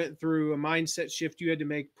you went through, a mindset shift you had to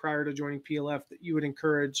make prior to joining PLF that you would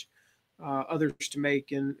encourage others to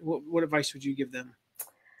make? And what advice would you give them?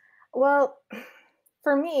 Well,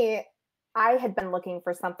 for me, I had been looking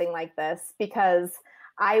for something like this because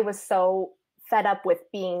I was so fed up with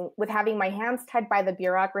having my hands tied by the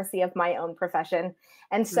bureaucracy of my own profession.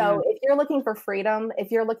 And so if you're looking for freedom,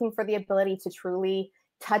 if you're looking for the ability to truly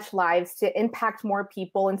touch lives, to impact more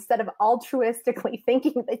people instead of altruistically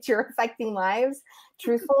thinking that you're affecting lives,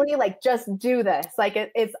 truthfully, like just do this. Like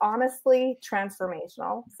it's honestly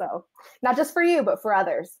transformational. So not just for you, but for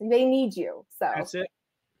others. They need you. So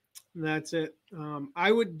that's it.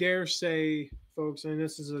 I would dare say, folks, and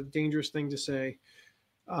this is a dangerous thing to say,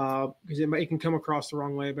 because it can come across the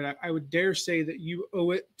wrong way, but I would dare say that you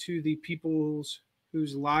owe it to the people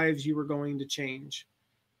whose lives you were going to change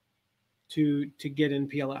to get in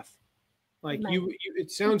PLF. Like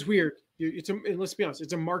it sounds weird. And let's be honest,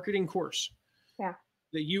 it's a marketing course. Yeah.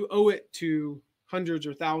 That you owe it to hundreds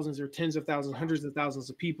or thousands or tens of thousands, hundreds of thousands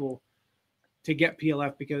of people to get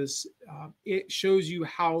PLF because it shows you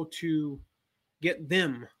how to get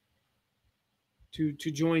them to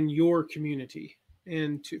join your community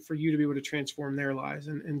and for you to be able to transform their lives.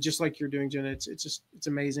 And just like you're doing, Jenna, it's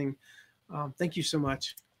amazing. Thank you so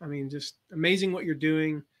much. I mean, just amazing what you're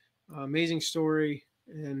doing. Amazing story.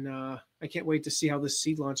 And I can't wait to see how this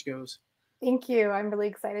seed launch goes. Thank you. I'm really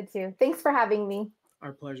excited too. Thanks for having me.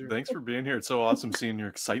 Our pleasure. Thanks for being here. It's so awesome seeing your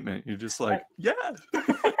excitement. You're just like, yeah,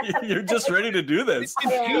 you're just ready to do this.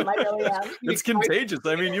 I really am. It's contagious.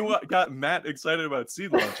 I mean, you got Matt excited about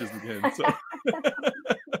seed launches again. So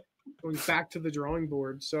going back to the drawing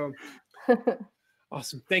board. So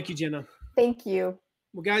awesome. Thank you, Jenna. Thank you.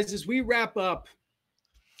 Well, guys, as we wrap up,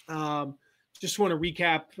 just want to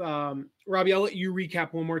recap. Robbie, I'll let you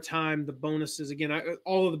recap one more time the bonuses. Again,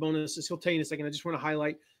 all of the bonuses. He'll tell you in a second. I just want to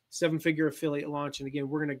highlight 7-figure affiliate launch. And again,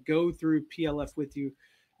 we're going to go through PLF with you.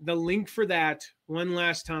 The link for that one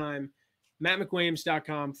last time,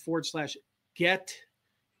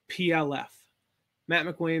 mattmcwilliams.com/get-PLF.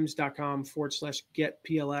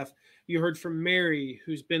 mattmcwilliams.com/get-PLF. You heard from Mary,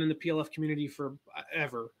 who's been in the PLF community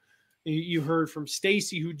forever. You heard from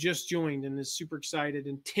Stacy, who just joined and is super excited,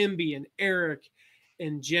 and Timby and Eric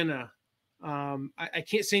and Jenna. I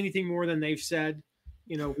can't say anything more than they've said.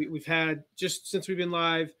 You know, we've had, just since we've been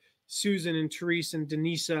live, Susan and Therese and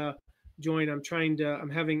Denisa join. I'm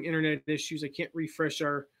having internet issues. I can't refresh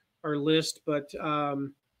our list, but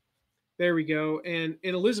there we go. And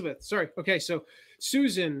Elizabeth, sorry. Okay, so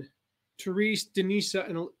Susan, Therese, Denisa,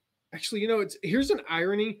 and actually, you know, here's an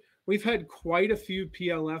irony. We've had quite a few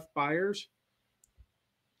PLF buyers.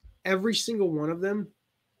 Every single one of them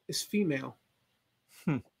is female.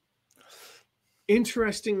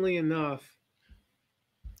 Interestingly enough,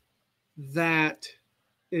 that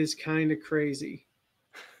is kind of crazy.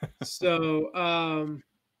 So,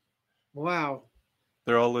 wow.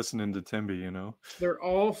 They're all listening to Timby, you know. They're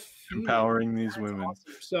all empowering these women.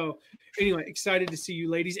 Awesome. So anyway, excited to see you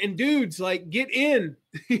ladies and dudes, like, get in,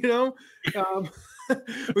 you know.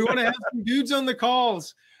 We want to have some dudes on the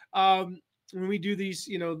calls when we do these,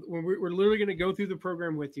 you know, when we're literally going to go through the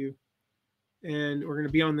program with you, and we're going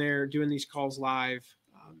to be on there doing these calls live.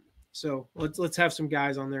 So let's have some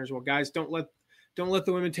guys on there as well. Guys, don't let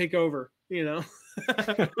the women take over, you know.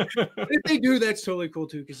 If they do, that's totally cool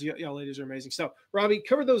too, because y'all ladies are amazing. So Robbie,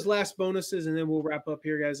 cover those last bonuses and then we'll wrap up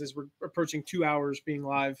here, guys, as we're approaching 2 hours being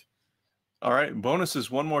live. All right, bonuses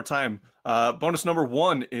one more time. Bonus number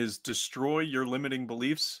 1 is Destroy Your Limiting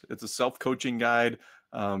Beliefs. It's a self-coaching guide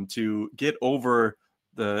to get over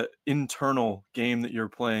the internal game that you're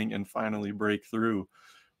playing and finally break through.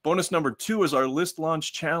 Bonus number 2 is our List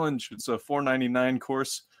Launch Challenge. It's a $4.99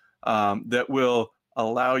 course that will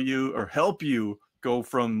allow you or help you go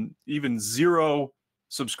from even 0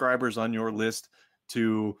 subscribers on your list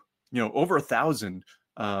to, you know, over 1,000.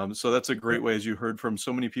 So that's a great way, as you heard from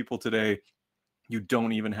so many people today. You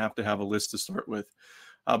don't even have to have a list to start with.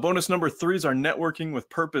 Bonus number 3 is our Networking with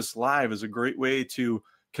Purpose Live. Is a great way to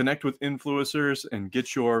connect with influencers and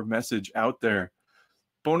get your message out there.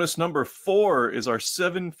 Bonus number 4 is our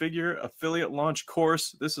 7-figure affiliate launch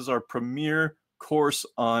course. This is our premier course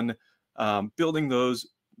on building those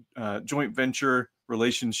joint venture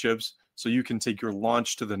relationships so you can take your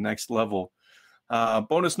launch to the next level.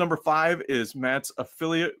 Bonus number 5 is Matt's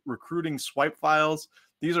affiliate recruiting swipe files.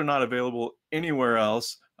 These are not available anywhere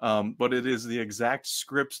else, but it is the exact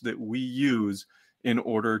scripts that we use in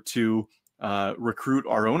order to recruit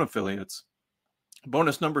our own affiliates.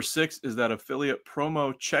 Bonus number 6 is that affiliate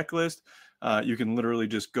promo checklist. You can literally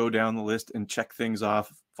just go down the list and check things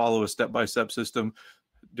off, follow a step-by-step system,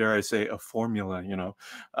 dare I say a formula, you know.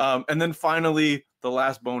 And then finally, the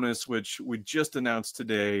last bonus, which we just announced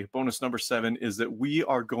today, bonus number 7, is that we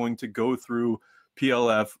are going to go through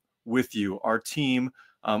PLF with you, our team.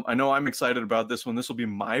 I know I'm excited about this one. This will be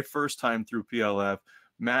my first time through PLF.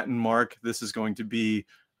 Matt and Mark, this is going to be,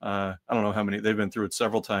 I don't know how many, they've been through it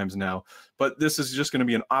several times now, but this is just going to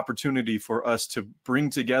be an opportunity for us to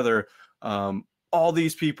bring together all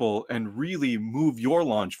these people and really move your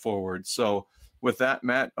launch forward. So with that,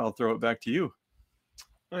 Matt, I'll throw it back to you.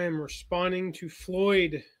 I am responding to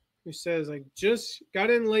Floyd, who says, I just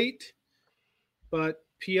got in late, but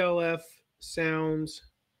PLF sounds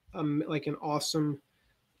like an awesome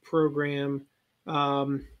program.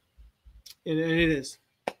 And it is.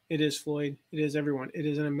 It is, Floyd. It is, everyone. It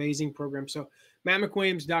is an amazing program. So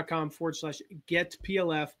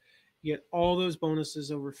mattmcwilliams.com/get-PLF. You get all those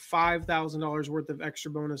bonuses, over $5,000 worth of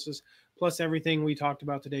extra bonuses, plus everything we talked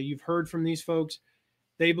about today. You've heard from these folks.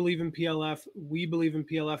 They believe in PLF. We believe in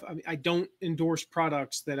PLF. I mean, I don't endorse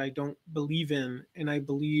products that I don't believe in, and I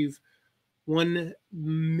believe 1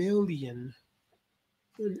 million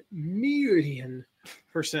 % in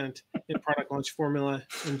product launch formula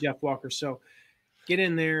and Jeff Walker. So get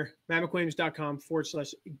in there,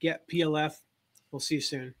 mattmcwilliams.com/get-PLF. We'll see you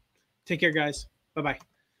soon. Take care, guys. Bye-bye.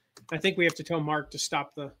 I think we have to tell Mark to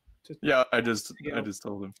stop the. Yeah, I just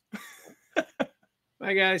told him.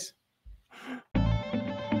 Bye, guys.